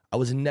like, I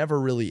was never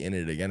really in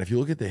it again. If you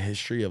look at the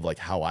history of like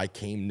how I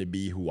came to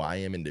be who I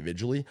am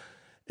individually,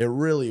 it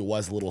really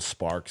was little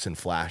sparks and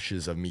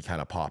flashes of me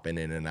kind of popping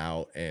in and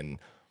out. And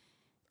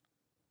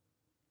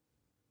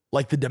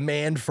like the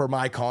demand for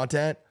my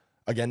content,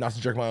 again, not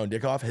to jerk my own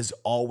dick off, has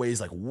always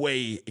like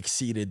way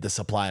exceeded the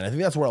supply. And I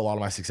think that's where a lot of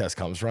my success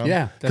comes from.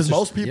 Yeah. Because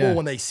most people,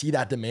 when they see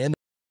that demand,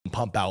 they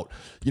pump out,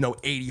 you know,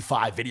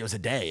 85 videos a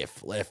day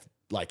if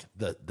like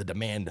the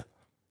demand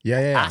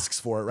asks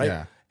for it, right?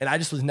 Yeah. And I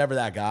just was never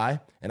that guy.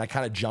 And I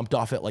kind of jumped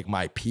off at like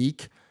my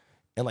peak.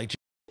 And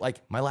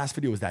like my last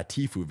video was that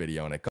Tfue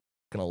video and it got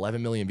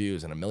 11 million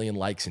views and 1 million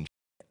likes. And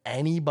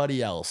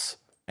anybody else,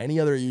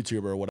 any other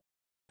YouTuber or whatever,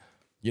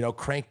 you know,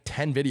 crank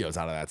 10 videos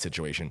out of that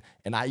situation.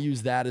 And I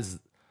use that as,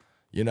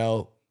 you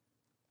know,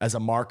 as a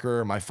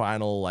marker, my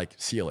final, like,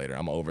 see you later.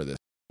 I'm over this.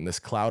 In this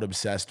cloud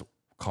obsessed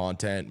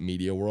content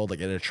media world, like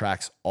it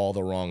attracts all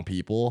the wrong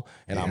people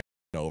and I'm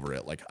over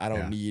it. Like I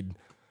don't need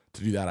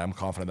to do that. I'm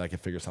confident that I can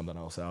figure something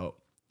else out.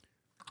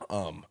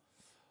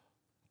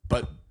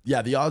 But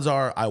yeah, the odds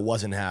are I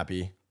wasn't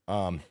happy.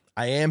 I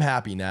am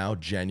happy now,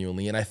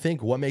 genuinely. And I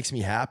think what makes me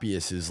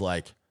happiest is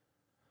like,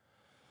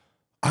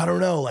 I don't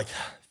know, like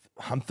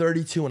I'm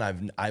 32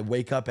 and I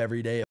wake up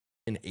every day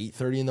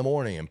 8:30 in the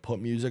morning and put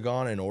music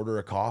on and order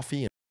a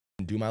coffee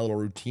and do my little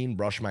routine,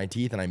 brush my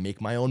teeth, and I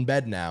make my own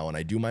bed now and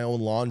I do my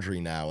own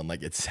laundry now. And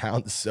like, it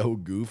sounds so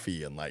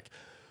goofy and like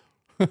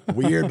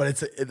weird,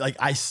 but like,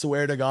 I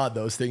swear to God,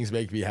 those things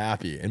make me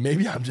happy. And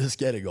maybe I'm just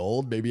getting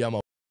old. Maybe I'm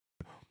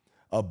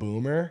a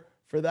boomer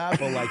for that,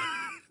 but like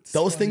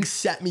those things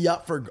set me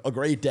up for a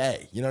great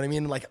day. You know what I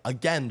mean? Like,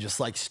 again, just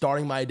like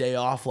starting my day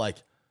off, like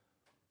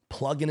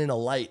plugging in a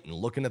light and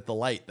looking at the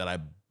light that I,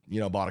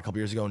 bought a couple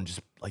years ago and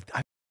just like,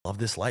 I love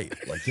this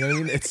light. Like, you know what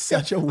I mean? It's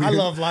such a weird. I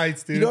love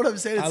lights, dude. You know what I'm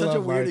saying? It's such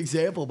a weird lights.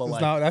 example, but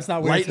That's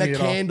not weird. Lighting a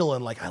candle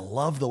and like, I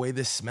love the way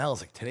this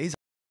smells. Like, today's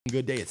a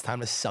good day. It's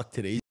time to suck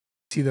today's.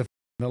 See the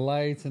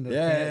lights and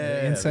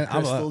the incense.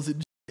 Crystals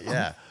and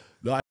yeah.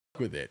 No, I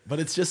fuck with it.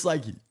 But it's just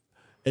like,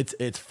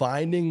 it's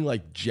finding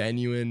like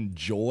genuine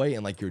joy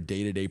in like your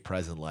day-to-day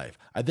present life.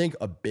 I think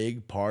a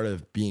big part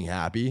of being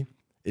happy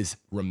is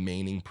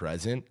remaining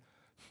present.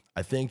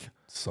 I think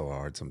it's so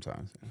hard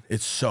sometimes.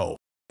 It's so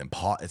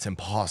it's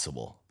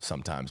impossible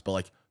sometimes, but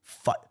like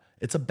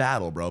it's a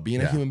battle, bro.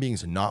 Being a human being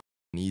is not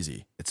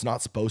easy. It's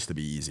not supposed to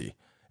be easy.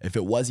 If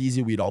it was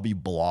easy, we'd all be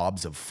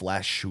blobs of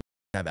flesh who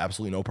have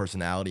absolutely no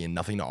personality and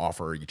nothing to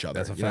offer each other.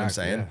 That's a you know fact.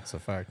 what I'm saying? Yeah, that's a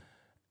fact.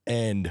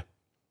 And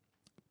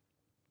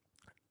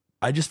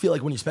I just feel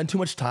like when you spend too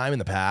much time in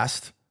the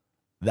past,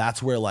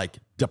 that's where like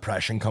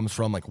depression comes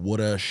from. Like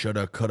woulda,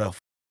 shoulda, coulda,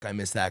 I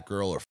missed that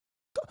girl, or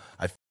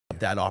I f***ed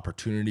that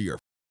opportunity, or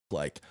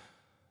like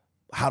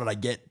how did I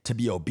get to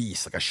be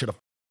obese? Like I should have,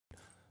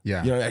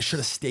 I should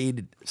have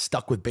stayed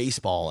stuck with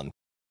baseball and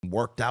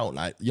worked out.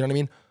 And you know what I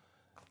mean?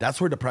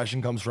 That's where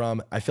depression comes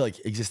from. I feel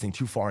like existing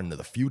too far into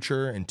the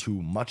future and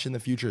too much in the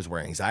future is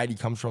where anxiety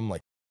comes from.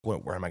 Like,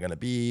 where am I going to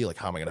be? Like,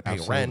 how am I going to pay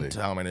rent?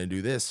 How am I going to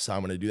do this? How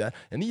am I going to do that?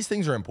 And these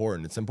things are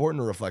important. It's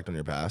important to reflect on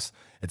your past.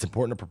 It's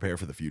important to prepare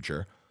for the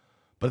future.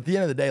 But at the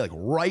end of the day, like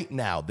right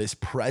now, this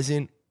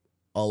present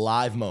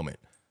alive moment,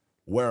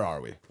 where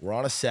are we? We're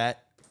on a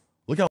set.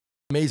 Look how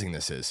amazing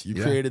this is. You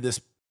created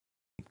this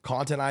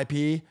content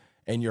IP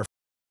and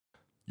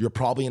you're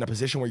probably in a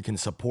position where you can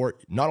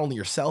support not only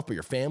yourself, but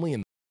your family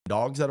and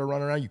dogs that are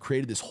running around. You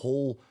created this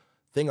whole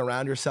thing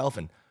around yourself,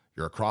 and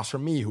you're across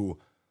from me who,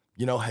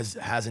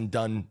 hasn't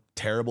done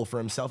terrible for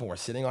himself, and we're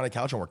sitting on a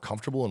couch and we're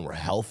comfortable and we're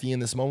healthy in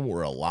this moment.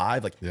 We're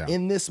alive. Like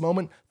in this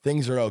moment,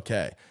 things are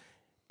okay.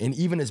 And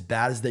even as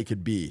bad as they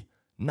could be,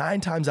 9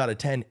 times out of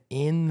 10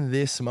 in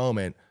this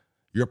moment,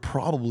 you're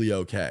probably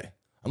okay.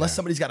 Unless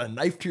somebody's got a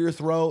knife to your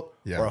throat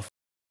or a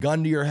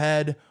gun to your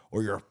head,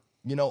 or you're,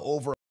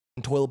 over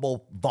a toilet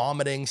bowl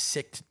vomiting,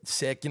 sick,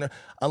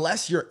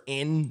 unless you're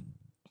in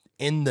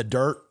the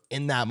dirt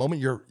in that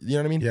moment, you know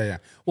what I mean? Yeah.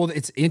 Well,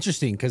 it's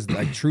interesting because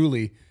like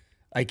truly,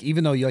 like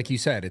even though like you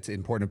said, it's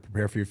important to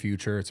prepare for your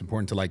future. It's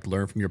important to like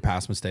learn from your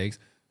past mistakes.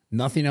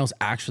 Nothing else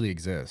actually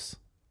exists.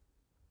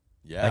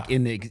 Yeah. Like you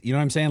know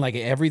what I'm saying? Like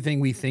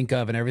everything we think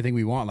of and everything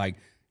we want, like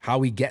how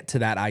we get to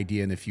that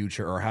idea in the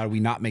future, or how do we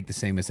not make the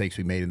same mistakes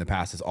we made in the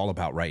past, is all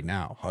about right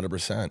now.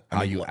 100%.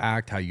 How you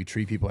act, how you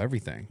treat people,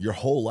 everything. Your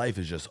whole life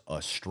is just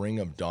a string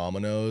of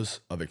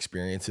dominoes of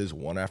experiences,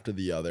 one after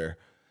the other.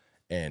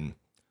 And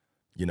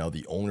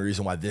the only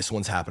reason why this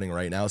one's happening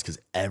right now is because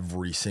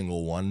every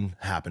single one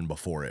happened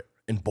before it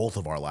in both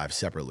of our lives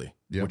separately,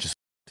 which is,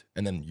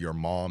 and then your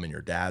mom and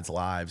your dad's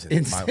lives. And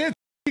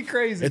It's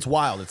crazy. It's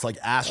wild. It's like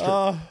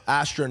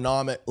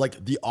astronomical.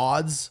 Like the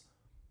odds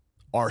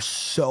are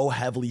so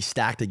heavily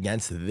stacked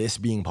against this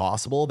being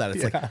possible that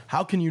it's like,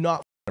 how can you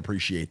not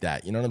appreciate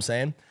that? You know what I'm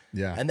saying?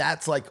 Yeah. And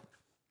that's like,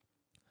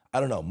 I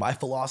don't know, my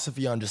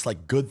philosophy on just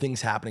like good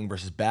things happening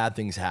versus bad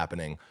things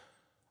happening.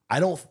 I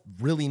don't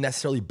really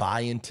necessarily buy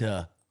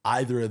into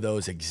either of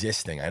those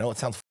existing. I know it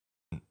sounds,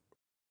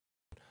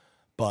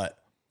 but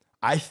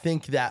I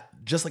think that,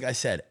 just like I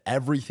said,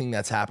 everything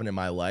that's happened in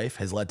my life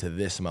has led to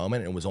this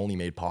moment and was only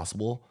made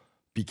possible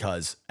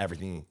because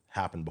everything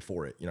happened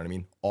before it. You know what I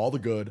mean? All the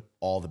good,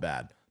 all the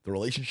bad. The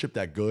relationship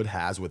that good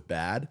has with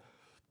bad,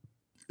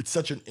 it's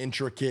such an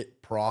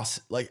intricate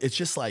process. Like, it's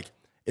just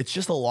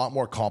a lot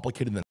more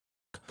complicated than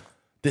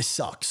this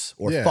sucks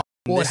or fuck,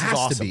 well, this it has is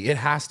awesome. to be. It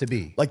has to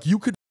be. Like, you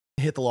could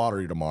hit the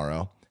lottery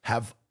tomorrow,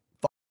 have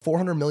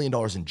 $400 million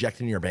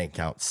injected in your bank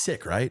account.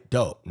 Sick, right?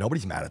 Dope.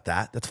 Nobody's mad at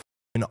that. That's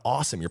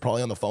awesome. You're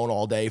probably on the phone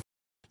all day.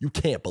 You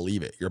can't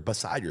believe it. You're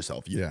beside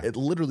yourself. It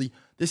literally,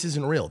 this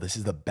isn't real. This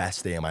is the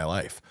best day of my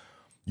life.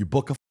 You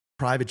book a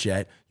private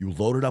jet. You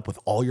load it up with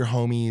all your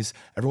homies,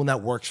 everyone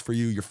that works for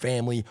you, your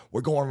family.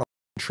 We're going on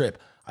a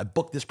trip. I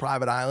booked this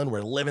private island.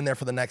 We're living there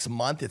for the next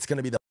month. It's going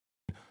to be the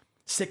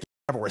sick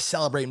ever. We're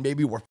celebrating,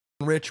 baby. We're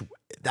rich.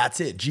 That's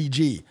it.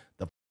 GG.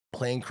 The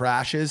plane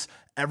crashes.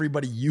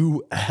 Everybody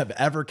you have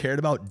ever cared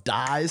about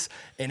dies.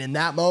 And in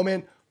that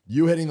moment,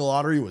 you hitting the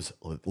lottery was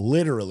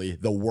literally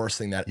the worst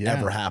thing that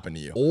ever happened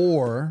to you.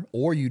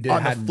 Or you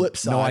had flip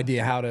side, no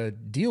idea how to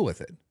deal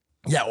with it.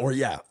 Yeah,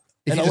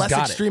 If and a you less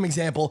extreme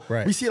example,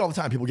 right. We see it all the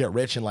time. People get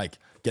rich and like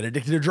get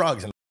addicted to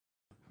drugs, and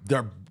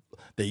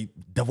they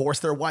divorce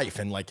their wife,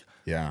 and like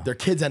their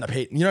kids end up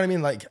hating. You know what I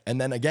mean? Like, and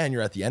then again,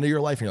 you're at the end of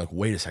your life, and you're like,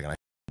 wait a second, I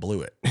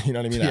blew it. You know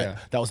what I mean?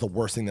 That was the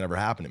worst thing that ever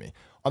happened to me.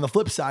 On the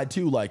flip side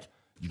too, like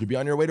You could be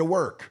on your way to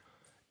work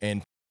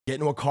and get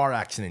into a car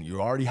accident.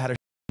 You already had a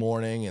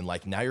morning and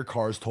like now your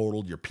car's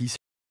totaled. Your piece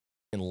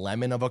of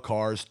lemon of a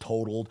car's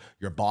totaled.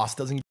 Your boss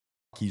doesn't,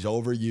 he's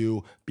over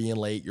you being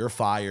late. You're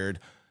fired.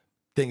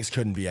 Things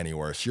couldn't be any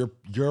worse.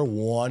 You're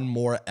one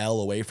more L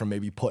away from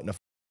maybe putting a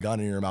gun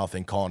in your mouth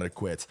and calling it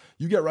quits.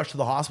 You get rushed to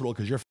the hospital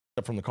because you're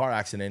up from the car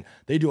accident.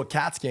 They do a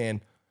CAT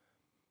scan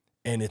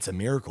and it's a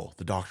miracle.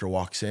 The doctor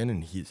walks in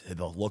and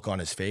the look on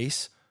his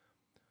face,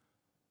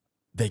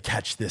 they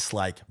catch this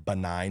like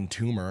benign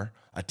tumor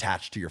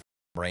attached to your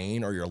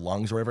brain or your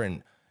lungs or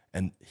whatever.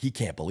 And he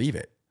can't believe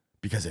it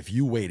because if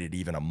you waited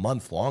even a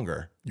month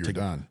longer, you're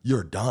done.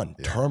 You're done.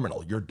 Yeah.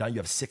 Terminal. You're done. You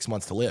have 6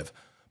 months to live.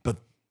 But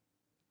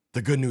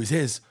the good news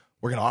is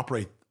we're going to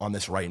operate on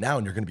this right now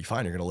and you're going to be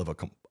fine. You're going to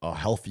live a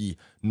healthy,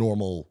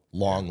 normal,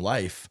 long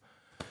life.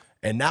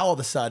 And now all of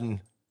a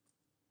sudden,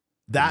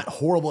 that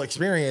horrible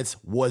experience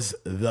was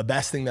the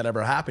best thing that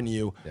ever happened to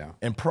you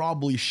and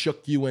probably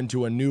shook you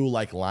into a new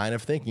like line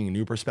of thinking, a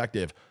new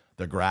perspective.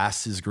 The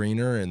grass is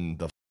greener and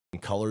the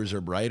colors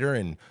are brighter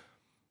and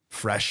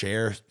fresh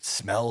air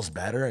smells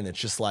better. And it's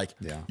just like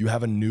you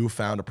have a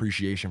newfound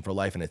appreciation for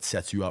life and it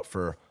sets you up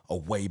for a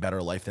way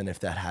better life than if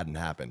that hadn't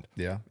happened.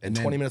 Yeah. And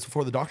 20 minutes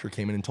before the doctor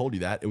came in and told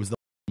you that, it was the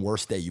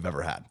worst day you've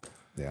ever had.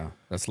 Yeah.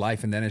 That's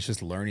life. And then it's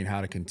just learning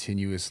how to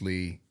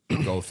continuously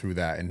go through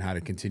that and how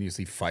to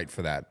continuously fight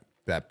for that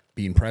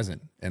being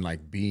present and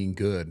like being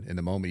good in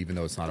the moment, even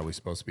though it's not always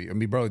supposed to be. I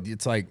mean, bro,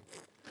 it's like,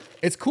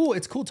 it's cool.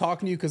 It's cool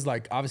talking to you because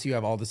like, obviously you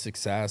have all the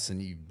success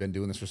and you've been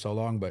doing this for so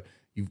long, but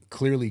you've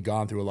clearly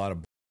gone through a lot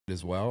of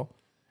as well.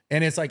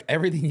 And it's like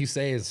everything you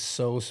say is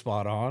so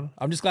spot on.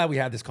 I'm just glad we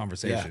had this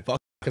conversation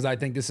because I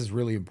think this is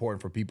really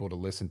important for people to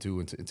listen to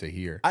and to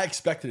hear. I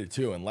expected it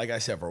too. And like I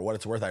said, for what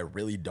it's worth, I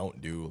really don't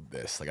do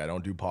this. Like I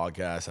don't do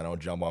podcasts. I don't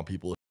jump on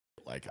people.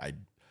 Like you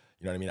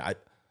know what I mean?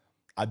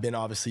 I've been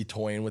obviously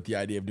toying with the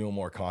idea of doing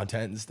more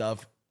content and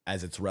stuff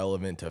as it's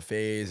relevant to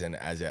FaZe and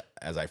as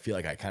I feel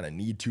like I kind of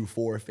need to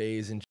for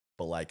FaZe and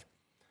but like,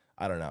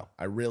 I don't know.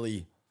 I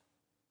really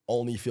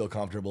only feel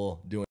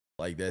comfortable doing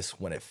like this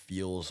when it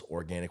feels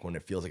organic, when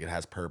it feels like it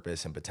has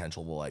purpose and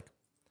potential will like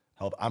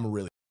help. I'm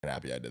really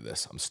happy I did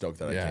this. I'm stoked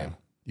that I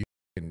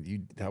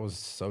came. That was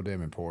so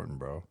damn important,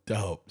 bro.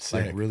 Dope.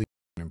 Sick. Like really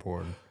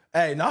important.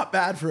 Hey, not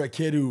bad for a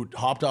kid who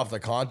hopped off the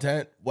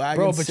content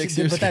wagon, bro. But 6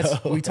 years ago.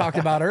 That's we talked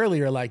about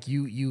earlier. Like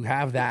you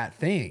have that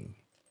thing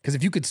because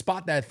if you could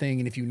spot that thing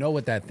and if you know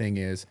what that thing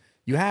is,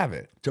 you have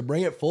it. To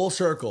bring it full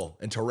circle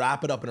and to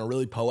wrap it up in a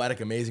really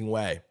poetic, amazing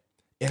way.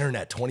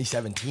 Internet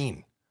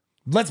 2017.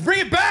 Let's bring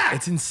it back.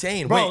 It's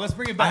insane, bro. Wait, let's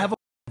bring it back. I have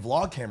a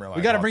vlog camera.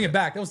 We got to bring it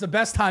back. That was the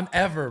best time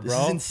ever, bro.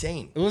 This is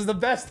insane. It was the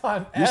best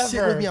time You're ever.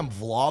 sitting with me. I'm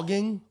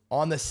vlogging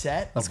on the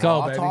set. Let's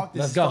go, baby.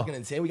 This is fucking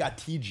insane. We got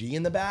TG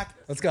in the back.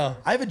 Let's go.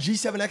 I have a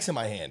G7X in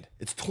my hand.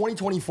 It's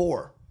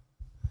 2024.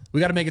 We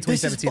got to make it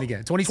 2017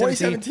 again.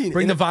 2017.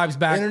 Bring the vibes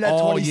back. Internet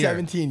all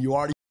 2017. Year. You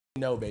already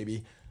know,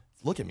 baby.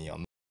 Look at me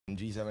on the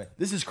G7.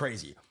 This is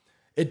crazy.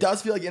 It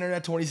does feel like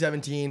Internet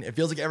 2017. It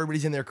feels like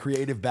everybody's in their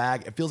creative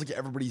bag. It feels like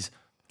everybody's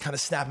kind of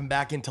snapping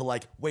back into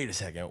like, wait a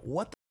second,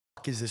 what the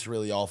fuck is this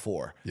really all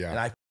for? Yeah. And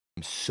I'm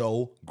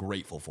so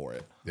grateful for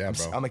it. Yeah,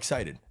 bro. I'm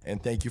excited.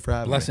 And thank you for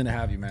having me. Blessing to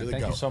have you, man.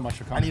 Thank you so much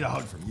for coming. I need a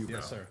hug from you, bro.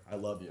 Yes, sir. I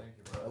love you. Thank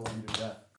you, bro. I love you to death.